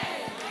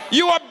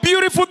 You are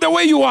beautiful the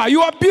way you are.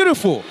 You are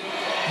beautiful.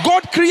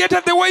 God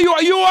created the way you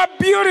are. You are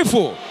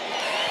beautiful.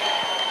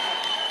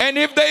 And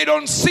if they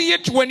don't see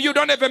it when you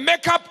don't have a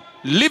makeup,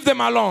 leave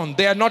them alone.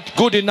 They are not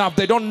good enough.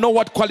 They don't know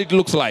what quality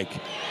looks like.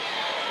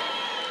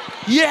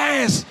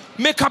 Yes,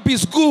 makeup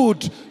is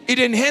good. It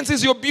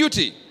enhances your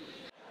beauty.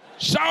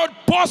 Shout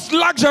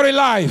post-luxury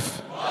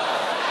life.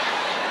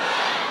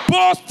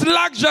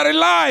 Post-luxury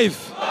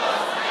life.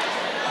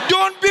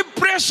 Don't be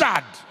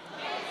pressured.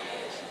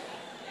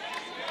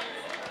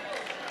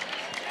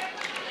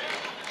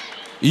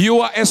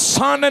 You are a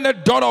son and a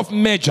daughter of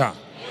Major.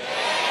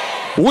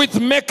 With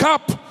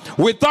makeup,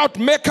 without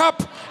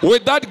makeup,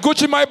 with that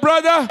Gucci, my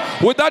brother,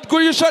 with that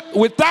Gucci shirt,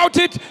 without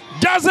it,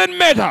 doesn't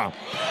matter.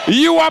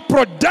 You are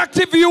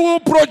productive, you will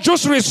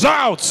produce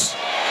results.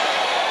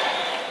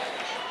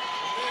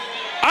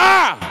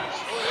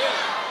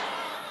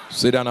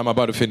 Sit down, I'm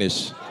about to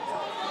finish.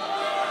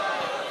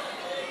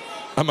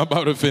 I'm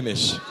about to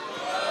finish.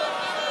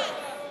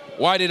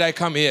 Why did I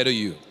come here to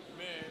you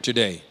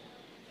today?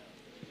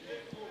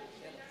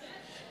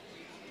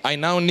 I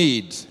now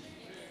need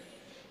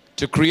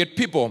to create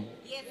people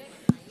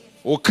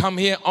who come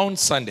here on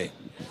Sunday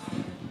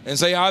and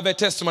say, I have a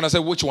testimony. I say,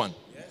 which one?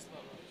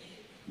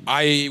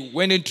 I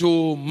went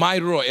into my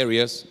rural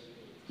areas,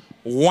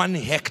 1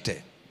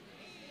 hectare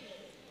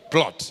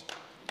plot.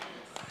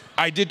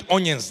 I did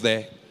onions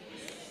there.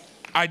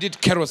 I did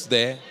carrots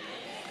there.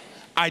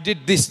 I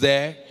did this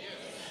there.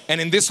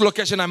 And in this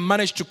location, I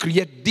managed to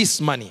create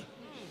this money.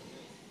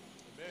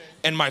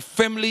 And my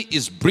family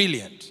is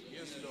brilliant.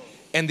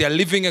 and they're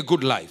living a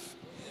good life.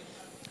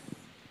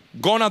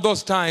 Gone are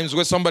those times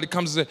where somebody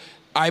comes and says,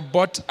 I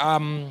bought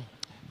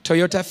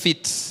Toyota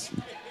Fit.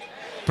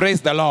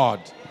 Praise the Lord.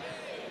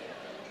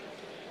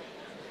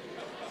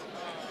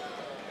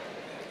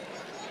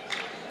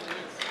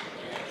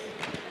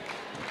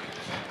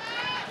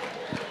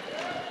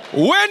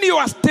 When you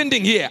are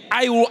standing here,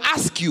 I will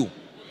ask you,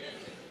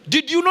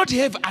 did you not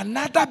have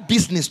another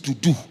business to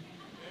do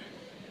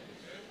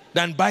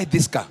than buy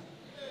this car?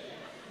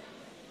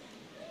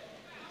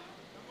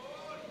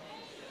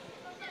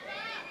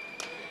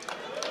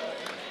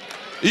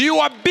 You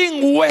are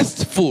being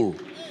wasteful.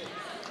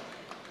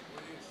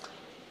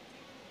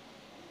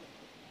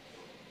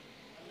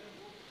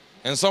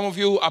 And some of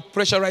you are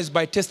pressurized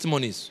by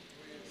testimonies.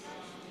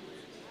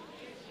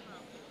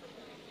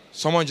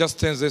 Someone just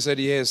turns, they said,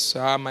 yes,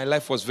 my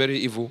life was very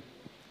evil.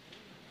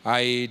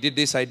 I did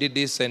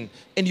this, and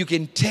you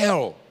can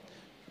tell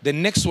the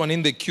next one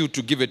in the queue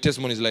to give a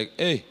testimony is like,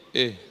 hey.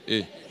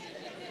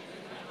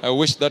 I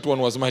wish that one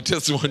was my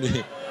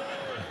testimony.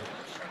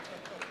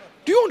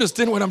 Do you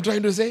understand what I'm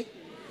trying to say?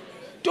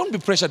 Don't be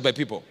pressured by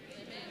people.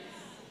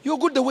 You're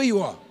good the way you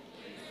are.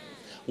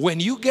 When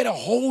you get a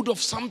hold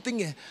of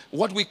something,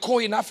 what we call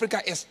in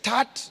Africa a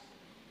start,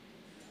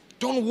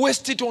 don't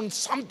waste it on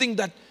something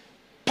that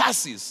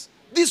passes.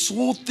 This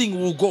whole thing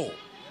will go.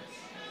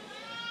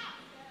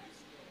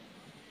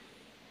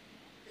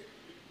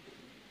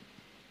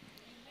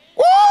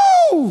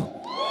 Woo!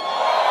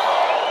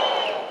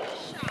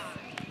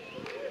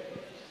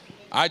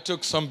 I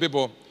took some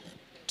people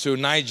to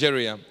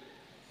Nigeria,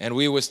 and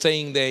we were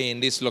staying there in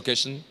this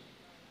location.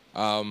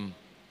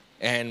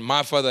 And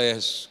my father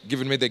has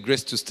given me the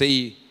grace to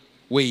stay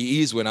where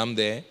he is when I'm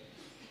there.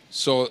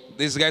 So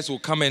these guys will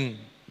come and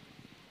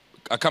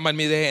accompany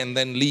me there and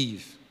then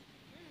leave.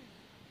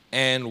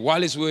 And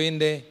while we were in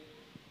there,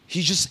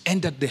 he just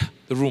entered the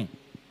room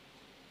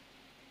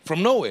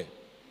from nowhere.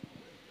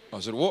 I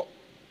said, what?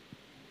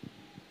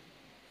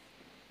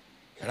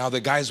 And now the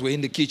guys were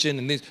in the kitchen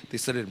and they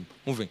started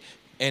moving.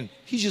 And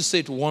he just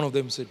said to one of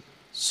them, said,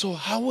 so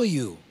how are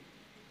you?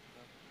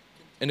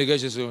 And the guy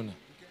just said,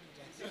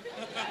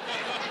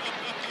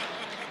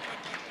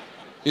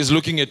 he's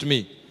looking at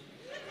me.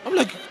 I'm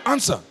like,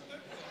 answer.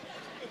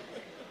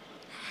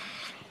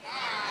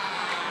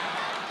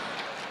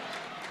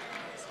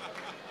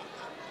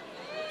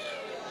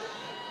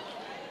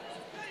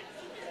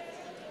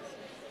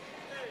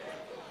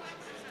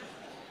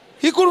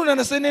 He couldn't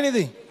understand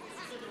anything.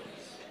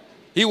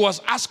 He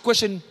was asked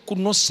question, could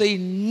not say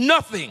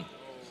nothing.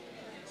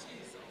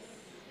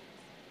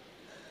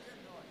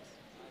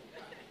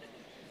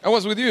 I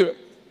was with you.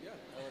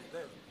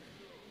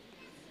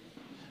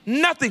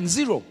 Nothing,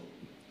 zero.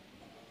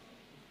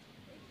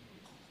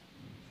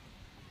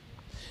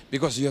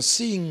 Because you're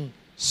seeing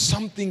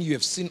something you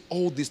have seen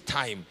all this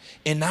time,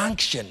 an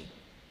action.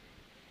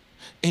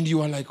 And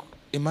you are like,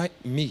 am I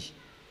me?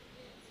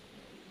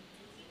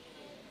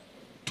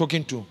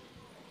 Talking to.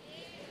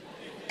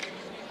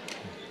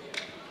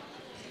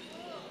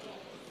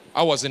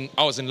 I was in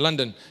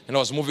London and I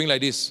was moving like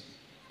this.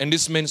 And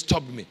this man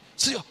stopped me.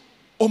 See,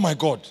 oh my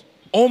God.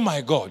 Oh my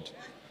God.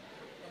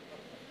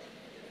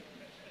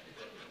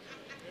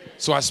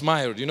 So I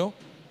smiled, you know.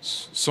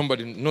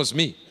 Somebody knows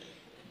me.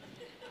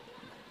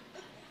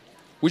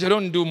 Which I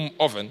don't do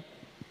often.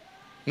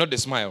 Not the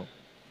smile.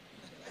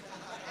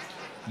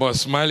 But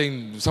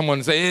smiling,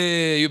 someone say,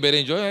 hey, you better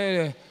enjoy.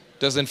 Hey,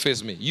 doesn't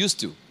faze me. Used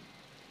to.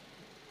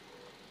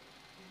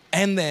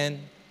 And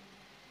then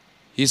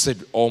he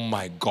said, oh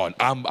my God,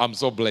 I'm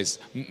so blessed.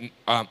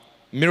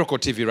 Miracle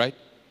TV, right?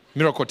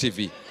 Miracle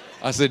TV.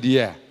 I said,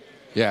 yeah.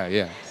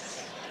 He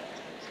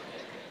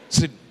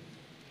said,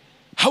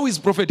 how is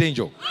Prophet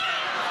Angel?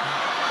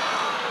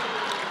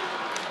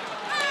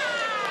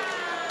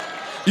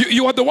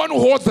 You are the one who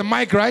holds the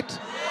mic, right?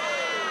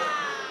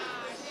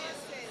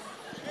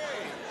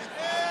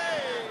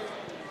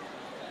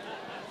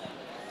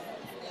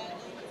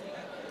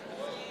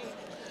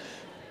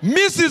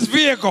 Mrs.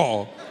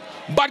 Vehicle.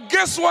 But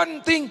guess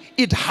one thing?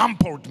 It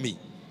hampered me.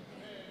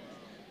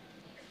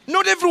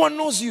 Not everyone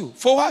knows you.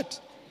 For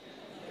what?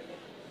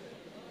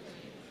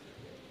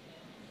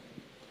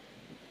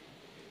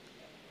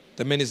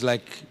 The man is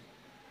like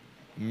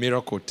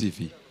Miracle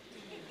TV.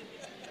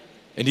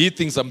 And he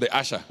thinks I'm the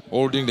usher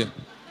holding them.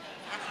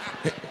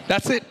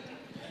 That's it.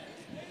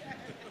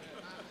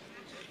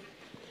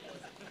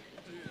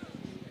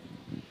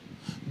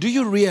 Do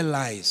you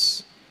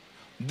realize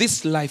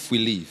this life we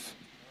live,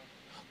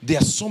 there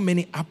are so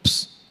many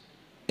ups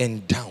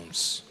and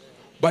downs.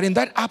 But in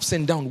that ups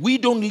and downs, we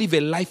don't live a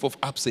life of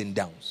ups and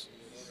downs.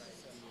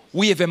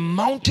 We have a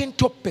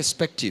mountaintop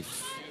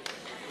perspective.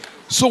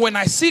 So when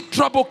I see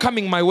trouble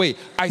coming my way,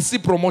 I see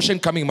promotion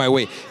coming my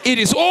way. It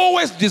is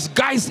always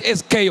disguised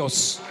as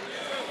chaos.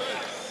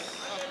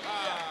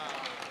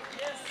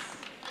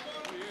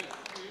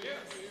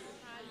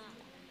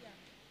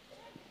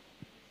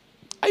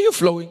 Are you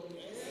flowing?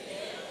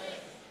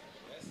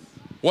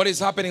 What is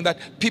happening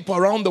that people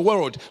around the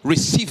world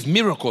receive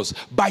miracles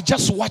by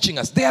just watching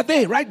us. They are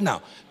there right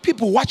now.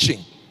 People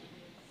watching.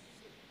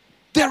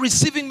 They are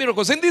receiving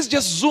miracles. And this is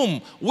just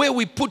Zoom, where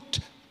we put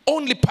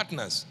only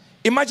partners.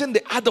 Imagine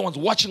the other ones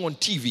watching on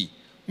TV.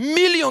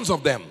 Millions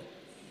of them.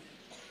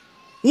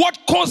 What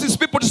causes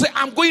people to say,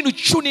 I'm going to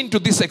tune into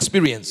this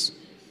experience?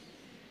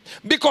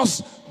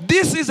 Because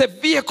this is a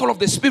vehicle of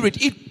the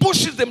Spirit. It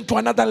pushes them to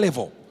another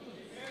level.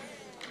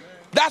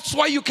 That's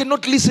why you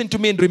cannot listen to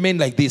me and remain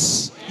like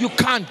this. You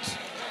can't.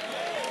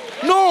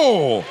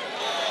 No.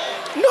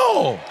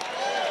 No.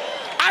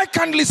 I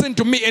can't listen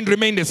to me and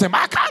remain the same.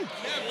 I can't.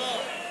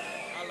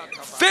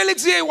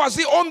 Felix here, was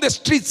he on the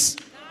streets?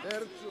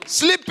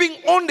 Sleeping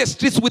on the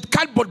streets with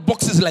cardboard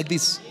boxes like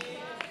this.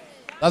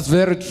 That's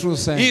very true,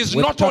 Saint. He is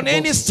not on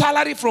any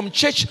salary from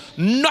church.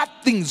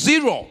 Nothing.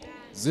 Zero.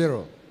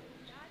 Zero.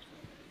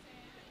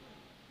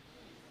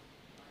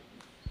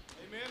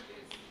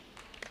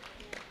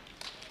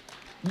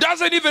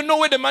 Doesn't even know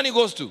where the money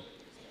goes to.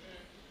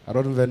 I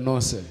don't even know,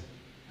 sir.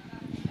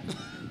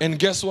 And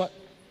guess what?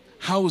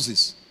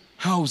 Houses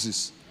are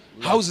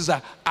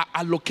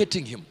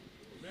allocating him.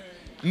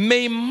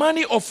 May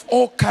money of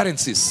all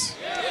currencies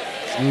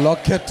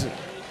Located.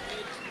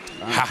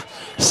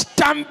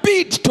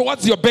 stampede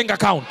towards your bank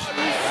account.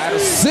 I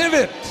receive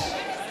it.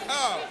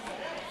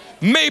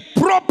 May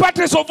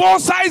properties of all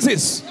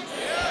sizes.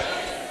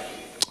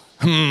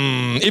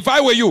 If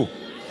I were you,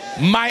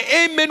 my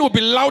amen would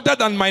be louder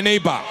than my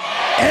neighbor.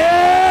 Amen.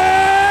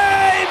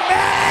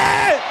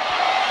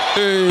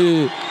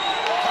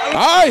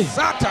 Aye.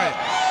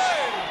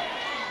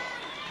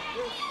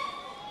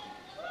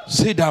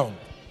 Sit down.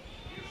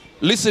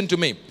 Listen to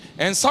me.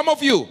 And some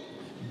of you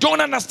don't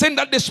understand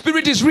that the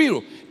Spirit is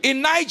real.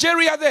 In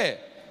Nigeria there,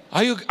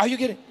 are you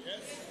getting?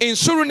 In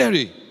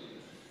Suriname,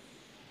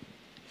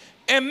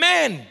 a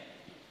man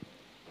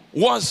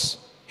was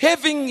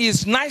having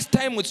his nice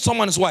time with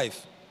someone's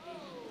wife.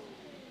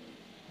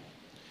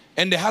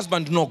 And the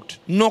husband knocked.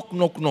 Knock,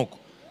 knock, knock.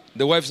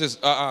 The wife says,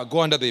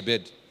 go under the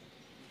bed.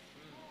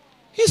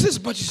 He says,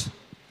 but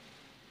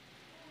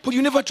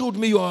you never told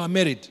me you are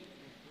married.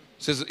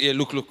 Says, yeah,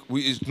 look,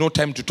 it's no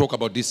time to talk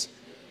about this.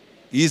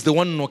 He is the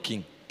one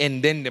knocking.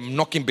 And then the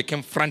knocking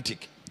became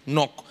frantic.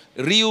 Knock.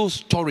 Real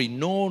story.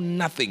 No,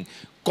 nothing.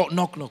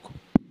 Knock, knock.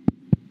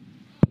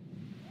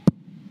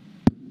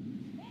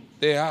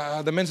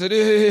 The man said,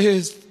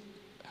 yes.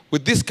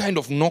 With this kind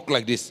of knock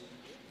like this,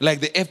 like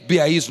the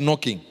FBI is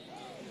knocking.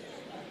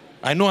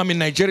 I know I'm in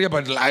Nigeria,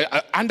 but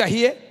under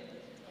here,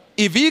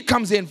 if he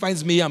comes here and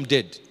finds me, I'm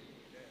dead.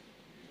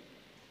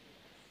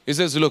 He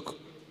says, look,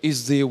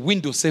 is the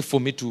window safe for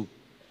me to?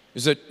 He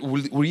said,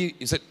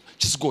 he said,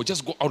 just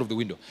go out of the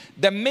window.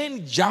 The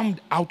man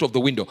jumped out of the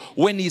window.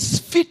 When his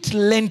feet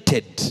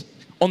landed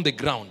on the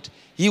ground,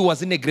 he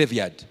was in a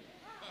graveyard,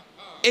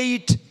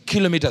 8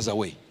 kilometers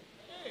away.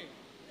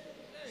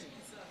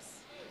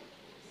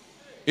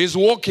 He's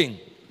walking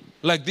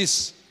like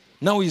this.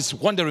 Now he's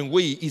wondering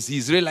where he is.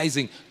 He's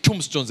realizing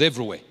tombstones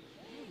everywhere.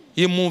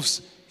 He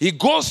moves. He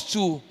goes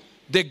to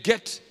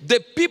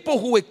the people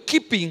who were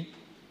keeping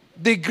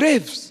the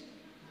graves.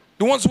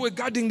 The ones who were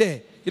guarding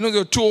there. You know,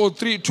 there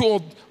were two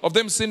of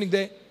them sitting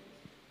there.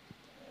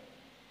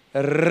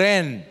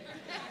 Ran.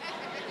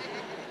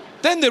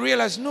 Then they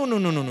realized, no.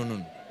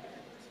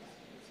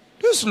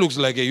 This looks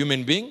like a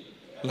human being.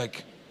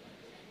 Like,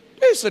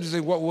 they said,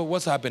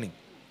 what's happening?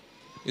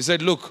 He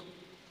said, look,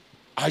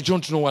 I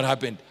don't know what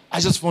happened. I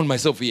just found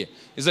myself here.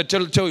 He said,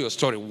 tell your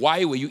story.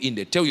 Why were you in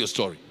there? Tell your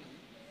story.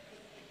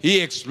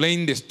 He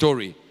explained the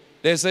story.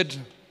 They said,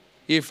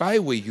 if I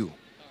were you,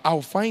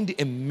 I'll find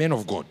a man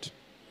of God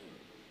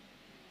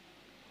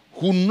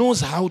who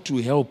knows how to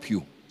help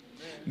you.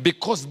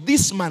 Because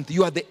this month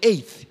you are the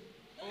 8th.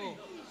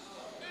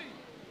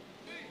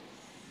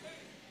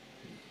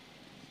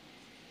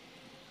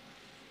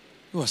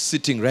 You are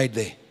sitting right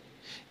there.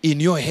 In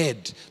your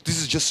head,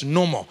 this is just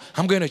normal.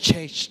 I'm going to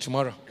church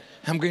tomorrow.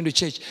 I'm going to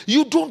church.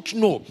 You don't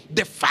know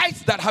the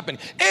fights that happen.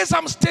 As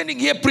I'm standing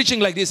here preaching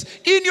like this,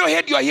 in your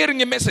head you are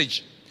hearing a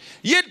message.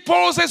 Yet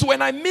Paul says,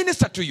 when I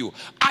minister to you,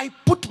 I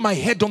put my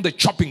head on the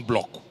chopping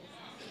block.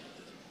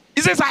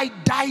 He says, I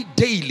die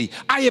daily.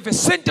 I have a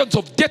sentence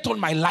of death on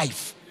my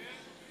life.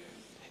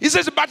 He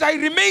says, but I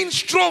remain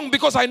strong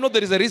because I know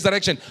there is a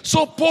resurrection.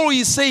 So Paul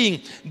is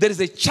saying, there is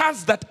a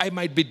chance that I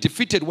might be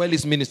defeated while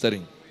he's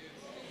ministering.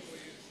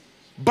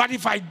 But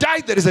if I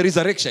die, there is a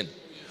resurrection.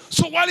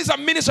 So while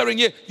I'm ministering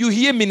here, you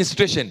hear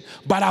ministration.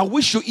 But I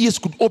wish your ears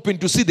could open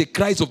to see the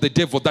cries of the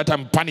devil that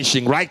I'm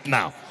punishing right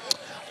now.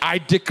 I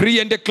decree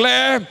and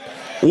declare,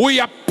 we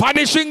are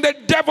punishing the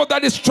devil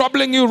that is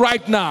troubling you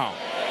right now.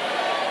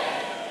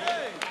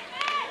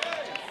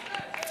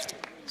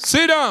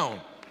 Sit down.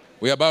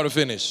 We're about to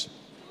finish.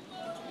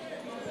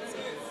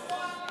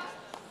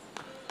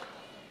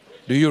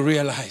 Do you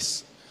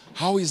realize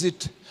how is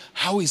it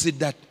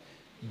that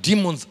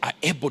demons are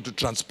able to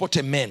transport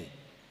a man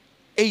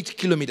 8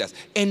 kilometers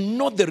and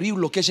not the real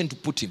location to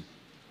put him,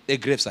 a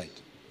gravesite?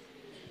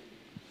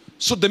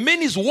 So the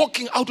man is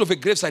walking out of a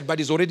gravesite, but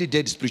he's already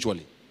dead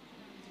spiritually.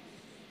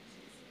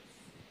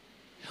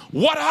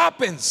 What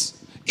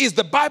happens is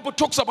the Bible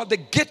talks about the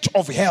gate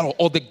of hell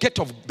or the gate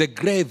of the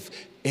grave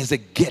as a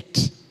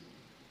gate.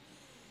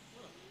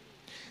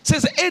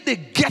 says at the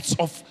gates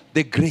of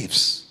the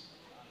graves.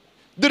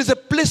 There is a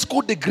place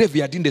called the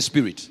graveyard in the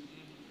spirit,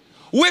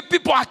 where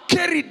people are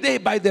carried there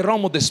by the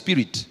realm of the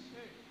spirit,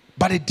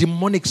 by a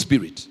demonic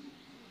spirit.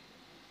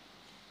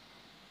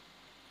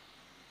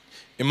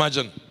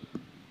 Imagine,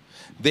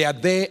 they are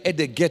there at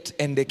the gate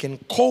and they can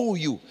call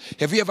you.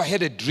 Have you ever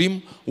had a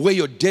dream where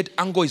your dead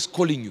uncle is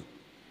calling you?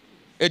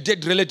 A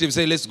dead relative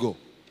say, let's go.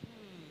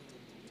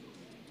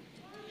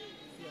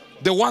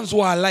 The ones who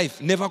are alive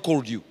never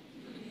called you.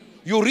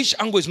 Your rich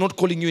uncle is not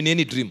calling you in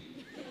any dream.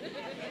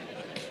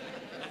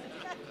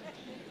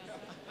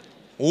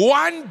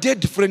 One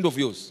dead friend of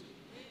yours.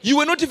 You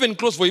were not even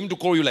close for him to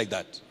call you like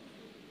that.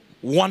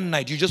 One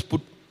night, you just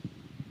put,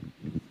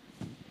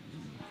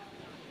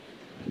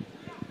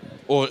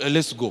 oh,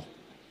 let's go.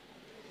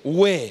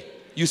 Where?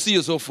 You see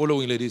yourself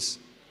following like this.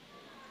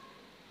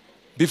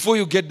 Before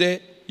you get there,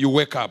 you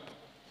wake up.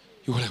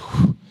 You're like,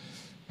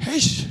 hey,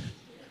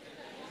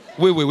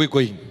 where we're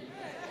going?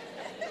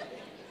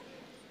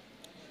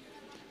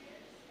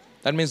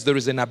 That means there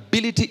is an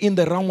ability in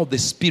the realm of the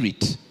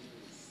spirit,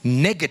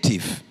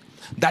 negative,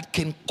 that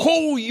can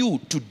call you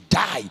to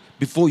die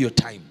before your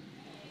time.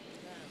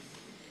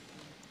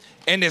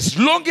 And as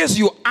long as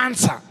you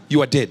answer,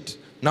 you are dead.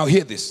 Now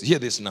hear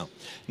this now.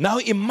 Now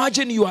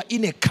imagine you are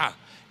in a car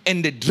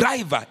and the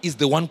driver is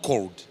the one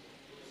called.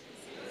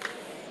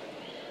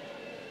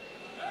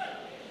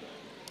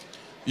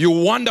 You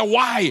wonder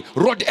why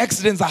road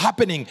accidents are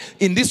happening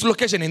in this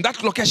location, in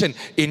that location,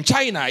 in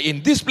China,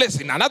 in this place,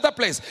 in another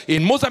place,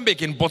 in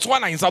Mozambique, in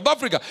Botswana, in South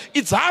Africa.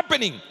 It's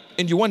happening.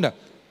 And you wonder,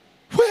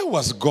 where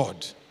was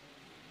God?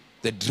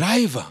 The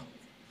driver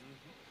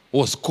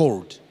was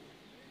called.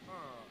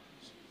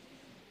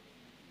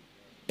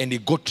 And he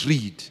got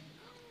rid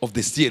of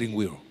the steering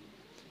wheel.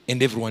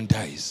 And everyone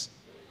dies.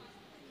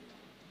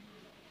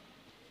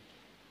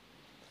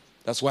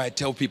 That's why I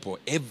tell people,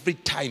 every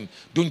time,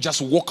 don't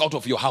just walk out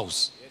of your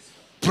house.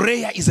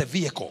 Prayer is a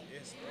vehicle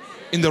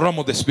in the realm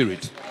of the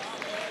spirit.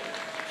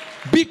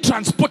 Be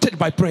transported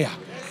by prayer.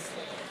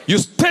 You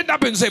stand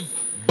up and say,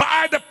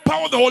 by the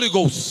power of the Holy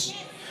Ghost,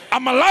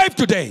 I'm alive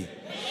today.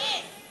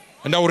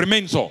 And I will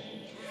remain so.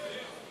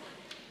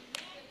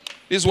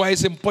 This is why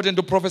it's important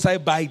to prophesy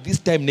by this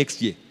time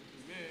next year.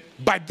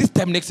 By this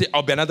time next year,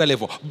 I'll be another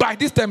level. By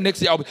this time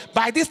next year,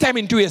 by this time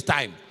in 2 years'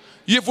 time.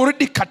 You've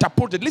already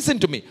catapulted. Listen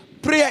to me.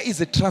 Prayer is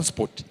a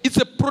transport. It's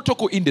a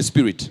protocol in the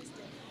spirit.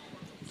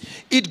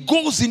 It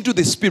goes into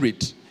the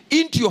spirit,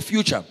 into your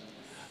future,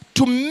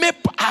 to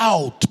map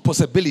out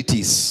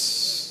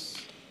possibilities.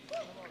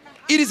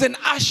 It is an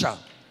usher.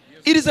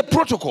 It is a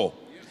protocol.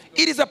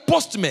 It is a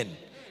postman.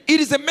 It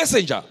is a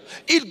messenger.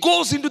 It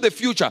goes into the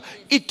future.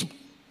 It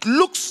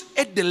looks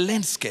at the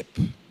landscape.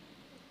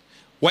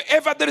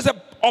 Wherever there is an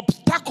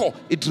obstacle,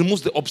 it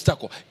removes the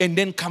obstacle and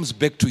then comes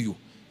back to you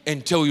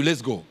and tell you,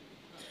 let's go.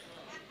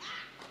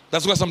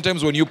 That's why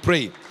sometimes when you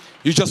pray,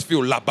 you just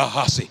feel la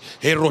bahase,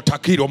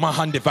 erotakido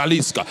mahande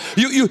valiska.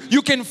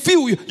 You can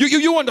feel,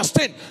 you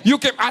understand. You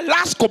can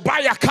alasko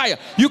baya kaya.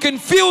 You can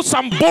feel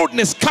some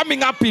boldness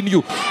coming up in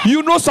you.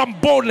 You know some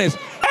boldness.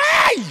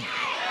 Hey!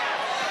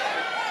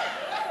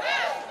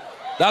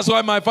 That's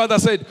why my father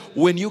said,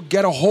 when you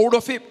get a hold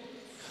of it,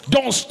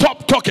 don't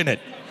stop talking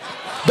it.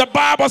 The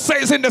Bible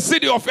says in the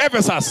city of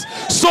Ephesus,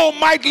 so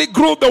mightily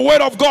grew the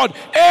word of God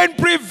and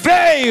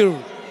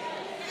prevailed.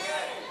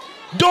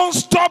 Don't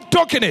stop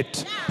talking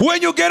it.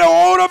 When you get a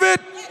hold of it,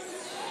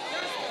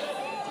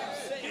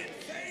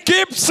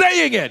 keep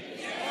saying it.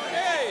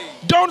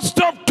 Don't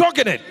stop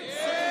talking it.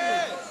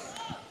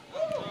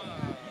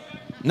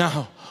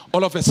 Now,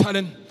 all of a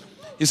sudden,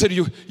 he said,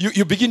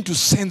 you begin to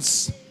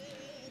sense.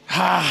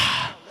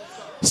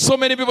 So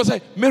many people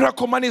say,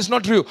 miracle money is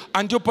not real.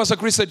 Until Pastor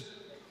Chris said,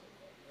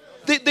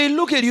 they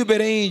look at Uebert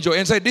Angel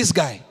and say, this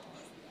guy,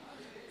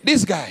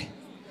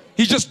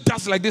 he just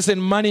does like this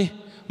and money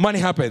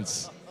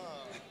happens.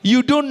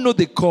 You don't know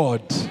the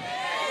code.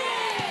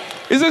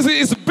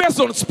 It's based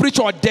on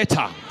spiritual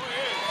data.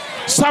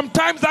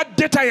 Sometimes that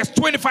data has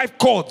 25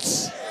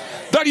 codes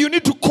that you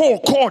need to call,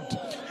 code.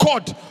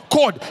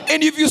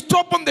 And if you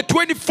stop on the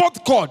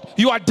 24th code,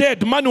 you are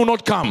dead. Money will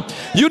not come.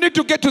 You need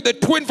to get to the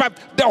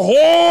 25. The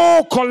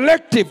whole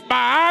collective.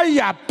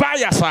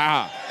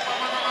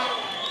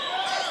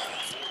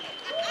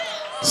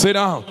 Sit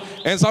down.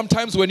 And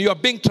sometimes when you are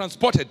being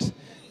transported,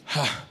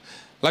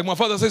 like my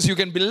father says, you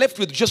can be left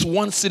with just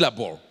one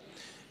syllable.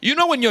 You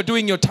know when you're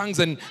doing your tongues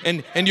and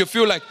you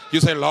feel like you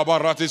say then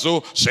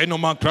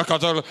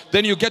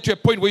you get to a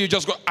point where you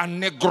just go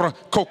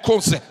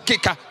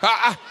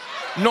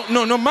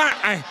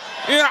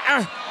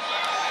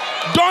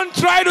don't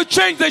try to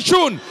change the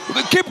tune.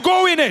 Keep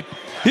going it.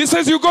 He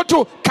says you go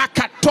to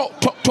kakato.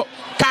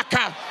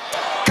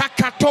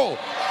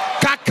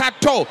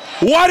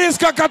 What is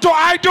kakato?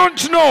 I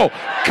don't know.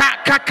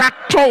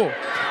 Kakato.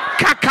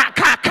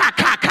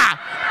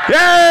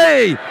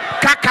 Hey!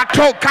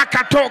 Kakato.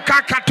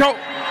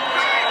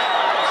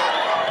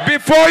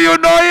 Before you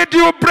know it,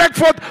 you break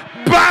forth.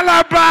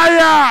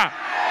 Balabaya!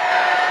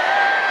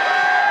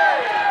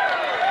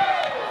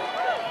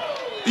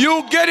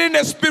 You get in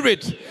the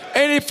spirit.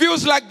 And it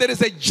feels like there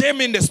is a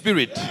gem in the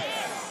spirit.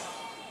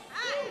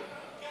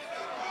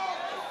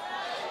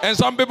 And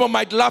some people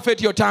might laugh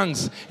at your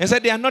tongues and say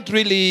they are not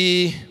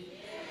really,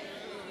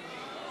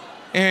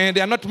 and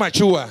they are not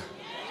mature.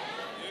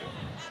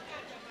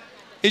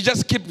 He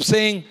just keeps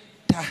saying,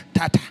 ta,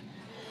 ta, ta.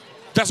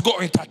 Just go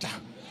in tata.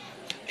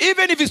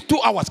 Even if it's 2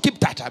 hours, keep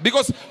tata.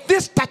 Because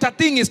this tata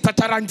thing is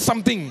tataran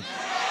something.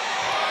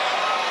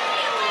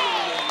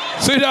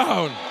 Sit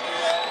down.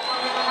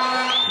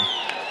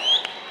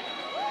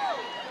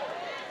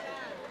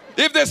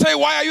 If they say,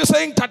 why are you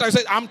saying tata? I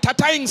say, I'm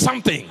tataing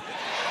something.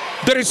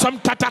 There is some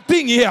tata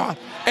thing here.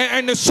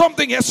 And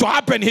something has to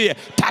happen here.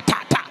 Tata,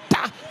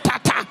 tata,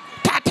 tata,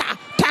 tata,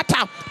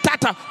 tata,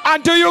 tata.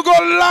 Until you go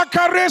la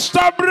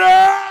caresta,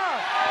 bro.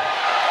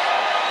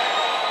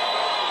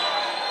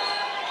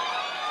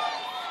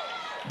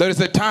 There is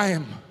a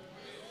time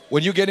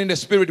when you get in the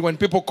spirit, when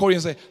people call you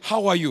and say,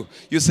 how are you?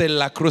 You say,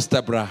 la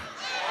crusta, bra.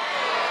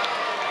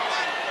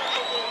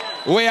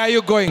 Where are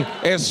you going?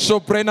 Es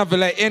soprena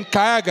vela en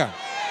Kayaga.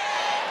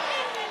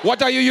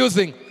 What are you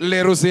using?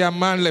 Le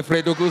Rusiaman, le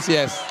Fredogus,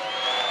 yes.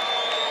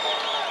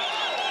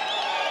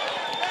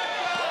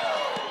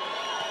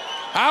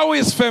 How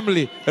is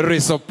family?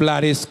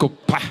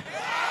 Risoplariscopa.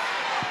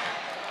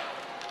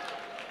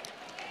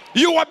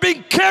 You are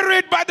being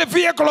carried by the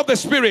vehicle of the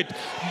Spirit.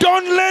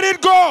 Don't let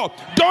it go.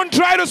 Don't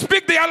try to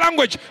speak their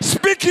language.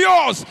 Speak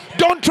yours.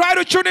 Don't try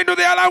to tune into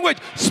their language.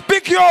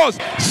 Speak yours.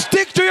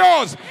 Stick to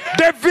yours.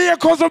 The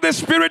vehicles of the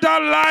Spirit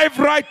are alive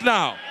right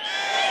now.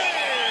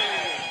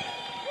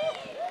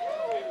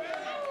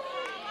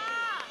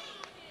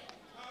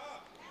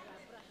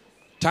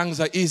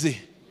 Tongues are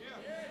easy.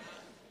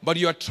 But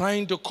you are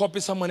trying to copy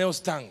someone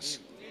else's tongues.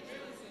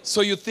 So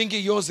you think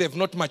yours have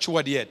not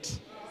matured yet.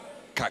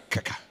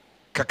 Kakato.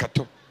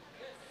 Kakato.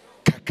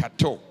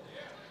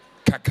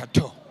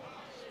 Kakato.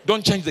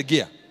 Don't change the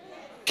gear.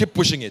 Keep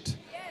pushing it.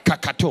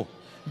 Kakato.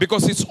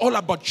 Because it's all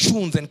about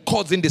tunes and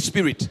chords in the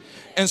spirit.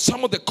 And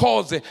some of the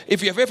chords,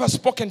 if you have ever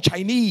spoken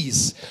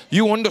Chinese,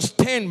 you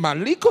understand.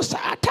 Maliko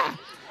Saata.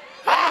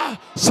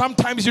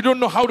 Sometimes you don't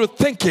know how to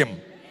thank him.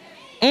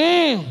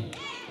 Yeah.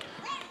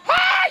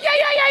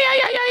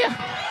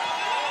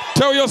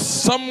 Tell your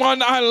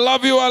someone, I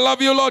love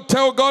you, Lord.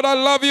 Tell God, I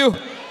love you.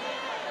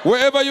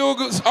 Wherever you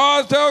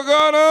are, tell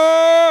God,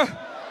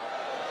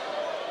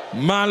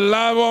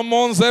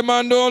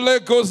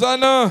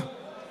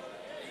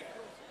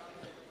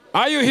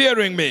 are you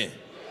hearing me?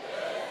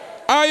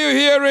 Are you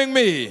hearing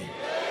me?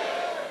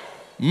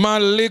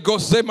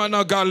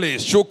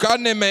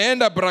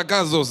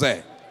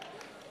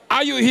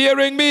 Are you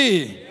hearing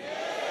me?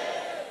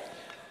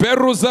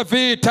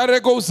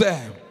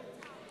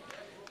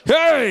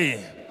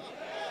 Hey!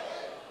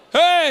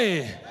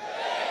 Hey!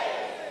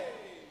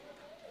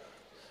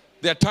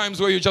 There are times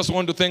where you just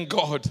want to thank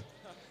God.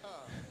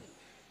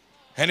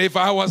 And if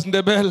I was in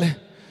the belly,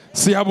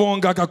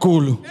 siyabonga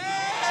kakulu.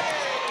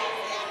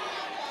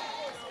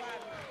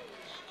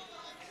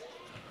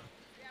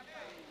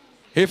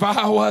 If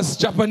I was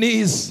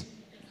Japanese,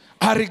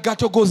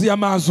 arigato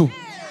gozaimasu.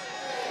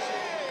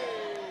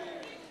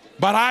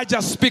 But I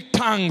just speak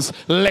tongues,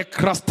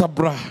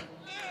 lekrastabra.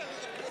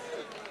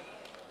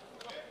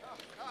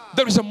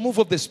 There is a move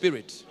of the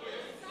Spirit.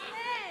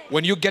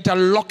 When you get a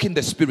lock in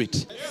the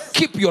Spirit,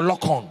 keep your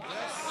lock on.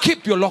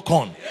 Keep your lock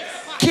on.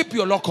 Keep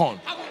your lock on.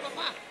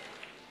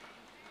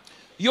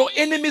 Your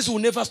enemies will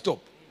never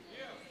stop.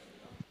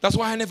 That's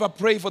why I never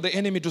pray for the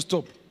enemy to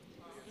stop.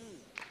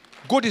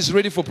 God is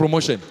ready for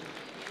promotion.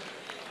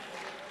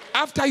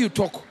 After you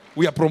talk,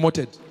 we are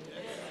promoted.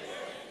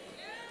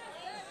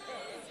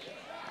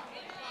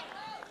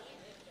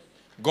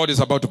 God is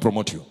about to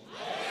promote you.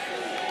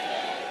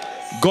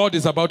 God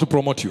is about to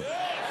promote you.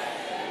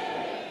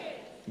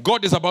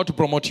 God is about to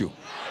promote you.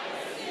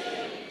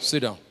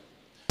 Sit down.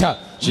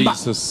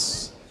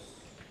 Jesus.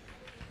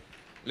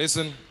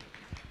 Listen.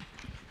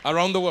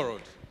 Around the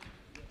world,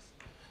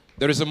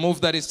 there is a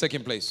move that is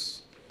taking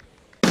place.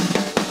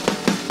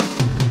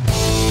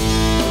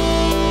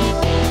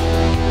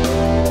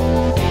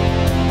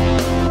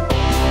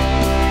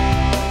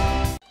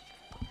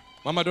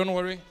 Mama, don't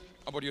worry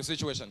about your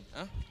situation.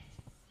 Huh?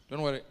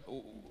 Don't worry.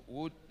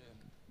 Would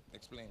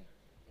explain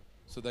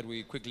so that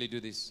we quickly do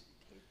this.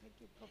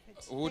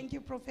 Thank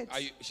you, Prophet.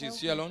 She's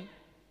here alone?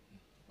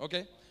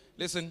 Okay.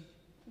 Listen,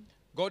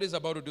 God is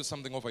about to do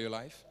something over your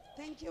life.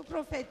 Thank you,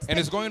 Prophet. And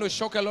it's going to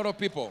shock a lot of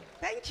people.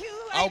 Thank you.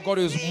 How God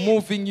is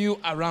moving you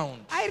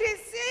around. I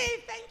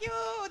receive. Thank you.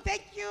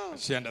 Thank you.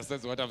 She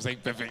understands what I'm saying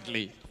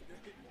perfectly.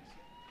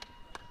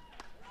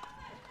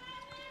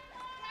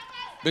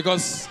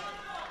 Because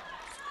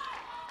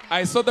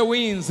I saw the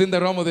winds in the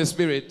realm of the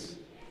Spirit.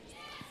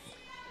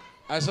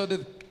 I saw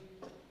the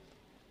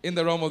in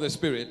the realm of the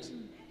Spirit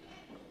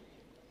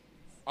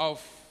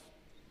of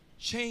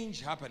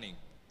change happening.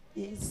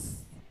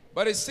 Yes.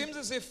 But it seems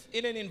as if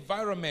in an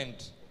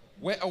environment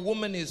where a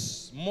woman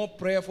is more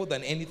prayerful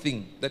than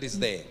anything that is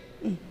there,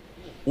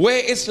 where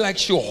it's like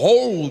she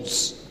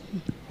holds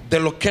the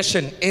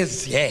location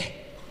is here.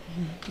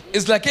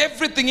 It's like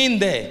everything in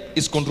there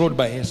is controlled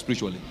by her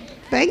spiritually.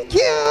 Thank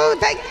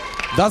you.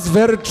 That's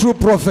very true,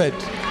 prophet.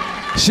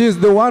 She's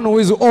the one who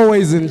is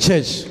always in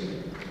church.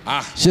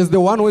 She's the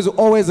one who is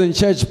always in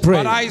church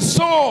praying. But I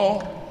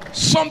saw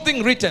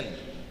something written.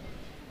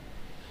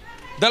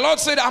 The Lord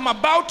said, I'm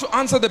about to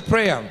answer the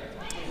prayer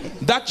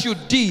that you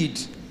did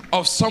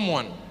of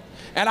someone.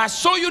 And I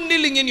saw you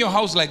kneeling in your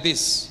house like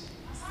this.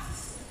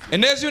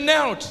 And as you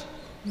knelt,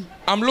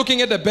 I'm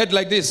looking at the bed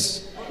like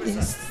this.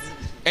 Yes.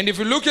 And if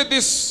you look at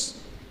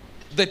this,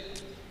 the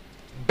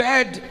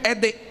bed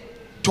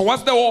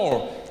towards the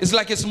wall, it's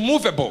like it's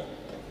movable.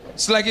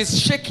 It's like it's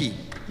shaky.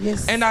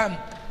 Yes. And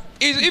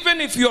even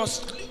if you're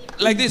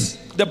like this,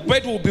 the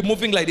bed will be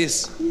moving like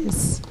this.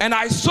 Yes. And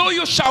I saw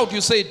you shout,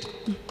 you said,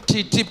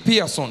 Titi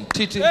Pearson.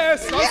 Titi.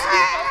 Yes, that's me,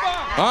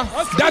 Huh?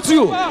 Papa. That's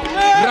you.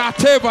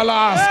 That's me,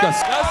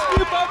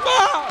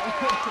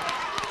 Papa.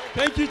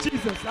 Thank you,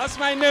 Jesus. That's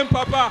my name,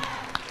 Papa.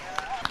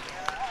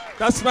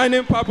 That's my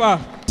name, Papa.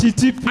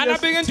 Titi. And I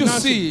began to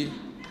see.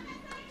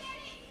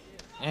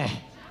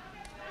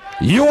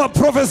 You are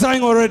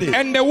prophesying already.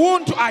 And the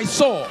wound I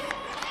saw,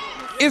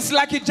 it's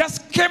like it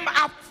just came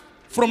up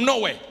from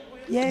nowhere.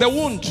 Yes. The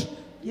wound.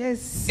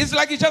 Yes. It's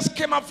like it just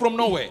came up from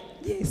nowhere.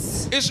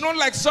 Yes. It's not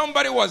like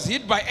somebody was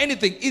hit by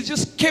anything. It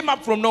just came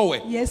up from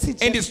nowhere. Yes,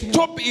 it and just its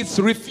top is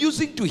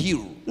refusing to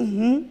heal.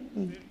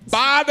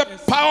 By the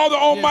power of the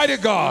Almighty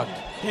God.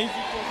 Thank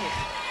you,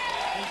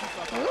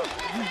 Papa.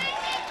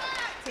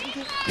 Thank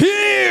you, Papa.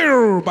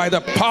 Heal by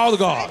the power of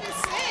God.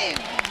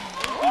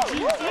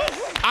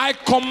 I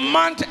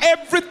command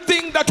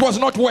everything that was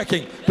not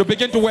working to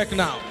begin to work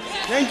now.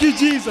 Thank you,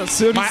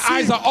 Jesus. My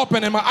eyes are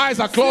open and my eyes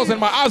are closed and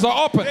my eyes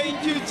are open.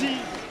 Thank you,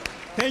 Jesus.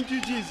 Thank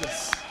you,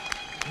 Jesus.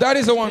 That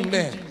is the one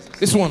there.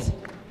 This one.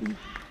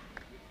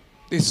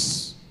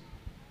 This.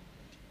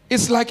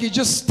 It's like it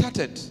just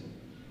started.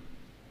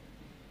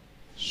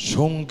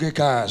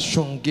 Shongeka,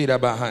 shongera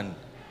bahan.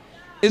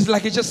 It's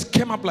like it just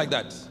came up like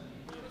that.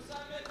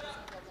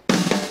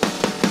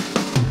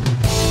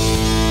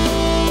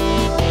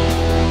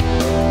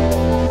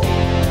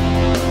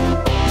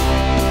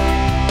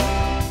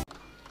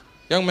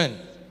 Young man,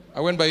 I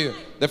went by you.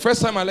 The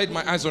first time I laid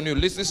my eyes on you,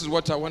 this is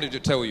what I wanted to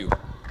tell you.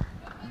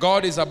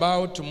 God is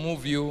about to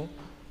move you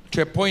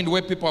to a point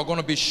where people are going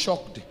to be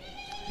shocked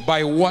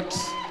by what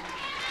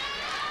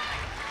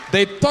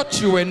they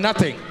thought you were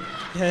nothing.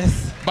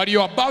 Yes. But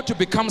you're about to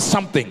become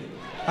something.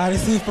 I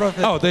receive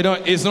prophet. Oh, they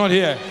don't. It's not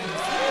here.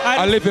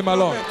 I'll leave him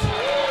alone.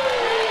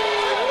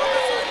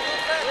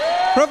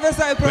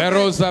 Prophesy, prophet.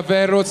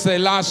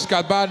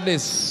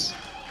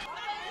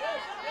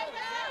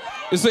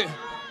 You see,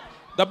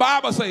 the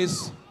Bible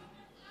says,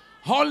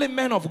 holy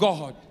men of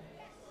God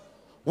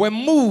were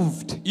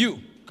moved. You,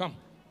 come.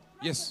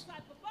 Yes.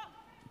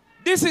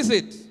 This is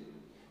it.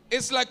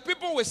 It's like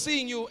people were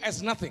seeing you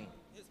as nothing.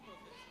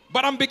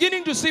 But I'm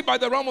beginning to see by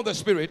the realm of the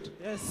Spirit.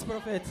 Yes,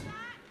 prophet.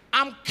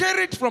 I'm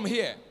carried from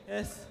here.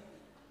 Yes.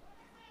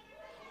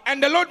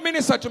 And the Lord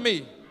ministered to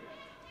me.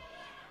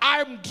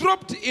 I'm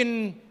dropped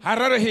in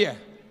Harare here.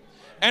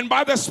 And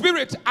by the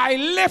Spirit, I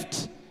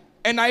left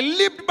and I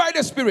lived by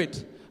the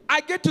Spirit. I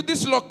get to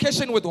this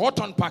location with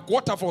Horton Park,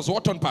 Waterfalls,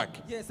 Horton Park.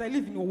 Yes, I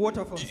live in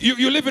Waterfalls.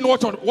 You live in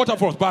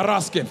Waterfalls,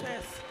 Baraske.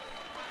 Yes.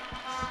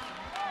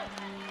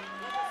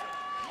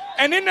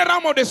 And in the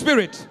realm of the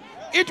Spirit,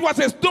 it was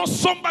as though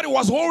somebody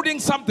was holding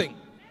something.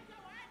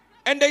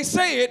 And they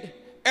say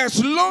it,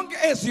 as long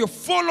as you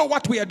follow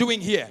what we are doing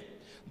here,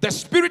 the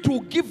Spirit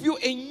will give you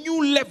a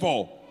new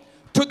level.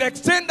 To the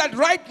extent that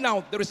right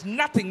now, there is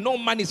nothing, no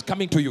money is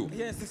coming to you.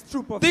 Yes, it's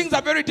true, prophet. Things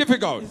are very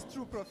difficult. It's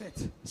true,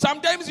 prophet.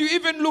 Sometimes you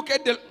even look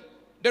at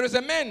there is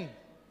a man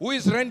who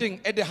is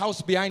renting at the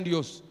house behind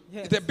yours.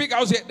 Yes. It's a big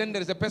house here, then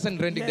there is a person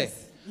renting Yes.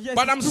 there. Yes,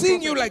 But it's I'm true, seeing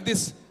prophet. you like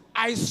this.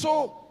 I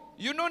saw,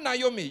 you know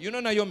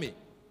Naomi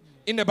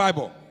in the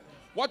Bible.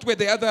 What were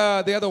the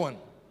other one?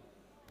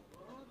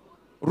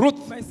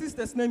 Ruth. My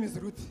sister's name is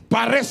Ruth.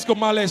 Paresko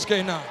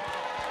Maleskena.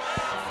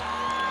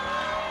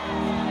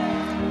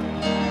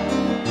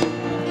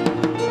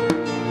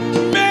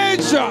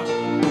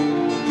 Major.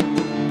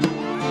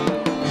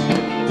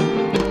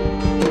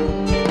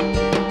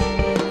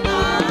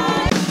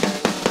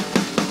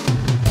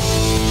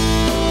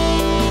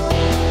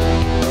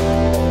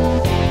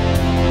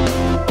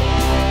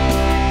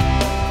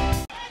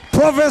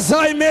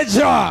 Prophesy,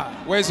 Major.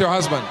 Where's your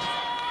husband?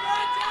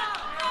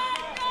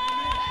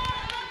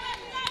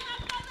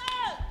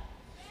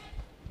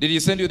 Did he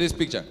send you this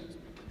picture?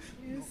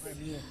 Yes.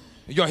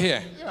 You're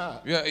here?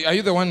 Yeah. Are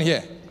you the one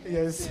here?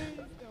 Yes.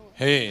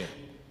 Hey.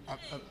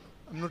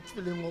 I'm not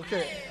feeling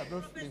okay. I'm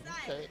not feeling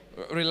okay.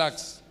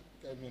 Relax.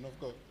 Man of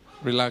God.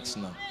 Relax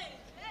now.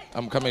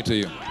 I'm coming to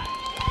you.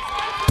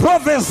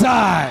 Prophesy.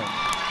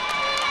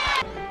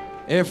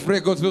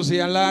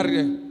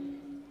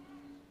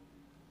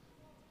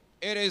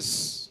 It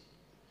is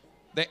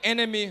the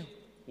enemy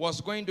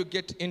was going to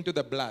get into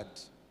the blood.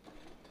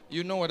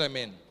 You know what I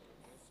mean?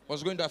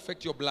 Was going to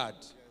affect your blood.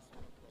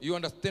 You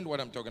understand what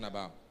I'm talking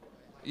about?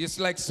 It's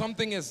like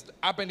something has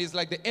happened. It's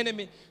like the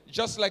enemy,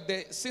 just like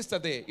the sister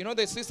there. You know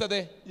the sister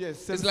there?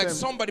 Yes. It's like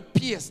somebody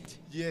pierced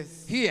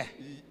Yes. here.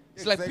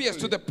 It's like pierced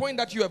to the point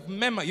that you have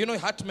memo. You know,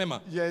 heart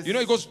memo. Yes. You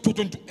know, it goes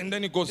and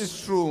then it goes.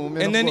 It's true,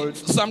 man and of then God.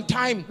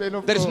 sometime Man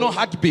of there is no God.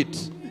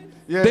 heartbeat.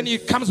 Yes. Then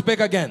it comes back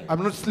again.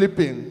 I'm not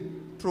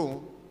sleeping.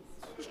 True.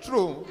 It's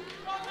true.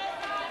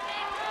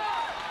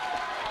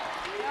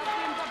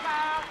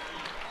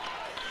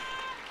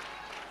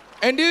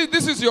 And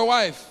this is your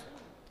wife.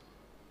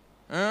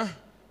 Huh?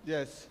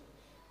 Yes.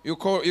 You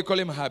call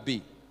him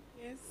Habi.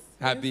 Yes.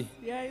 Habi. Yes.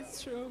 Yeah,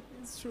 it's true.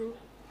 It's true.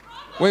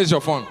 Where's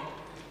your phone?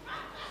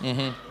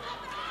 Mm-hmm.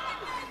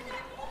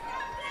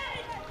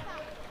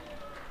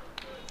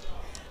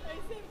 I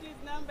saved this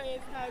number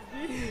as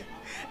Happy.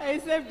 I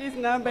saved this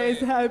number as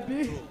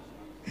Happy.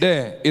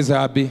 There is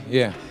Habi.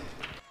 Yeah.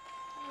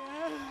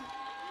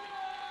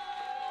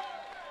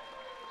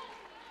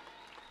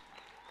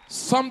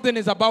 Something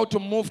is about to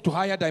move to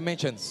higher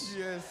dimensions.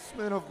 Yes,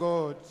 man of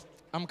God.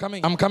 I'm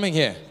coming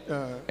here.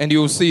 Yeah. And you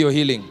will see your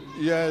healing.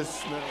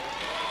 Yes, man.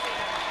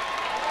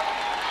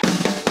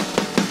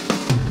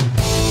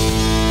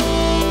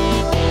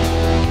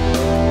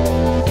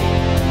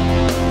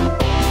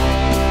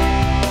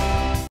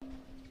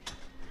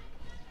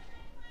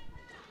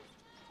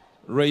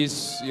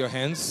 Raise your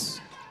hands.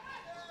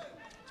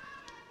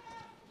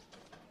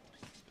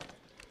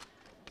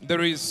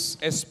 There is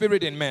a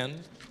spirit in man.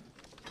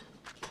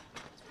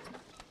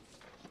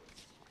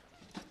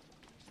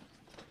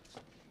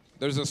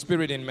 There's a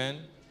spirit in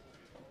man.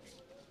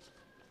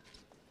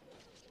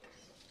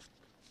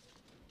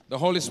 The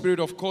Holy Spirit,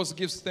 of course,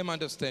 gives them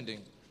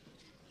understanding.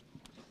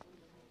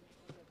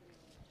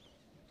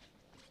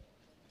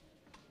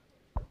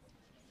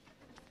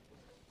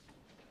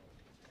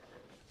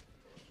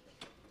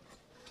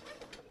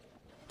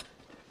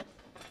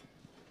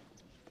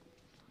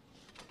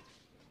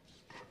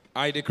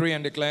 I decree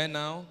and declare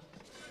now,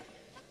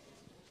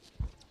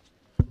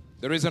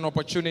 there is an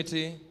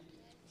opportunity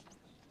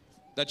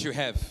that you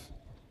have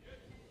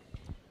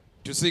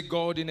to see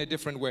God in a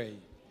different way.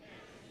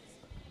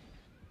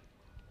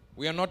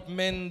 We are not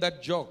men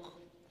that joke.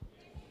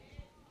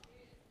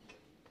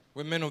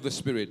 We're men of the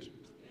Spirit.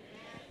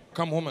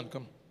 Come, woman,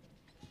 come.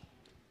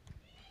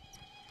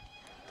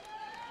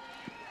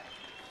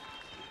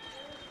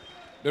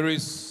 There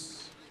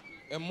is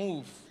a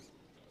move.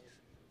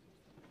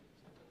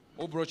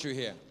 Who brought you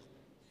here?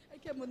 I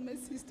came with my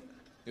sister.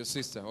 Your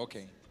sister,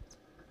 okay.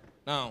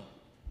 Now,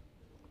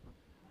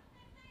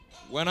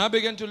 when I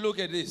began to look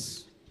at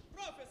this,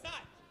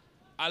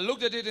 I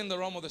looked at it in the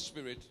realm of the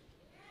Spirit.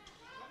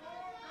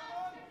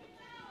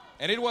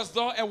 And it was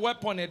though a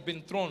weapon had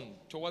been thrown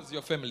towards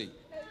your family.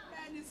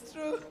 Amen. It's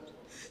true.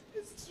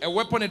 It's true. A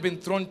weapon had been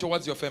thrown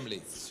towards your family.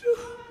 It's true.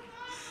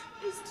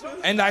 It's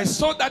true. And I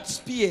saw that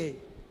spear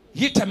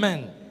hit a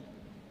man.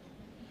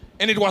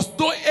 And it was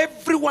though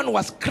everyone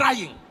was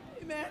crying.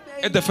 Amen.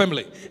 At the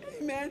family.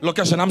 Amen.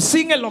 Location. I'm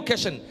seeing a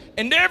location.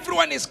 And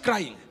everyone is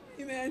crying.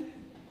 Amen.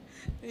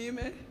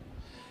 Amen.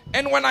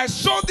 And when I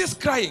saw this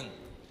crying,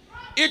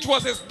 it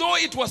was as though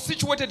it was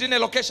situated in a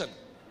location.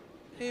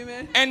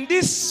 Amen. And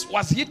this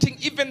was hitting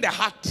even the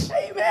heart.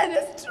 Amen.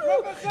 It's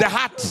true. The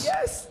heart.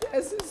 Yes.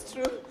 Yes, it's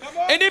true.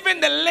 And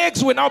even the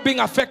legs were now being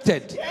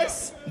affected.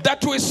 Yes.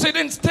 That to a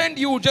certain extent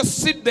you would just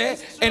sit there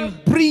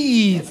and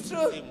breathe. It's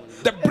true.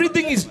 The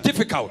breathing is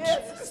difficult.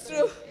 Yes, it's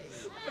true.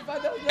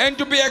 And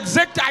to be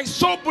exact, I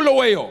saw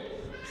Bulawayo.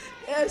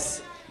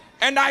 Yes.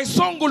 And I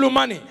saw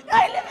Ngulumani.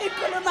 I live in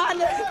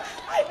Kulumane.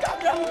 I come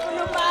from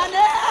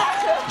Kulumane.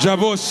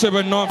 Javo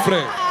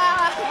Sebenofre. I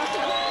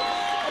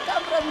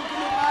come from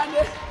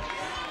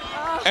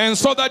Kulumane. And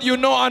so that you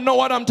know, I know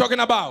what I'm talking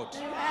about.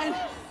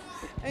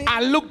 Amen.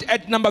 I looked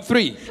at number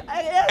 3.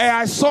 Yes. And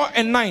I saw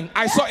a 9.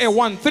 I saw a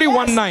 1.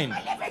 319. I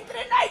live in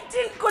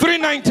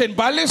 319 319.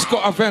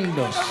 Balisco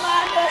Avendos.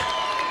 Kulumane.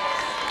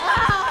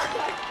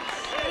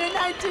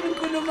 319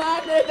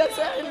 Kulumane. That's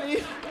where I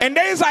live. And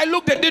as I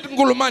looked at it in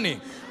Ngulumani,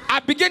 I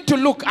began to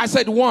look. I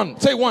said 1.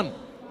 Say 1.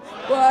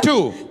 1,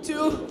 2,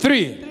 2,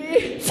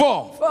 3,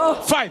 4,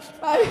 5,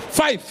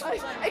 5.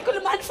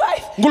 Kulumane 5.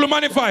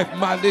 Ngulumani 5.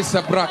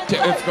 Malisa Brate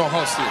Efno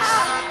Horses.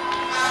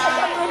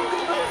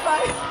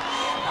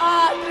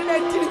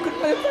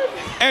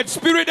 At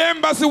Spirit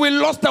Embassy, we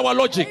lost our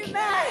logic.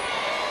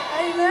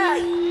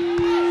 Amen.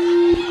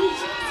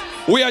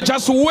 We are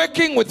just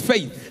working with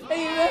faith.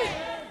 Amen.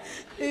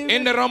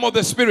 In the realm of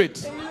the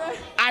Spirit.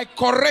 I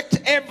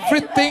correct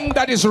everything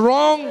that is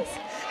wrong.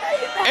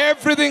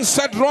 Everything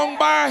said wrong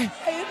by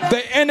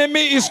the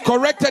enemy is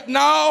corrected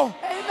now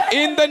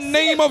in the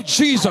name of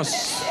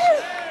Jesus.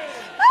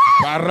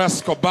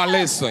 Parasko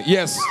Balesa.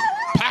 Yes.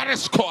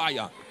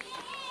 Paraskoaya.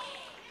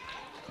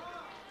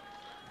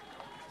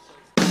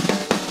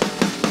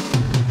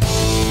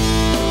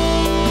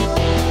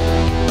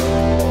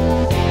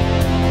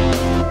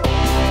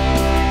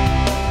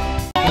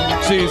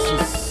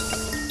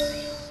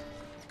 Jesus.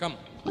 Come.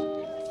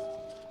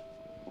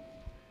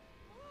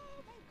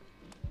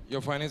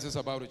 Your finances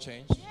are about to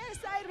change. Yes,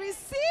 I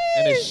receive.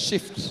 And a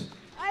shift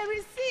I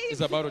receive.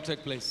 is about to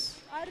take place.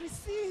 I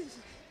receive.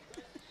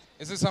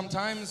 You see,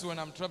 sometimes when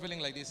I'm traveling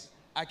like this,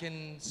 I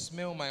can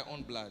smell my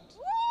own blood.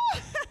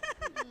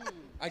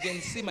 I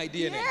can see my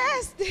DNA.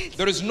 Yes, Daddy.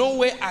 There is no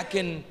way I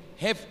can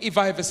have, if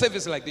I have a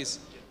service like this,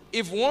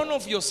 if one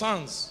of your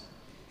sons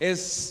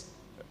has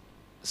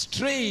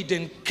strayed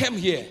and came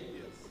here,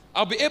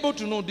 I'll be able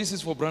to know this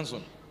is for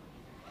Branson.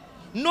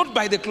 Not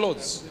by the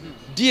clothes.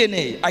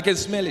 DNA, I can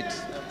smell it.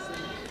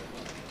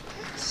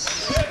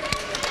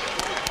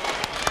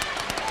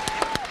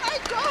 My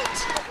God.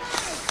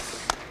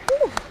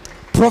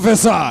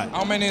 Prophesy.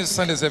 How many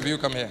Sundays have you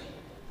come here?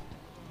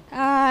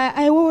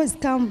 I always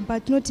come,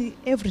 but not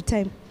every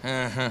time.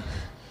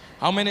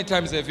 How many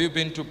times have you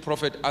been to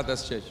Prophet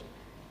Others Church?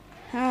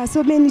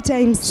 So many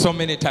times. So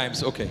many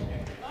times, okay.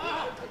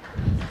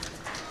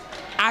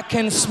 I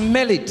can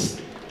smell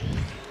it.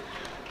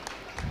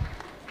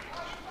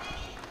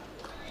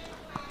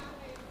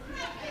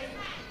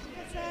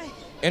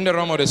 In the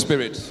realm of the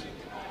Spirit.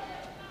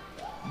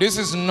 This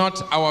is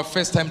not our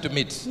first time to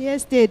meet.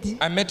 Yes, Daddy.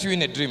 I met you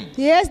in a dream.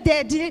 Yes,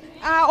 Daddy.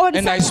 On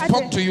And I Saturday.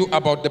 spoke to you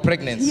about the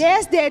pregnancy.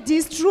 Yes, Daddy,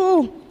 it's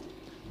true.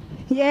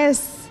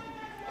 Yes.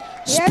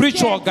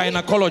 Spiritual Yes, Daddy.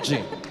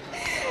 gynecology.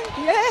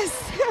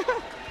 Yes.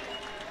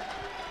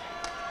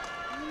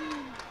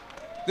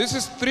 This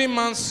is 3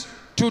 months,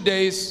 2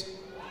 days.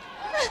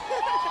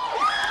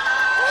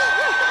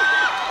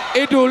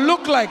 It will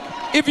look like,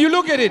 if you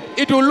look at it,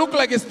 it will look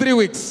like it's 3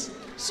 weeks.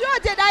 Sure,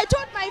 Dad. I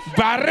told my friend.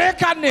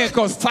 Bareka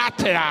neko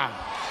satea.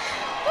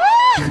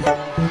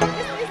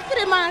 It's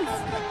 3 months.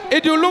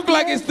 It will look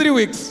like it's 3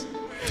 weeks.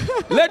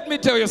 Let me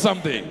tell you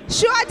something.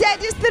 Sure, Dad.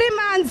 It's 3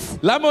 months.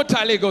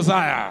 Lamotali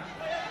gozaya.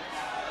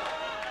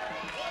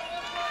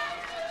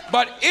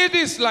 But it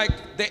is like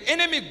the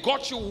enemy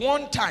got you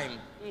one time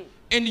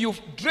and you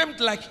dreamt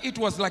like it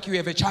was like you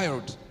have a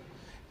child.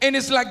 And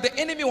it's like the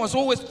enemy was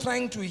always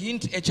trying to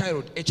hint a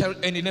child,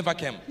 and it never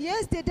came.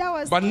 Yes, Dad. I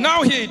was. But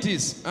now here it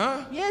is.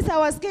 Huh? Yes, I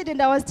was scared,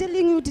 and I was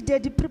telling you,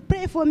 Daddy,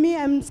 pray for me.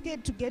 I'm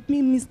scared to get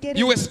me miscarriage.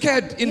 You were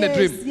scared in the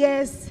dream.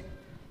 Yes.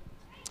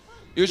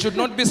 You should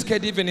not be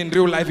scared even in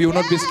real life. You will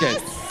not be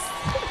scared.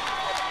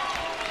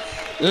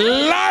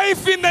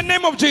 Life in the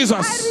name of Jesus.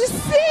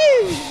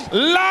 I receive.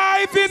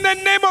 Life in the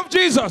name of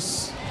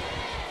Jesus.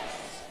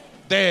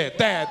 There.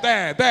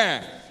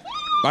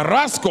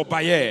 Barasco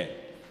Baye.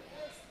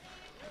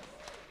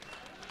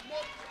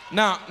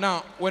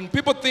 Now, when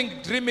people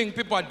think dreaming,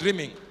 people are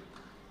dreaming.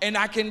 And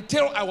I can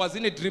tell I was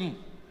in a dream,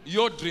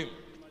 your dream.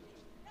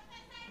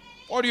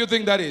 What do you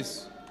think that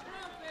is?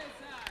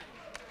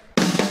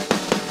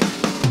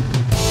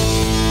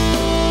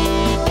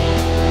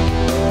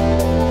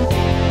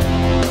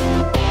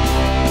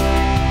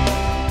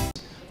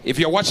 If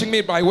you're watching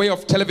me by way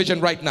of television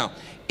right now,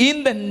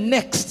 in the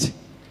next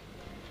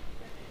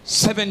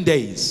 7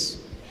 days,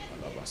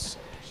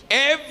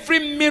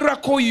 every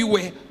miracle you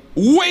were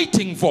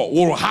waiting for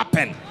will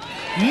happen.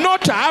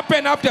 Not to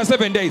happen after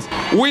 7 days.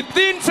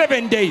 Within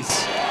 7 days.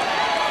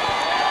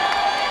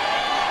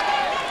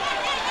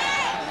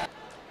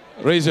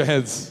 Raise your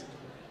heads.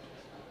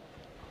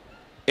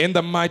 In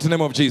the mighty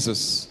name of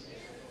Jesus.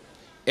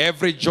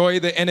 Every joy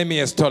the enemy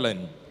has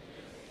stolen,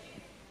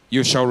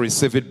 you shall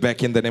receive it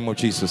back in the name of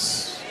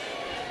Jesus.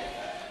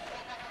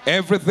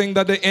 Everything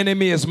that the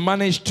enemy has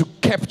managed to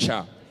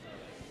capture,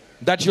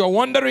 that you are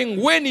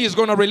wondering when he is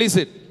going to release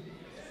it,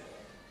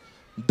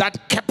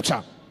 that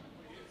capture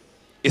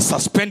is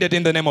suspended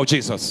in the name of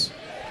Jesus.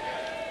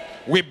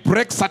 We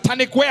break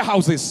satanic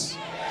warehouses.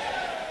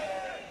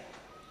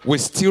 We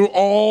steal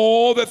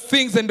all the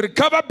things and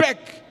recover back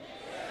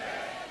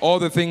all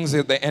the things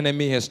that the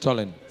enemy has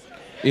stolen.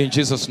 In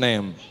Jesus'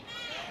 name.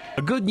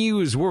 A Good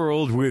News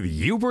World with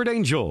Uebert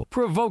Angel,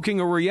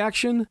 provoking a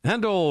reaction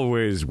and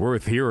always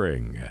worth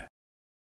hearing.